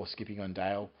 therefore, skipping on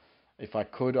Dale. If I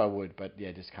could, I would, but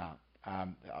yeah, just can't. I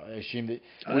assume that.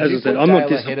 Would you put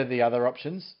Dale ahead of the other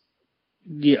options?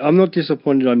 Yeah, I'm not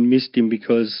disappointed I missed him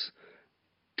because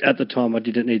at the time I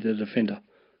didn't need the defender.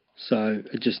 So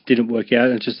it just didn't work out.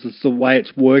 It's the way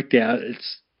it's worked out.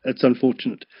 It's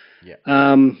unfortunate. Yeah.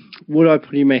 Would I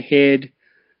put him ahead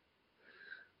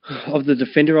of the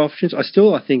defender options? I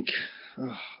think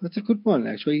that's a good one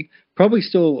actually. Probably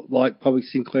still probably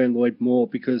Sinclair and Lloyd more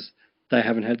because they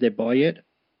haven't had their bye yet.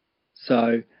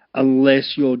 So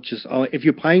unless you're just if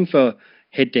you're paying for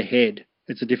head to head,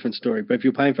 it's a different story. But if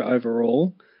you're paying for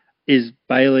overall, is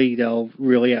Bailey they'll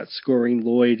really outscoring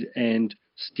Lloyd and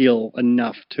Steele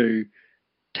enough to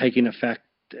take in a fact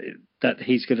that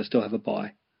he's going to still have a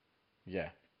bye. Yeah.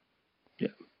 Yeah.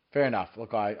 Fair enough.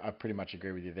 Look, I pretty much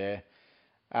agree with you there.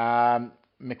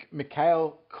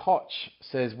 Mikhail Koch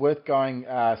says, worth going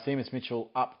Seamus Mitchell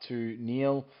up to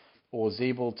Neil or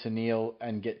Zeeble to Neil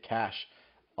and get cash.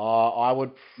 I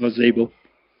would... Or Zeeble.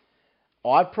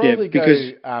 I'd probably go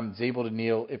Zeeble to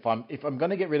Neil if I'm going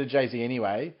to get rid of Jay-Z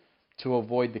anyway to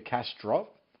avoid the cash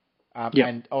drop.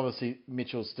 And obviously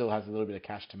Mitchell still has a little bit of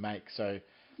cash to make, so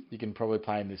you can probably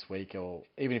play him this week, or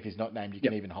even if he's not named, you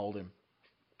can even hold him.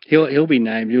 He'll be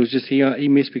named. It was just he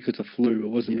missed because of flu. It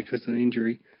wasn't because of an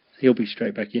injury. He'll be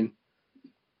straight back in.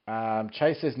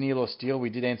 Chase says Neil or Steele. We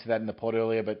did answer that in the pod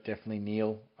earlier, but definitely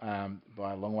Neil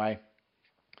by a long way.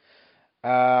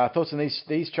 Thoughts on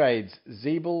these trades?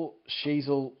 Zeeble,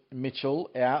 Sheasel, Mitchell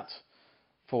out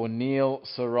for Neil,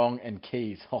 Sarong, and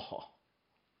Keys. Oh,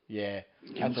 yeah.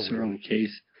 Sarong and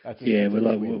Keys.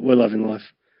 We're loving life.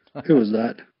 Who was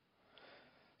that?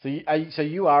 So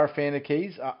you are a fan of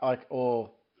Keys, or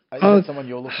is that someone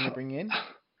you're looking to bring in?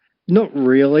 Not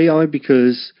really, only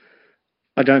because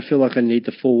I don't feel like I need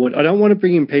the forward. I don't want to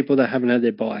bring in people that haven't had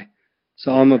their bye,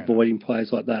 so I'm avoiding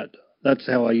players like that. That's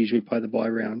how I usually play the bye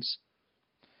rounds.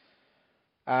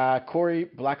 Corey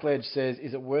Blackledge says,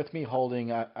 is it worth me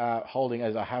holding as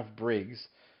I have Briggs,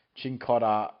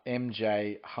 Chincotta,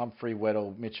 MJ, Humphrey,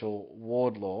 Weddle, Mitchell,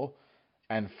 Wardlaw,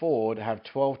 and Ford have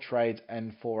 12 trades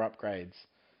and 4 upgrades,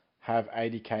 have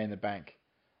 80k in the bank.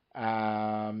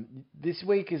 This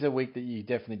week is a week that you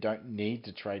definitely don't need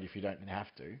to trade if you don't have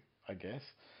to, I guess.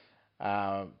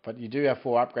 But you do have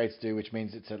 4 upgrades to do, which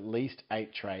means it's at least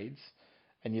 8 trades,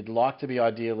 and you'd like to be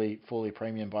ideally fully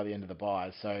premium by the end of the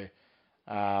buy. So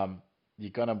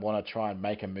you're going to want to try and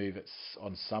make a move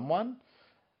on someone.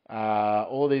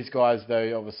 All these guys,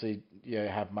 though, obviously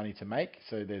have money to make,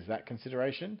 so there's that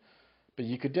consideration. But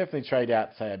you could definitely trade out,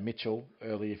 say, a Mitchell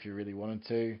early if you really wanted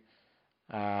to.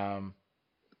 I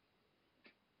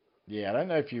don't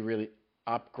know if you really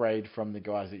upgrade from the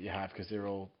guys that you have because they're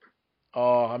all...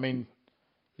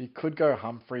 you could go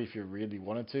Humphrey if you really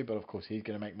wanted to, but of course he's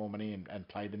going to make more money and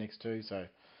play the next 2. So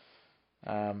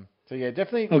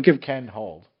definitely can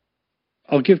hold.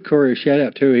 I'll give Corey a shout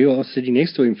out too. He was sitting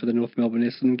next to him for the North Melbourne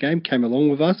Essendon game, came along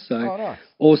with us. So nice.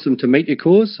 Awesome to meet your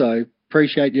cause. So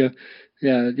appreciate you.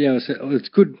 It's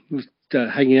good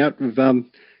hanging out with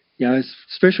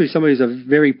especially somebody who's a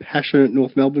very passionate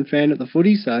North Melbourne fan at the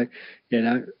footy. So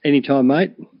anytime,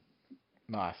 mate.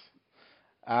 Nice.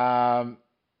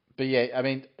 But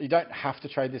you don't have to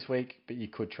trade this week, but you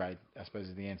could trade, I suppose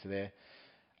is the answer there.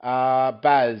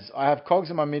 Baz, I have Cogs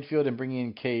in my midfield and bringing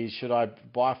in Keys. Should I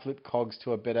buy flip Cogs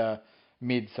to a better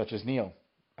mid such as Neil?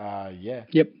 Yeah.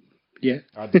 Yep. Yeah.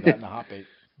 I'd do that in a heartbeat.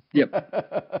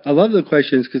 Yep. I love the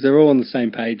questions because they're all on the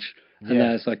same page. And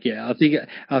it's like, I think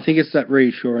it's that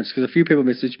reassurance because a few people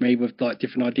message me with like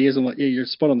different ideas. I'm like, you're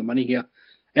spot on the money here.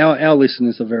 Our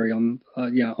listeners are very on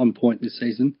point this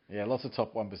season. Yeah, lots of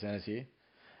top 1%ers here.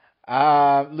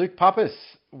 Luke Puppis,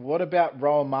 what about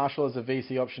Rowan Marshall as a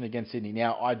VC option against Sydney?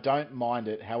 Now, I don't mind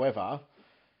it. However,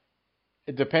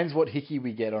 it depends what hickey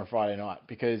we get on Friday night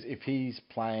because if he's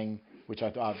playing, which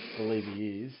I believe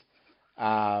he is,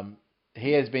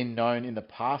 he has been known in the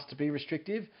past to be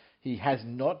restrictive. He has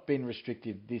not been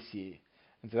restrictive this year.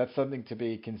 And so that's something to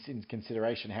be in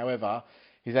consideration. However,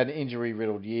 he's had an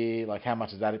injury-riddled year. Like, how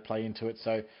much does that play into it?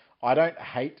 So I don't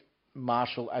hate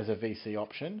Marshall as a VC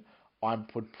option. I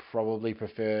would probably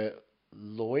prefer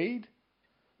Lloyd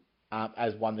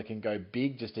as one that can go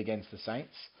big just against the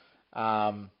Saints.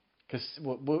 Because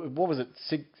what was it?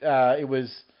 It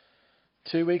was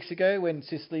 2 weeks ago when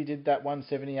Sicily did that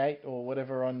 178 or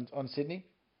whatever on Sydney,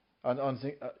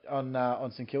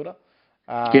 on St Kilda.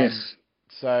 Yes.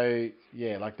 So,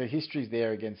 yeah, like the history's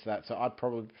there against that. So I'd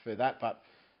probably prefer that, but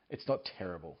it's not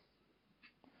terrible.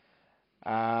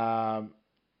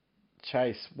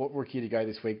 Chase, what rookie to go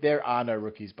this week? There are no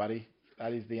rookies, buddy.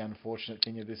 That is the unfortunate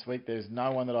thing of this week. There's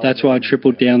no one that I That's why I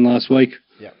tripled down last week.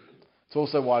 Yeah. It's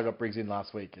also why I got Briggs in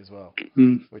last week as well,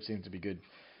 which seems to be good.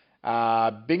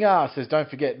 Binger says, don't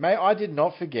forget. Mate, I did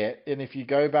not forget. And if you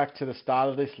go back to the start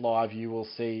of this live, you will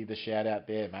see the shout out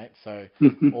there, mate. So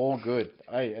all good.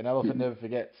 Hey, an elephant never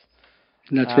forgets.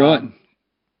 That's right.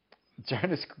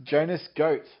 Jonas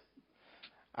Goat.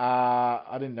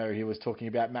 I didn't know he was talking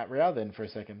about Matt Rao then for a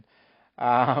second.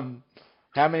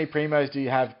 How many primos do you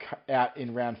have out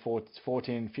in round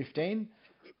 14 and 15?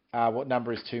 What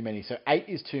number is too many? So 8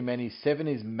 is too many, 7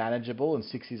 is manageable, and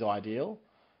 6 is ideal.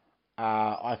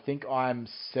 I think I'm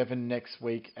 7 next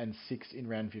week and 6 in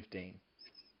round 15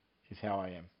 is how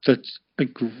I am. That's a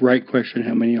great question,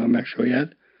 how many I'm actually at.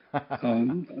 The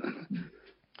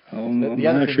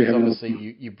other thing is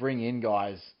obviously you bring in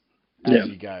guys as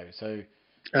you go. So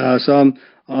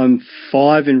I'm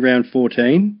 5 in round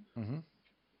 14,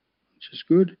 which is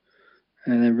good.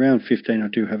 And then round 15, I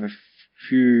do have a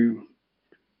few,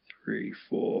 3,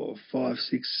 4, 5,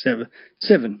 6,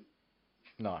 7.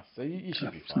 Nice. So you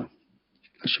should be fine.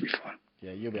 I should be fine.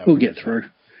 Yeah, you'll be able We'll get through.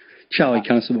 Charlie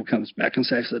Constable comes back and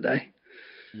saves the day.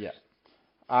 Yeah.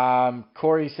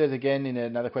 Corey says again in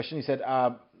another question, he said,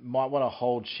 might want to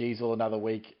hold Sheasel another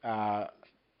week.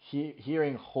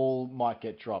 Hearing Hall might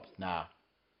get dropped. Nah.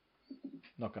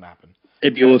 Not going to happen.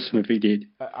 It'd be awesome if he did.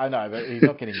 I know, but he's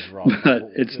not getting dropped.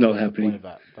 But it's not happening. The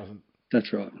point of that?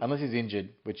 That's right. Unless he's injured,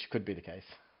 which could be the case.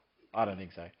 I don't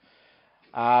think so.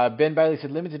 Ben Bailey said,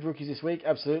 limited rookies this week.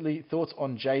 Absolutely. Thoughts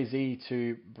on Jay-Z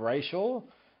to Brayshaw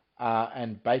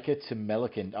and Baker to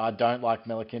Melican? I don't like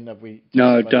Melican.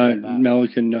 No, don't.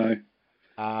 Melican,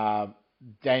 no.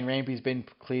 Dane Rampy's been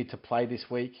cleared to play this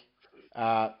week.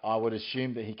 I would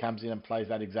assume that he comes in and plays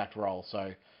that exact role.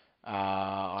 So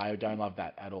I don't love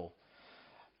that at all.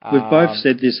 We've both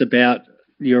said this about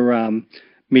your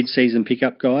mid-season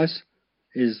pickup guys,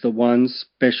 is the ones,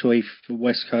 especially for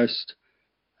West Coast,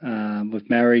 with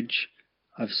Marriage.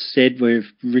 I've said with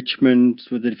Richmond,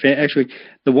 with the defense. Actually,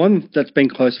 the one that's been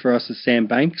close for us is Sam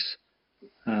Banks.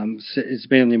 It's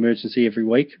been on the emergency every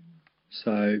week.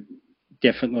 So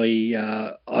definitely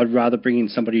I'd rather bring in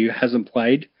somebody who hasn't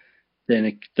played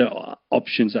than the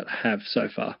options that I have so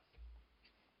far.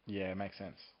 Yeah, it makes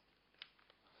sense.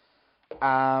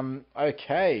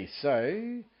 Okay,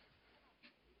 so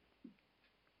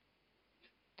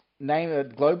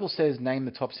Global says name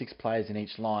the top 6 players in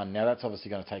each line. Now that's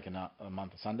obviously going to take a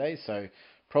month of Sundays, so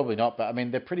probably not. But I mean,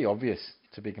 they're pretty obvious,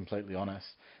 to be completely honest.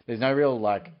 There's no real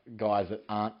guys that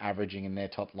aren't averaging in their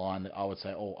top line that I would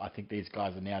say, I think these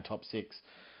guys are now top 6.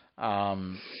 I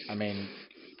mean,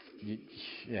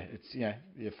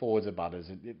 your forwards are Butters,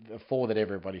 the 4 that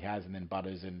everybody has, and then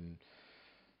Butters and.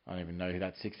 I don't even know who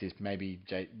that 6 is. Maybe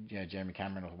Jeremy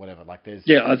Cameron or whatever. I think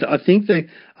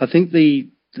the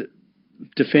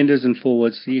defenders and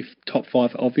forwards, the top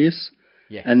 5 are obvious.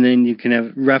 Yeah. And then you can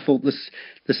have raffle.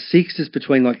 The 6 is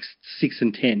between 6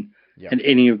 and 10, and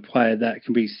any player that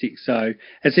can be 6. So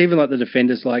it's even like the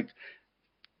defenders, like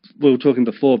we were talking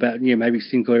before about maybe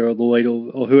Sinclair or Lloyd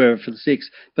or whoever for the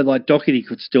 6, but like Doherty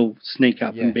could still sneak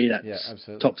up and be that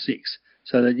top 6.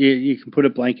 So that you can put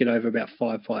a blanket over about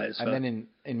 5 players. And then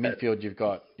in midfield, you've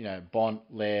got Bont,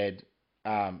 Laird,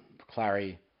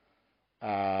 Clary.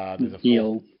 There's a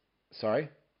Neil. Sorry,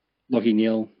 Lockie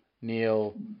Neil.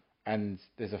 And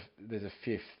there's a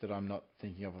 5th that I'm not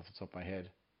thinking of off the top of my head.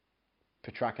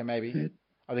 Petrarca maybe. Yeah.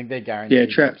 I think they're guaranteed. Yeah,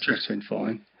 Track's been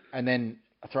fine. And then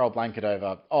throw a blanket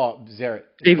over. Zeret.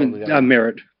 Even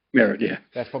Merritt. Merritt, yeah.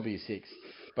 That's probably your 6.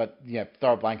 But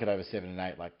throw a blanket over 7 and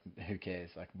 8. Who cares?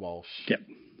 Walsh. Yep.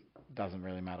 Doesn't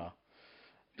really matter.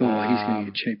 Oh, he's going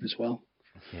to get cheap as well.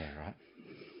 Yeah, right.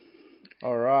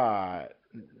 All right.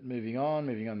 Moving on.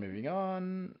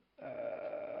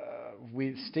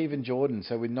 With Stephen Jordan.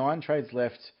 So with 9 trades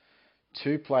left,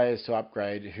 2 players to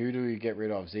upgrade. Who do we get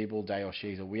rid of? Zeeble, Day, or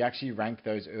Sheasel? We actually ranked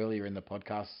those earlier in the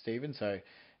podcast, Stephen. So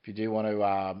if you do want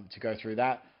to go through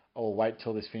that, or wait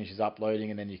till this finishes uploading,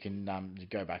 and then you can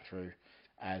go back through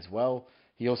as well.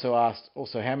 He also asked,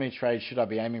 how many trades should I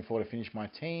be aiming for to finish my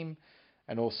team?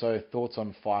 And also thoughts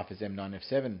on Pfeiffer's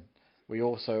M9F7. We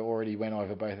also already went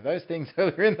over both of those things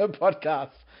earlier in the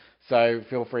podcast. So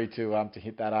feel free to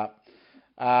hit that up.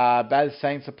 Baz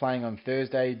Saints are playing on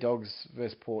Thursday. Dogs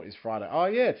versus Port is Friday. Oh,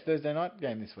 yeah, it's Thursday night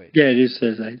game this week. Yeah, it is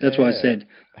Thursday. That's why I said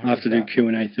I have to do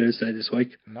Q&A Thursday this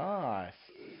week. Nice.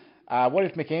 What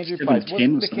if McAndrew plays?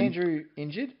 Wasn't McAndrew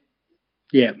injured?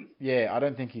 Yeah. Yeah, I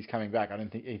don't think he's coming back. I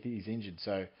think he's injured.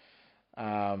 So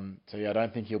yeah, I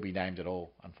don't think he'll be named at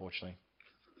all, unfortunately.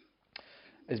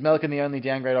 Is Melican the only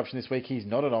downgrade option this week? He's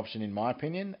not an option, in my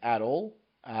opinion, at all.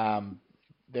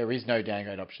 There is no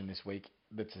downgrade option this week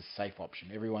that's a safe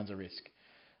option. Everyone's a risk.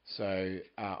 So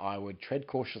I would tread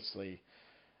cautiously.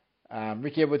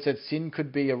 Ricky Edwards said Sin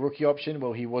could be a rookie option.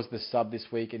 Well, he was the sub this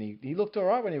week, and he looked all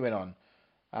right when he went on.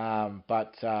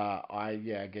 But I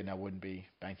wouldn't be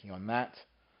banking on that.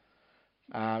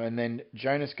 And then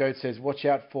Jonas Goat says, watch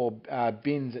out for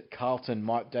Binns at Carlton,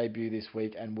 might debut this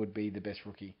week and would be the best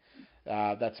rookie.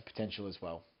 That's a potential as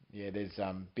well. Yeah, there's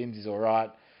Binns is all right.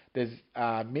 There's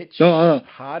Mitch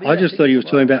Hardy. I just thought he was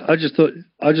talking about. I just thought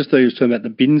he was talking about the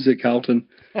Binns at Carlton.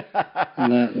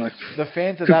 And that, like, the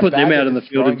fans are could that put bad them out in the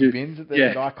field and do Binns at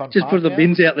the Icon just Park put the now?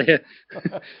 Binns out there.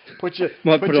 put your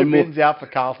on Binns out for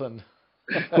Carlton.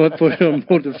 Might put on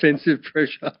more defensive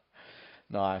pressure.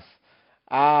 Nice.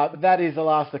 That is the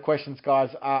last of the questions,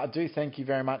 guys. I do thank you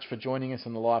very much for joining us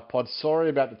on the live pod. Sorry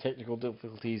about the technical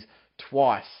difficulties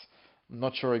twice. I'm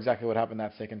not sure exactly what happened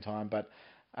that second time, but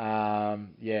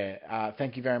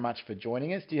thank you very much for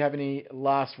joining us. Do you have any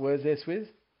last words there, Swiz?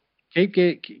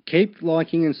 Keep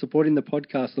liking and supporting the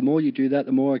podcast. The more you do that,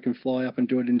 the more I can fly up and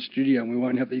do it in studio, and we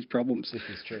won't have these problems. This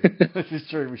is true. This is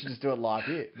true. We should just do it live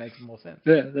here. It makes more sense.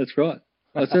 Yeah, that's right.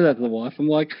 I said that to the wife. I'm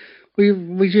like,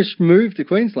 we just moved to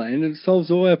Queensland and it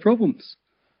solves all our problems.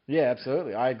 Yeah,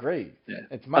 absolutely. I agree. Yeah.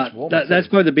 It's much warmer. That's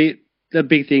probably the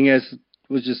big thing, as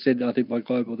was just said, I think, by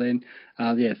Global then.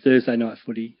 Thursday night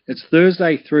footy. It's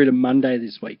Thursday through to Monday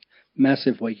this week.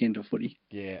 Massive weekend of footy.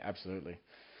 Yeah, absolutely.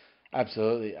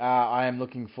 Absolutely. I am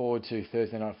looking forward to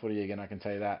Thursday night footy again, I can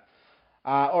tell you that.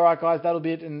 All right, guys, that'll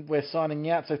be it, and we're signing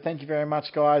out. So thank you very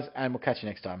much, guys, and we'll catch you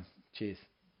next time. Cheers.